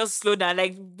Ashake to just slow down.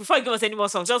 Like, before you give us any more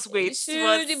songs, just wait.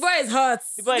 But The boy is hot.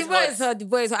 The boy is hot. The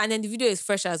boy is hot. And then the video is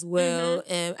fresh as well.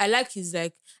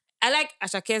 I like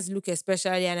Ashake's look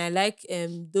especially, and I like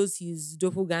those his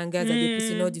doppelgangers that they put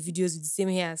in all the videos with the same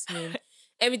hair as me.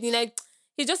 Everything like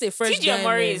he's just a fresh TJ guy.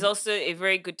 Murray man. is also a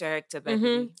very good director, by the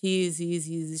way. He is.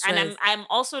 He's And trying- I'm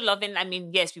also loving, I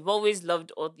mean, yes, we've always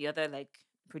loved all the other like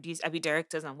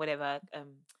directors and whatever.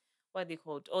 What are they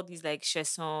called? All these like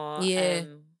Chesson, Yeah.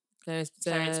 Clarence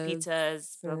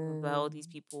Peters, blah, blah, blah, all these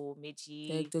people,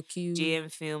 Meiji, like Docu.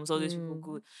 JM Films, all these people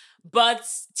good. But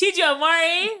TJ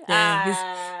Murray,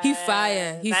 Yeah, he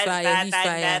fire. He's fire.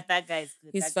 That guy is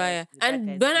good. He's that guy is fire. good, that guy And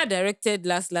is Bernard good. directed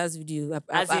last video.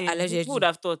 As in, Allegedly. who would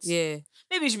have thought? Yeah.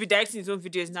 Maybe he should be directing his own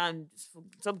videos now and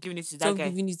stop giving it to that Stop guy.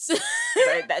 giving it.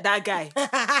 that guy.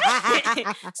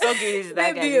 So good is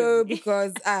that guy. Maybe Maybe.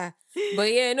 because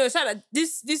but yeah, no, shout out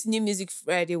this new music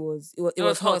Friday it was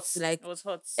hot. Like It was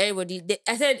hot.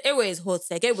 I said everywhere is hot.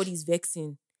 Like everybody's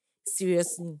vexing.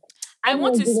 Seriously. I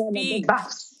want to Everyone's doing the speak.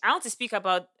 baths. I want to speak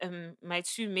about my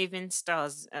two Maven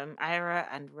stars, Ira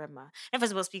and Rema. And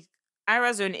first of all, speak.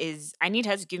 Ira's own is I need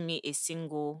her to give me a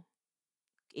single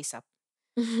ASAP.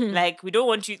 Like we don't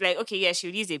want you like okay, yeah, she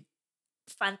released a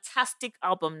fantastic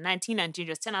album, 19 and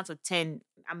Dangerous, 10 out of 10,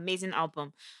 amazing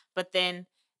album. But then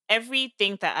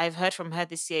everything that I've heard from her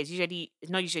this year is usually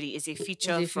not usually is a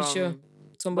feature It's a feature. from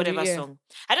Somebody, whatever yeah. song.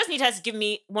 I just need her to give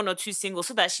me one or two singles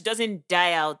so that she doesn't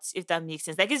die out, if that makes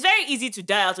sense. Like it's very easy to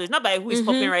die out. So it's not by who is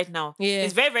popping right now. Yeah.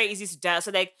 It's very, very easy to die out. So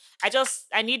like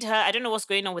I need her. I don't know what's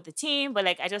going on with the team, but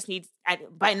like I just need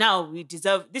by now we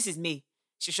deserve this is May.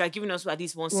 She should have given us at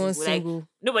least one single. One single. Like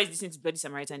nobody's listening to Bloody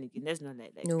Samaritan again. There's no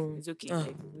like No. it's okay. Ah,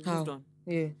 Like we've how? moved on.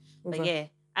 Yeah. But over. yeah.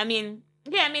 I mean,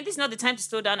 this is not the time to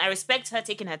slow down. I respect her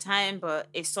taking her time, but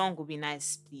a song would be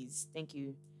nice, please. Thank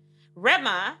you.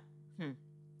 Rema,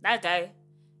 that guy.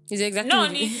 He's exactly Not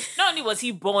only was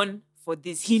he born for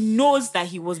this, he knows that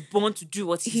he was born to do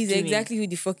what he's doing. exactly who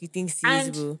the fuck he thinks he is,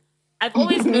 And bro. I've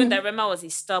always known that Rema was a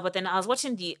star, but then I was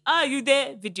watching the Are You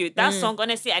There video. That song,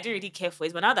 honestly, I didn't really care for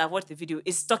it. But now that I've watched the video,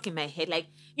 it's stuck in my head. Like,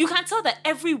 you can tell that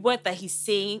every word that he's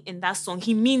saying in that song,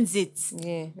 he means it.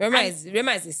 Yeah.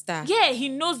 Rema is a star. Yeah, he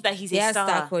knows that he's He a has star.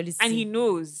 star quality. And he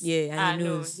knows. Yeah, and he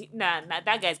knows. Nah,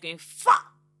 that guy's going fuck.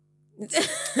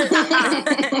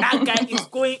 That guy is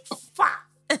going fuck.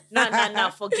 Nah,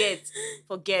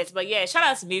 forget. But yeah, shout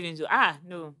out to Maven too.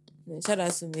 No. Shout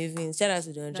out to Maven. Shout out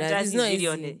to Don Jazz. Jazz It's is not really easy.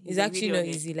 on it. It's He's actually really not on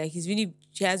it. easy. Like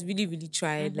she has really, really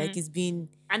tried. Like it's been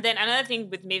And then another thing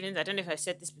with Mavens, I don't know if I've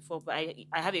said this before, but I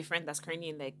have a friend that's currently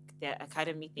in like their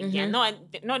academy thing. Yeah, not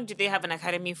do they have an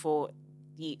academy for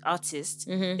the artists,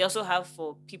 they also have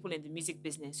for people in the music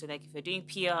business. So like if you're doing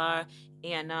PR,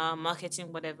 A&R,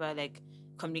 marketing, whatever, like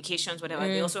communications, whatever,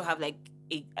 they also have like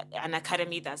an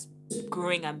academy that's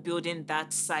growing and building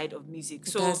that side of music.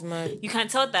 So That's mad. you can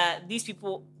tell that these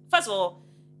people, first of all,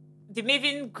 the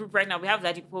Maven group right now, we have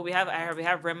Ladipo, we have Ira, we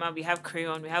have Rema, we have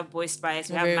Crayon, we have Boy Spice,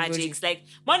 we have Everybody. Magix. Like,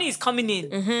 money is coming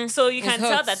in. So you can It's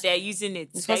tell hot. that they're using it.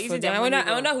 It's They're hot for using them. their I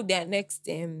money wonder well. who their next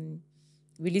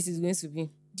release is going to be.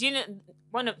 Do you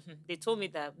know, they told me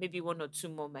that maybe one or two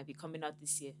more might be coming out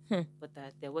this year. But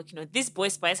that they're working on. This Boy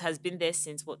Spice has been there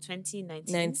since,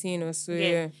 2019? 19 or so, Yeah.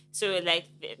 yeah. So, like,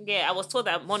 yeah, I was told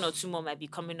that one or two more might be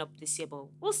coming up this year, but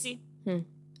we'll see.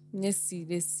 Let's see.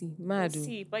 We'll Mad.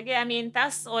 see. But yeah, I mean,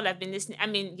 that's all I've been listening. I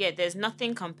mean, yeah, there's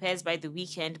nothing compares by the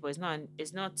weekend, but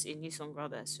it's not a new song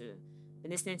rather. So I've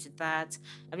been listening to that.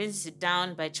 I've been listening to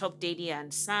Down by Chop Daily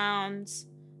and Sounds.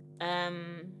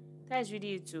 That is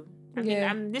really it too. I mean, Yeah.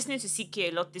 I'm listening to CK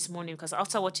a lot this morning because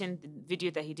after watching the video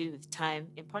that he did with Time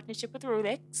in partnership with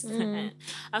Rolex,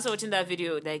 after watching that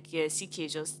video, like, yeah, CK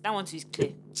just, that one too is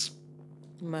clear.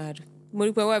 Mad.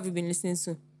 Moripa, what have you been listening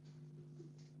to?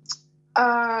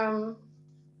 The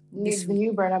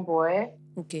new Burna Boy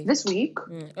Okay. this week.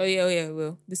 Oh yeah.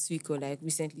 Well, this week or like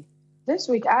recently. This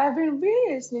week, I've been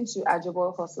really listening to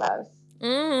Ajiboye Hustlers.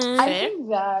 I think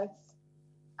that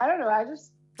I don't know.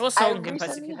 What I song in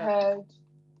recently particular? heard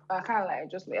kind of like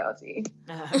just loyalty,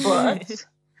 Uh-huh. but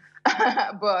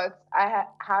but I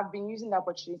have been using the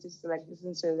opportunity to like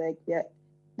listen to like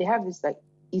they have this like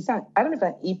I don't know if it's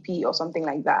an EP or something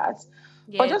like that.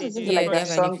 But just they listen do. to like Yeah, their they have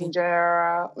an songs EP. in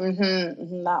general.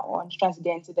 That one. Just trying to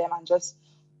get into them and just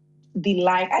be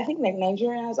like, I think like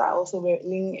Nigerians are also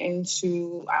really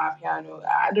into piano.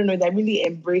 I don't know, they're really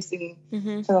embracing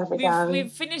South African. We've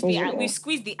finished music. we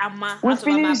squeezed the Amma We out of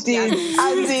Amma finished piano. it.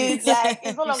 I did. Like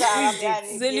it's no longer our Squeezed it. piano.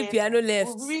 It's only again. piano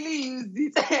left. We really used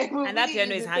it. We And that really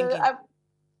piano used is it.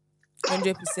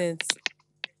 hanging. 100%.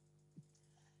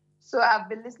 So I've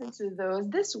been listening to those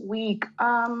this week.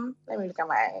 Let me look at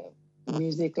my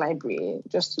music library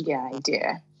just to get an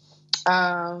idea.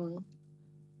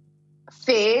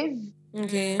 Fave.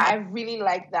 Okay. I really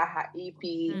like that her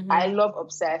EP. I love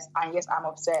Obsessed, and yes, I'm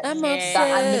obsessed. I'm Yeah. obsessed.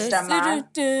 That and Mr.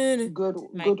 Man. Good.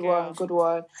 My Good girl.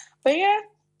 one. But yeah,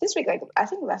 this week, like I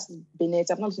think that's been it.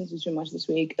 I've not listened to too much this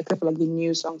week, except for like the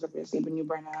new songs, obviously, the new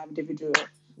Burna, Davido.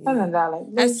 Other than that, like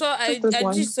I those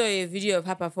ones. just saw a video of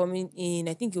her performing in,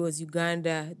 I think it was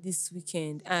Uganda this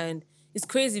weekend, and it's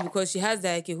crazy because she has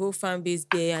like a whole fan base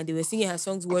there, and they were singing her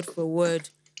songs word for word,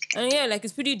 and yeah, like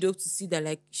it's pretty dope to see that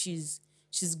like she's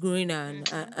growing and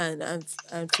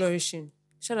flourishing.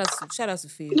 Shout out to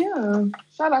Faith. Yeah.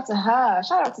 Shout out to her.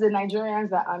 Shout out to the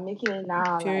Nigerians that are making it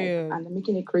now, Period. and they're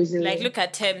making it crazy. Like, look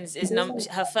at Thames. Is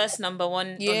her first number one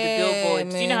on the Yeah, Billboard.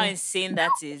 Do you know how man. insane that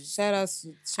is? Shout out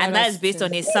to And that is based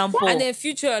on a sample. And then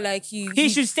Future, like He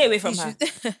should stay away from her.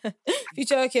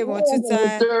 Future came on On Twitter.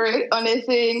 the story, on a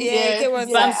thing. Yeah, Yes, it was-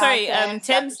 But I'm yeah, sorry, and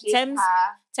Thames appreciate her.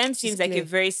 Thames seems like a clear.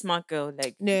 very smart girl.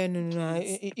 Like, No.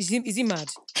 Is he mad?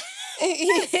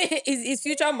 is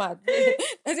Future mad?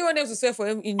 Does he want them to swear for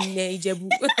him in Ijebu?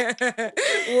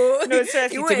 Whoa. No, swear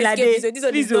He for won't Timlade. escape, so this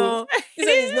one is Please, not. This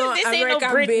one is not This ain't no American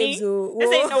Britney. babes.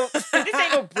 Oh. this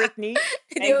ain't no Britney.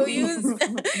 They'll use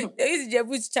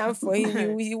Ijebu's charm for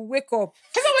him. He will wake up.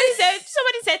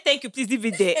 Somebody said thank you, please leave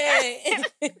it there.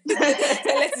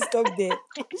 So let's stop there.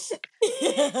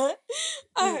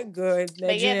 Oh God.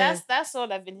 But yeah, Nigerians. that's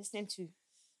all I've been listening to.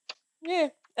 Yeah.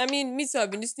 I mean, me too.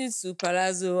 I've been listening to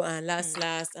Palazzo and Last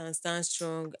and Stand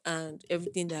Strong and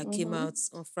everything that came out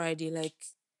on Friday. Like,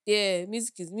 yeah,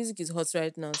 music is hot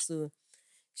right now. So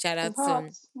shout out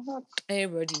to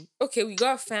everybody. Okay, we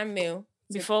got fan mail.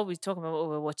 Before we talk about what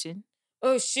we're watching.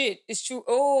 Oh shit, it's true.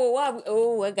 Oh wow.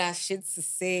 Oh, I got shit to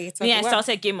say. Yeah, I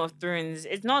started Game of Thrones.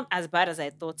 It's not as bad as I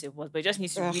thought it was, but it just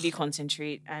needs to Ugh. really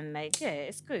concentrate. And like, yeah,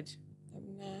 it's good.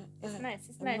 It's nice.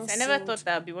 It's I'm nice. not I never sold. thought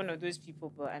that I'd be one of those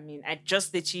people, but I mean, I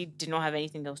just literally did not have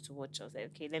anything else to watch. I was like,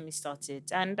 okay, let me start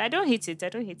it, and I don't hate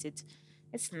it.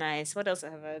 It's nice. What else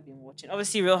have I been watching?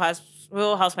 Obviously, Real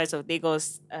Housewives of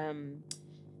Lagos.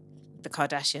 The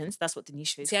Kardashians. That's what the new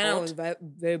show is Tiana called. was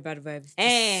very bad vibes.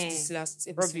 Eh, This last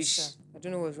episode. rubbish. I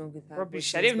don't know what's wrong with her.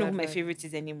 Rubbish. but I she don't even know was who my bad favorite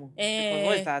is anymore. Eh. Because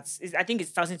what is that? I think it's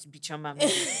starting to be Choma.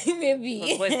 vibes.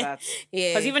 Maybe. What is that? Yeah.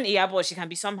 Because even Iyabo, she can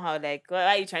be somehow like, why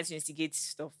are you trying to instigate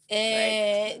stuff?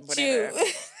 Like, whatever. True.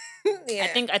 Yeah.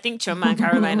 I think Choma and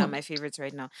Caroline are my favorites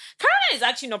right now. Caroline is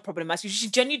actually not problematic. She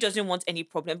genuinely doesn't want any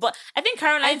problem. But I think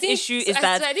Caroline's issue is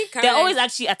that I think they're Caroline- always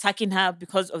actually attacking her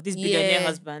because of this billionaire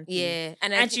husband. Yeah.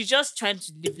 And, And she's just trying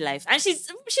to live life. And she's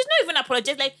not even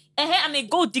apologetic. Like, I'm a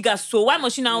gold digger, so why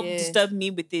must she now Yeah. disturb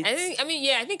me with it?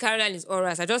 I think Caroline is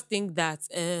alright. I just think that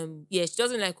she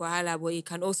doesn't like Wahala,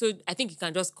 but I think it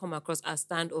can just come across as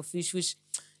standoffish, which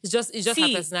it's just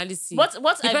See, her personality. what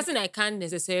the I- person I can't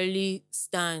necessarily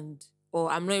stand,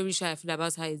 or I'm not really sure how I feel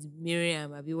about her, is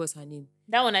Miriam. Abi, what's her name?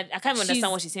 That one, I can't even She's-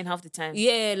 understand what she's saying half the time.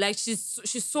 Yeah, like she's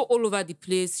so all over the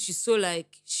place. She's so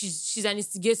like she's an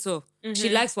instigator. She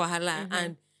likes Wahala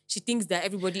and she thinks that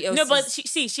everybody else. No, but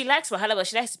she likes Wahala, but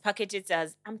she likes to package it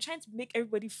as, I'm trying to make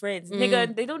everybody friends.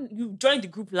 Nigga, you join the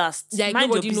group last. like Mind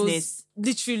your nobody business. knows.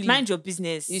 Literally, Mind your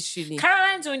business. literally.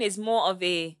 Caroline's own is more of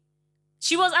a.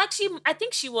 She was actually, I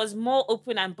think she was more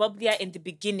open and bubblier in the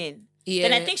beginning. Yeah.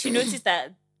 Then I think she noticed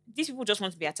that these people just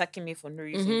want to be attacking me for no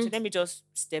reason. So let me just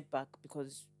step back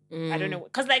because I don't know.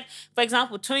 Because, like, for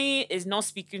example, Tony is not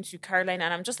speaking to Caroline,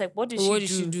 and I'm just like, what did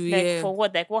she do? Like, Yeah. for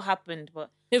what? Like, what happened? But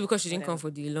Maybe because she didn't Whatever. come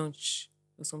for the lunch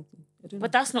or something. I don't know.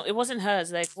 but that's not. It wasn't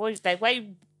hers. Like, what? Like, why? It's not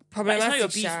your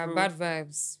Problematic, beef, Sha, bro. bad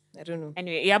vibes. I don't know.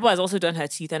 Anyway, Iyabo has also done her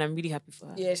teeth, and I'm really happy for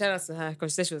her. Yeah, shout out to her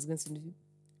because she said she was going to do.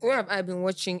 What have I been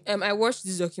watching? I watched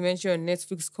this documentary on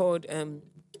Netflix called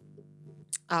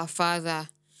Our Father.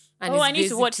 And Oh, it's I need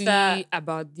to watch basically that.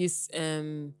 about this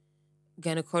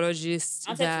gynecologist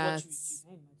I wanted to that watch it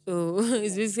with you.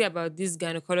 it's basically about this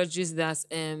gynecologist that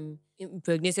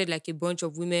impregnated like a bunch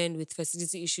of women with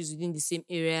fertility issues within the same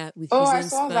area with Oh, his I own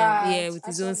saw sperm. that. Yeah, with I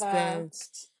his saw own sperm.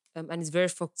 that. And it's very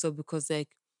fucked up because like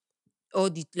all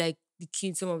the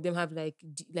kids, some of them have like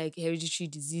hereditary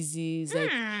diseases,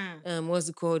 like what's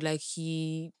it called? Like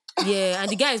and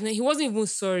the guy he wasn't even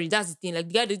sorry. That's the thing. Like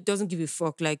the guy doesn't give a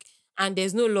fuck. Like, and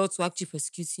there's no law to actually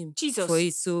prosecute him Jesus. for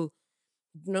it. So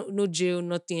no jail,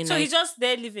 nothing. So like, he's just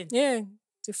there living. yeah,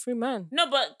 it's a free man. No,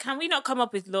 but can we not come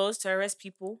up with laws to arrest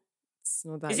people? It's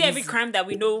not that Is it every easy. crime that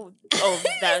we know of that?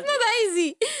 It's not that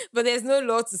easy. But there's no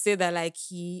law to say that like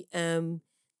he to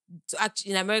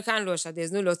actually in American law,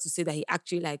 there's no law to say that he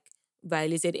actually like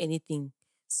violated anything.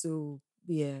 So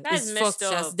yeah, That's it's messed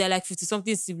fucked. up. They're like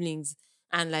 50-something siblings,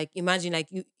 and like imagine like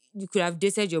you could have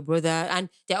dated your brother, and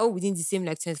they're all within the same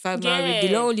like 25 mile radius.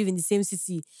 They Yeah. all live in the same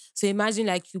city. So imagine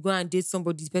like you go and date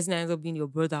somebody, the person ends up being your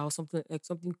brother or something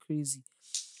crazy.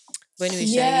 But anyway,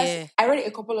 Yes, I read it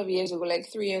a couple of years ago, like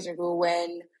 3 years ago,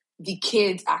 when the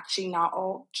kids actually now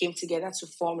all came together to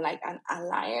form like an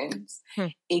alliance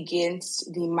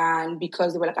against the man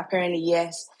because they were like, apparently,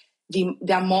 yes,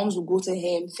 their moms will go to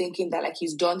him thinking that like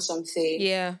he's done something,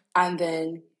 yeah, and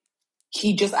then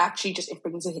he just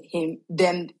impregnated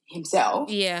himself.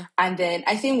 yeah. And then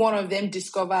I think one of them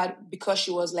discovered, because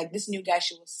she was like this new guy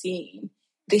she was seeing,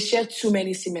 they shared too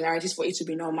many similarities for it to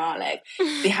be normal. Like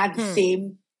they had the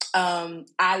same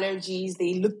allergies.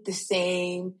 They looked the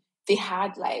same. They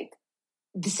had like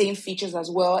the same features as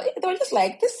well. They were just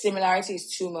like, this similarity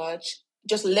is too much.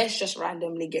 Let's just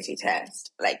randomly get a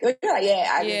test. Like,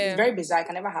 it's very bizarre. It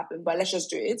can never happen, but let's just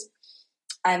do it.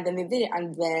 And then they did it,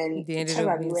 and then They it ended turned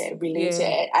up out we being were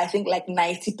related. I think like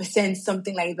 90%,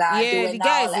 something like that. They Yeah, were the now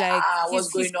guy is like, like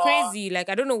what's he's going on? crazy. Like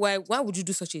I don't know why would you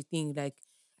do such a thing? Like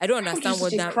I don't Why would you do understand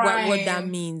such a what that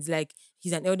crime? means. Like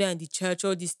he's an elder in the church,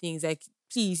 all these things. Like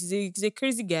please, he's a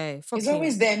crazy guy. Fuck It's him.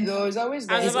 always them, though. It's always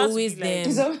I was It's them. about to be always like,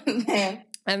 It's them. always them.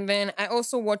 And then I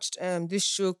also watched this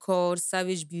show called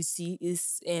Savage Beauty.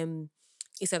 It's a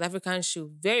South African show.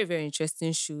 Very, very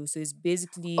interesting show. So it's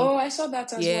basically Oh, I saw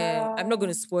that as I'm not well.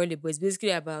 gonna spoil it, but it's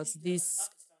basically about this.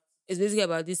 It's basically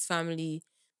about this family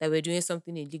that were doing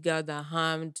something illegal that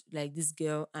harmed like this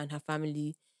girl and her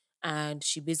family, and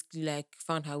she basically like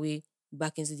found her way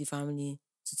back into the family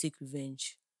to take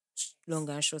revenge. Long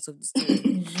and short of the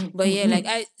story. But yeah, like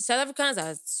South Africans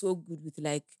are so good with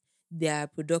like their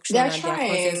They production are and their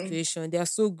content trying. creation. They are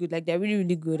so good. Like they're really,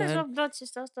 really good. that's And what blood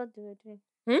sisters thought they were doing.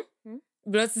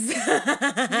 Blood They're Stop.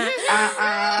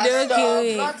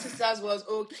 okay. Blood Sisters was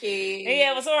okay.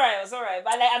 Yeah, it was alright. It was alright.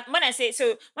 But like when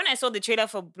I saw the trailer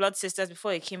for Blood Sisters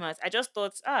before it came out, I just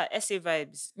thought, SA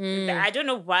vibes. I don't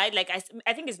know why. Like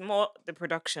I think it's more the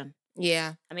production.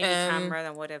 Yeah. I mean the camera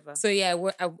and whatever. So yeah,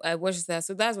 I watched that.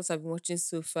 So that's what I've been watching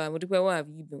so far. Modipe, what have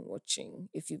you been watching?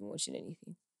 If you've been watching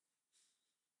anything.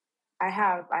 I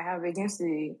have against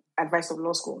the advice of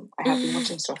law school. I have been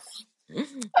watching stuff.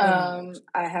 Um,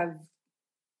 I have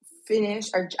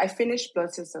finished. I finished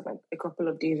Blood Sisters like a couple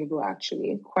of days ago.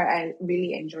 Actually, I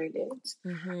really enjoyed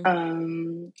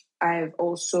it. I've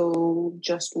also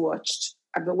just watched.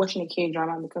 I've been watching a K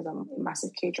drama because I'm a massive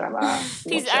K drama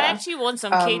Please, watcher. I actually want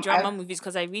some K drama movies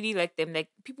because I really like them. Like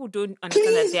people don't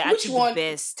understand that they're which actually one? the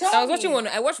best. Tell I was me. watching one.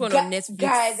 I watched one on Netflix.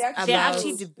 Guys, They're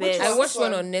actually the best. I watched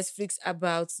one on Netflix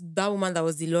about that woman that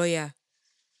was the lawyer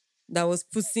that was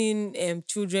putting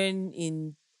children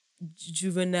in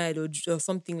juvenile or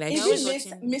something like Is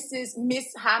that. it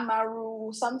Miss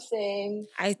Hamaru something?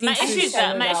 I think My issue is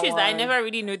that I one. never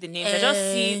really know the names. I just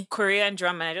see Korean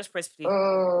drama and I just press play.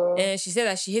 She said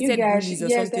that she hated bullies or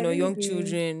something or young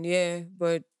children. Yeah,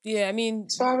 but yeah, I mean,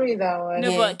 sorry that one.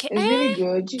 No, but it's really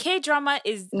good. K drama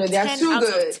is No, they are 10 too out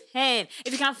good. of 10.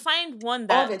 If you can find one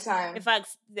that all the time. in fact,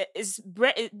 the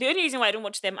only reason why I don't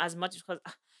watch them as much is because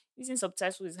using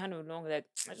subtitles is kind of long. Like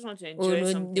I just want to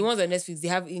enjoy something. The ones on Netflix they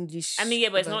have English. I mean, yeah,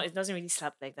 but it doesn't really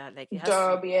slap like that. Like it has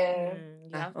Dub, to, yeah.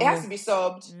 It has to be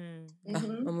subbed.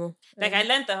 Like I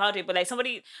learned the hard way, but like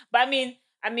somebody. But I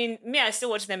mean, me, I still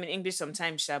watch them in English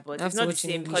sometimes, but it's not the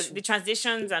same because the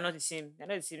translations are not the same. They're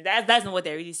not the same. That's not what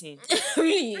they're really saying.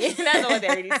 Really? That's not what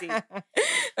they're really saying.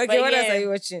 Okay, what else are you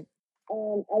watching? I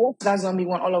watched that zombie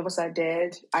one. All of Us Are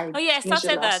Dead. I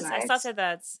started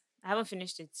that. I haven't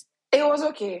finished it. It was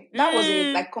okay. That was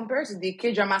it. Like compared to the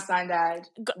K drama standard.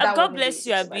 God bless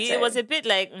you, Abby. It was a bit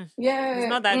like it's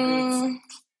not that great.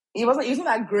 It wasn't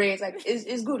that great. Like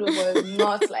it's good, but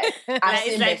not like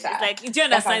it's like do you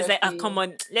understand? It's like come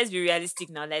on, let's be realistic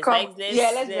now. Let's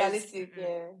be realistic.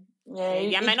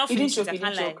 Yeah, I might not finish it. I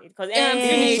can't lie because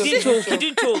you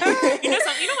didn't choke. You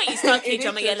know when you start K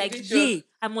drama, you're like,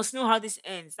 I must know how this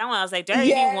ends. That one I was like, do I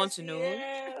really want to know?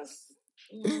 Yes.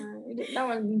 That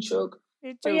one didn't choke.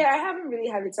 But yeah, I haven't really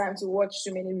had the time to watch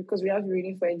too many because we have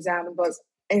reading for exam. But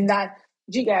in that,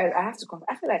 you guys, I have to come.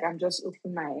 I feel like I'm just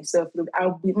opening myself. Look,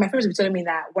 my friends will be telling me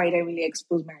that why did I really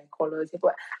expose my colors?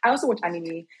 But I also watch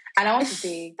anime, and I want to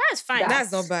say that's fine.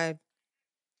 That's not bad.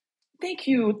 Thank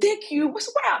you. Why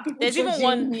are people? There's even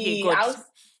one. Me?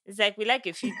 It's like we like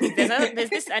a few things. There's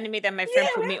this anime that my friend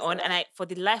put me on, and for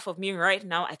the life of me right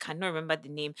now, I cannot remember the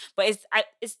name. But it's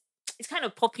kind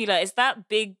of popular. It's that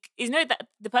big. That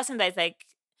the person that is like.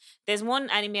 There's one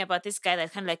anime about this guy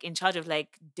that's kind of like in charge of like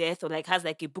death or like has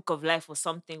like a book of life or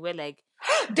something where like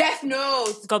Death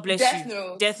Note. God bless Death you.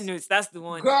 Note. Death Notes. That's the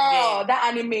one. Girl,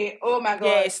 that anime. Oh my god.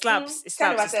 Yeah, it slaps. It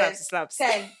slaps.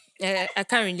 10. I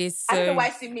can't relate. I don't know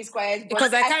why Simi is quiet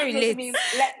because I can't relate. It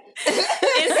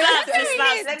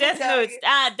slaps. Death Note.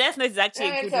 Death Note is actually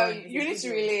a good one. You need to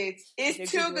relate.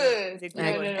 It's too good.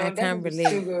 I can't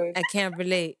relate. I can't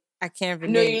relate. I can't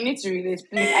relate. No, you need to relate,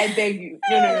 please. I beg you.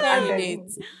 No, I beg you.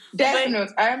 Death Note.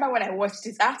 I remember when I watched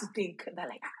it, I had to think that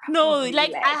like I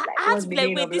have to be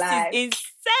like, wait, this is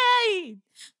insane.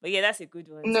 But yeah, that's a good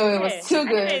one. No, it was too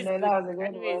good. No, that was a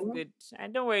good one. Good.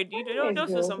 And don't worry, don't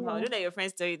feel somehow. Don't let your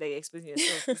friends tell you that you're exposing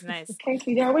yourself. It's nice. Thank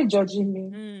you. They're always judging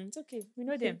me. It's okay. We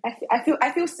know them.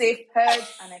 I feel safe, heard,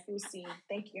 and I feel seen.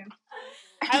 Thank you.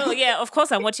 Yeah, of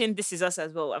course I'm watching This Is Us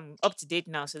as well. I'm up to date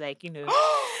now, so like,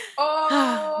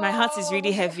 my heart is really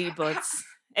Oh, heavy, but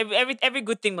every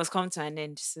good thing must come to an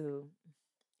end. So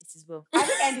it is well. have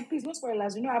you ended? Please, no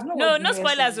spoilers. I've not No, watched the no US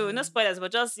spoilers, no season. spoilers,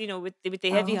 but just with a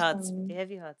heavy Oh, heart, sorry. a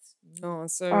heavy heart. Oh,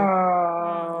 sorry.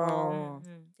 Oh,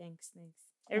 Thanks. oh.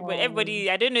 Everybody.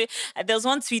 I don't know. There was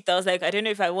one tweet I was like, I don't know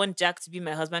if I want Jack to be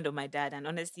my husband or my dad, and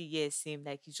honestly, yeah, same.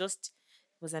 Like he just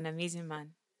was an amazing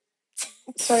man.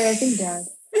 Sorry, I think dad.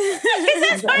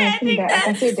 Sorry, I I think think dad. I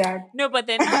can that. say dad. No, but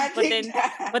then, I but think then,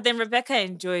 dad. but then Rebecca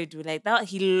enjoyed like that.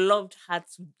 He loved her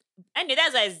to. I know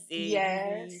that's why it's a movie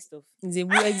Yes. stuff. It's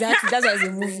a exactly. That's why it's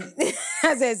a movie.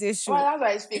 That's why it's a show. Well, that's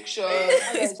why it's fiction.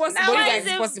 That's why It's it's possible. Now You why fiction. guys, is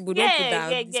it's it? possible. Don't put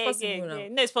that. It's possible Yeah. now.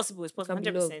 No, it's possible. It's You possible.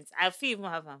 can be loved. 100%. I feel even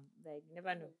have him. Like you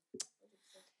never know.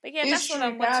 But yeah, It's that's all true.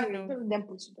 I'm watching. Now, them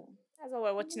put it down. That's all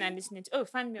we're watching and listening to. Oh,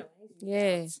 fan mail.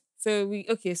 Yeah. So we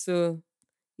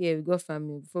got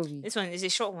family before we. This one is a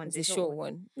short one. It's a short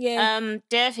one. Yeah.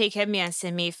 Dear Kemi and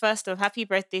Simi, first off, happy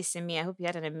birthday, Simi. I hope you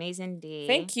had an amazing day.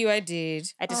 Thank you. I did.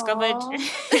 I discovered.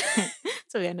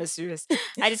 So we are not serious.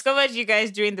 I discovered you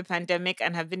guys during the pandemic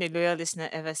and have been a loyal listener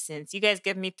ever since. You guys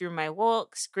get me through my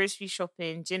walks, grocery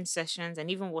shopping, gym sessions,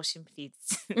 and even washing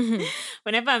plates.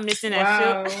 Whenever I'm listening,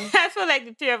 Wow. I feel like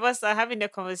the three of us are having a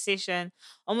conversation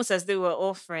almost as though we're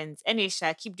all friends. Anyway,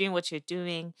 Sha, keep doing what you're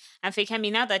doing. And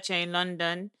Fakemi, now that you're in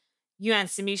London, you and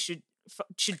Simi should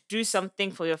do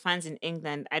something for your fans in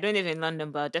England. I don't live in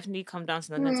London, but I'll definitely come down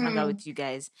to London to hang out with you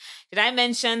guys. Did I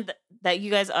mention that you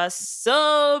guys are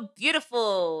so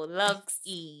beautiful? Love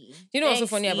E. You know what's so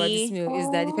Thanks, funny about this E. meal is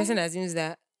that the Oh. person assumes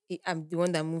that I'm the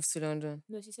one that moves to London.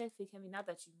 No, she said, Fakemi, now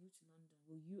that you moved to London,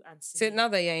 will you and So Simi? now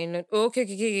that you're in London,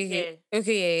 okay.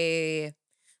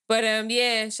 But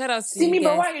yeah, shout out to See you me, but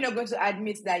guys. why are you not going to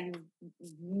admit that you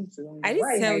moved to London? I Why didn't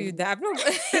are tell hiding? you that. I've not.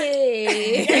 Yeah,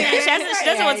 Hey. she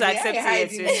doesn't want to Why accept you it yet,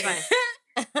 hiding so it's it? fine.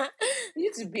 You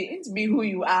need to be who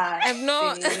you are. I'm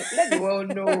not. Let the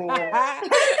world know. Wow.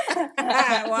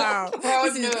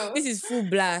 World This know. is full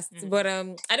blast. Mm. But I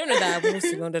don't know that I've moved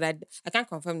to London. I can't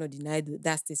confirm nor deny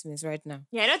that statement right now.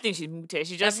 Yeah, I don't think she moved here.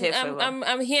 She's just here for a while.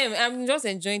 I'm here. I'm just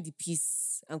enjoying the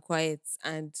peace and quiet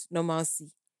and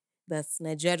normalcy that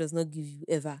Nigeria does not give you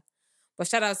ever. But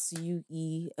shout out to you,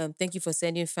 E. Thank you for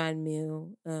sending fan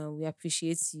mail. We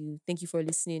appreciate you. Thank you for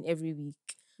listening every week.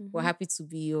 We're happy to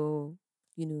be your,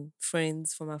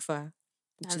 friends from afar,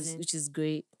 which is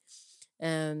great.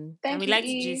 And Thank we you, like to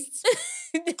E. gist.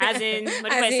 As in,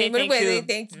 what if I say thank you?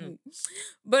 Thank you.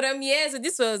 But so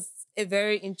this was a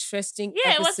very interesting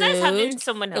Yeah, it was nice episode. having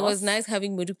someone else. It was nice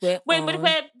having Modukwe Wait, on.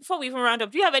 but before we even round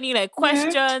up, do you have any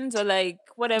questions or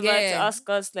whatever to ask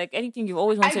us? Like anything you've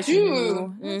always wanted to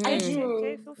know? I Mhm. do.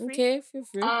 Okay, feel free. Okay, feel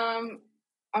free.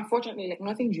 Unfortunately,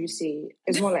 nothing juicy.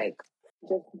 It's more like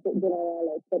just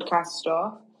general podcast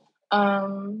stuff.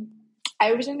 I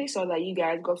recently saw that you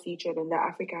guys got featured in the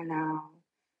Africa Now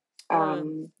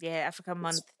Yeah, Africa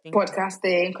Month thing. podcast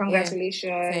thing.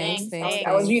 Congratulations. Thanks.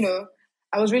 I was,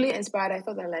 I was really inspired. I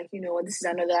thought that this is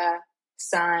another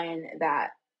sign that,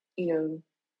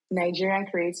 Nigerian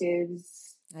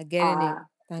creatives I get it. are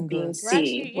Thank being God.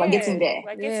 seen. We're getting there.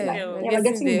 We're getting there. We're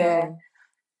getting there.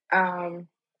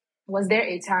 Was there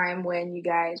a time when you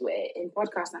guys were in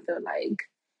podcast and felt like,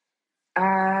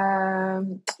 I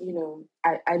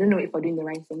don't know if we're doing the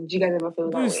right thing. Do you guys ever feel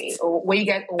that way? Or were you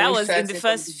guys always That was in the certain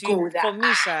first from few the go for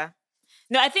me, Sha.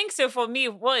 No, I think so. For me,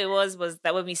 what it was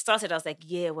that when we started, I was like,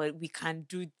 "Yeah, well, we can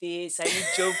do this." Are you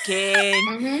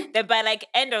joking? Then by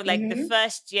end of the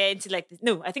first year into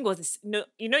no, I think it was this. No,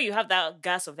 you have that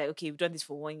gas of okay, we've done this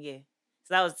for 1 year.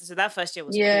 So that first year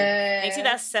was cool. And you see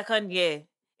that second year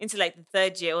into the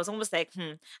third year, it was almost like,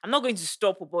 I'm not going to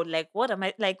stop, but what am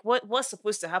I what's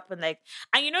supposed to happen? And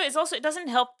it's also, it doesn't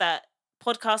help that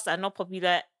podcasts are not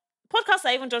popular. Podcasts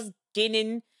are even just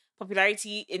gaining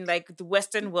popularity in the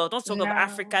Western world. Don't talk of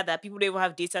Africa, that people don't even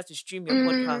have data to stream your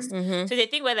podcast. So they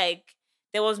think where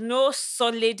there was no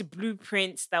solid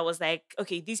blueprint that was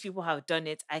okay, these people have done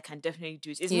it, I can definitely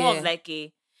do it. It's more of then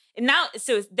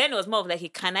it was more of a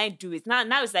can I do it? Now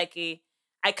it's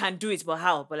I can do it, but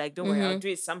how? But don't worry, I'll do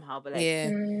it somehow. But yeah,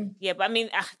 but I mean,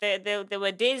 there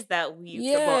were days that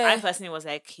well, I personally was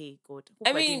hey, God,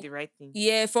 hope we're doing the right thing.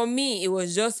 Yeah, for me, it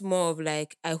was just more of I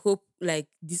hope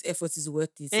this effort is worth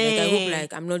it. I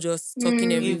hope I'm not just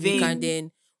talking every week and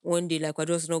then one day we're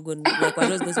just not going we're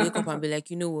just going to wake up and be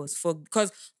you know what,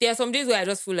 because there are some days where I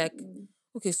just feel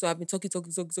okay, so I've been talking for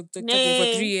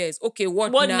 3 years. Okay,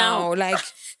 what now?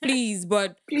 Please,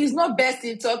 but please, not best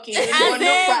in talking. But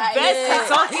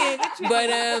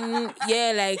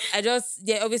I just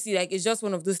obviously it's just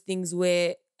one of those things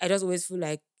where I just always feel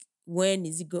when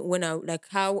is it going? When are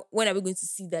we going to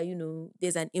see that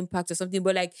there's an impact or something?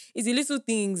 But like, it's the little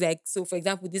things like, so for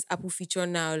example, this Apple feature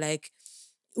now, like,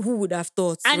 who would have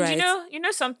thought, And right? you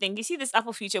know something. You see this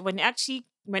Apple feature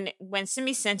when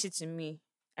Simi sent it to me.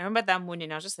 I remember that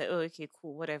morning. I was just like, oh, okay,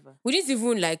 cool, whatever. We didn't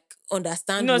even like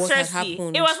understand No, what had seriously,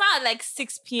 happened. it was not at like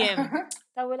 6 p.m.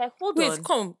 that we're like, hold Wait, on,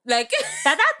 come, like,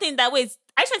 that thing that waits.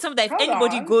 I said something that if Hold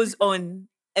anybody on. goes on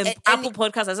Any- Apple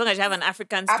Podcast, as long as you have an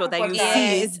African store Apple that you Podcast. Yeah,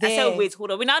 see it's it. I there. said, wait,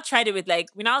 hold on. We now tried it with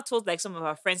we now told like some of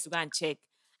our friends to go and check.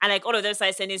 And like all of them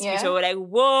started sending Yeah. screenshots. We're like,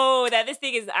 whoa, that this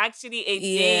thing is actually a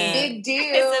Yeah. thing. Big deal.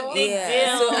 It's a big yeah.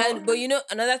 deal. So, but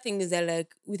another thing is that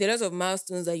like with a lot of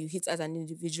milestones that you hit as an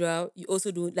individual, you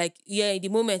also do like, yeah, in the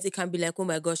moment it can be like, oh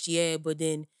my gosh, yeah, but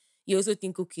then you also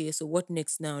think, okay, so what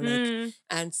next now? Like, Mm.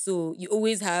 and so you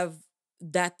always have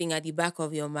that thing at the back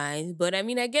of your mind. But I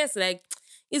mean, I guess like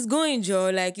it's going, Joe.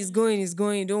 Like it's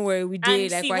going. Don't worry, we did.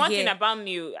 And Like see, we're one here. thing about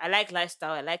me, I like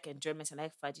lifestyle, I like enjoyment, I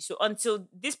like faji. So until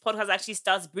this podcast actually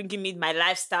starts bringing me my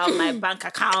lifestyle, my bank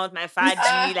account, my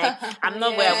faji, like I'm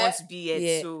not where I Yeah. want to be yet.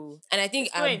 Yeah. So And I think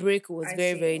It's our going. break was I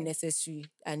very, very see. necessary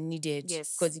and needed.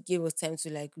 Yes. Because it gave us time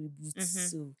to like reboot. Mhm.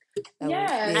 So that Yeah.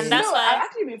 was, And You that's know, why- I've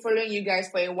actually been following you guys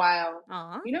for a while.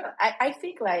 You know, I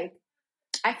think like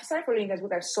I started following you guys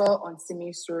what I saw on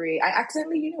Simi's story. I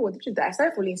accidentally, you know what, I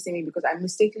started following Simi because I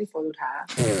mistakenly followed her.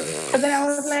 But then I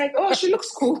was like, oh, she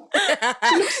looks cool.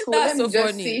 She looks cool. That's Let me so just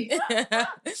funny.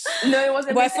 see. No, it was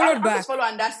a But I mistake. followed I back. just follow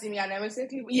under Simi and I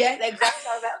mistakenly, yes, exactly.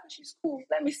 I was like, oh, she's cool.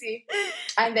 Let me see.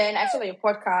 And then I saw your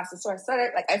podcast. And so I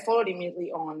started, like, I followed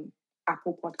immediately on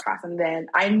Apple Podcast. And then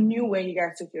I knew when you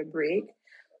guys took your break.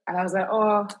 And I was like,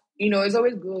 oh, you know, it's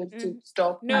always good to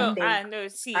stop no, and think no,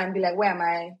 see. and be like, where am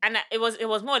I? And it was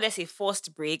more or less a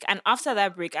forced break. And after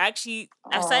that break, I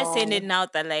started saying it now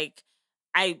that like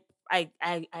I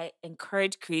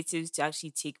encourage creatives to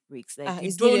actually take breaks. Like you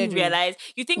it's don't needed, realize,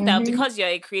 you think that Mhm. because you're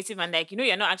a creative and like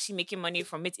you're not actually making money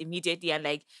from it immediately, and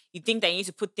like you think that you need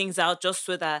to put things out just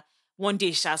so that one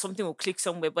day something will click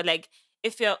somewhere. But like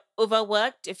if you're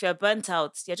overworked, if you're burnt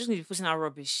out, you're just going to be putting out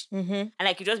rubbish, Mm-hmm. and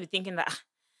like you just be thinking that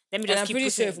let me And just I'm keep pretty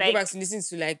sure putting if we go back to listen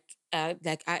to like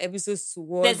our episodes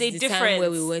towards There's a the time where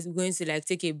we difference. were going to like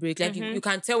take a break, like Mhm. you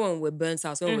can tell when we're burnt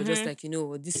out, when we're just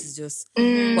Mhm. like, this is just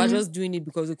Mm. we're just doing it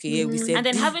because okay, yeah, we Mhm. said And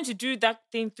then having to do that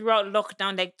thing throughout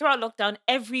lockdown,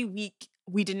 every week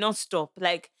we did not stop.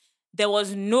 Like there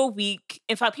was no week.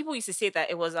 In fact, people used to say that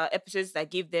it was our episodes that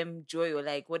gave them joy or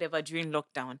like whatever during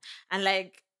lockdown. And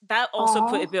like that also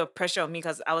put Aw. a bit of pressure on me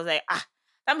because I was like,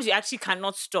 that means you actually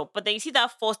cannot stop. But then you see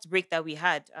that first break that we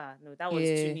had. No, that was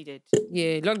Yeah. too needed.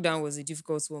 yeah, lockdown was a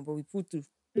difficult one, but we pulled through.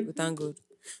 We thank God.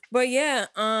 But yeah,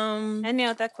 Any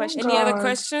other questions? any other God.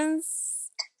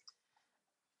 questions?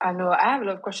 I know I have a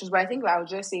lot of questions, but I think I'll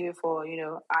just save it for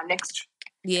our next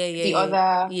Yeah, the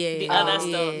other The other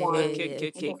stuff. one.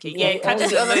 Okay. Yeah, Yeah, catch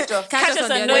us the on other noise. stuff. Catch us on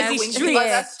the noisy other- street.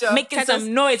 Yeah. Stuff. Making Catch some us-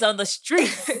 noise on the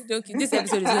street. This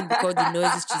episode is going to be called the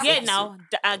Noisy Streets. Yeah, episode.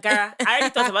 now, Gara, I already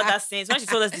thought about that since when she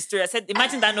told us the story. I said,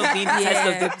 imagine that not being the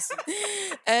title of the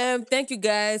episode. Thank you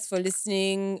guys for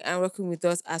listening and working with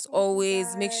us as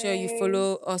always. Make sure you guys.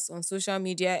 follow us on social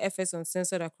media, FS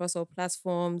Uncensored across all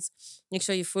platforms. Make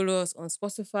sure you follow us on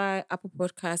Spotify, Apple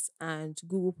Podcasts, and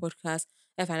Google Podcasts.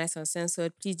 FNS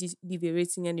Uncensored. Please leave a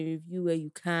rating and a review where you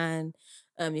can.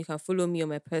 You can follow me on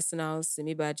my personal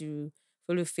Simi Badu.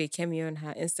 Follow Faye Kemi on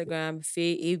her Instagram,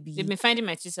 Faye They've AB. been finding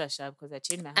my Twitter shop because I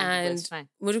changed my handle, but it's fine.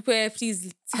 Modupe,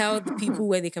 please tell the people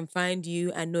where they can find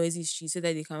you and Noisy Streets so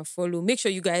that they can follow. Make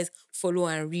sure you guys follow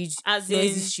and read As Noisy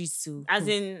in- Streets too. As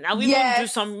in, I will Yes. even do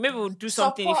some. Maybe we'll do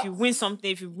something. If you Support. win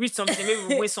something, if you read something, maybe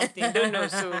we'll win something. Don't know.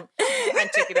 So go and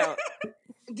check it out.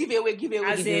 Giveaway. As Give in,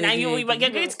 away, and give away, you're going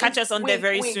give to away. catch us on there Wink,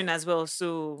 very wink. soon as well.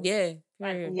 So Yeah.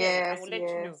 Fine. period. Yes, I will let you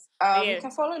know. yes. Yeah. You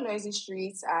can follow Noisy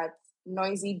Streets at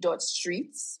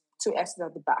noisy.streets, 2 S's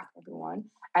at the back, everyone.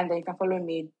 And then you can follow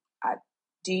me at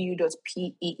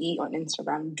du.pee on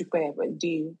Instagram,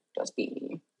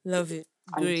 du.pee. Love it.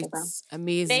 On Great. Instagram.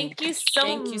 Amazing. Thank you so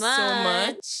Thank you so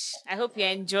much. I hope you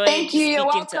enjoyed Thank you, you're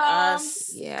speaking to welcome.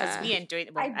 us. Yeah. Because we enjoyed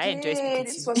it. Well, I I enjoyed speaking did.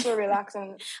 to This you. was so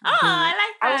relaxing. Oh, I like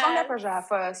that. I was under pressure at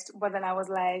first, but then I was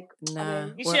like, Nah.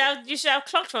 You Well, should have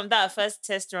clocked from that first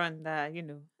test run that,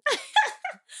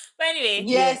 But anyway.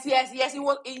 yes. It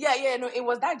was, no, it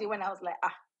was that day when I was like,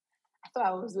 I thought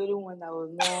I was the only one that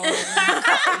was not.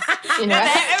 Everything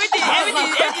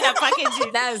that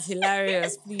packaging. that is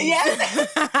hilarious, please.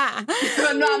 Yes.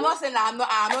 No, I'm not saying that. I'm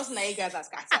not saying that you guys are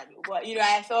scattered. But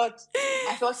I thought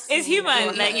It's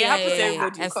human, like, it happens to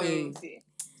everybody. I feel you. Community.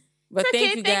 But It's thank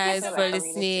okay, you thank you guys so for much.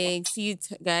 listening. See you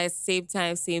guys same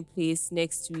time, same place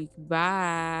next week.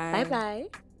 Bye. Bye-bye.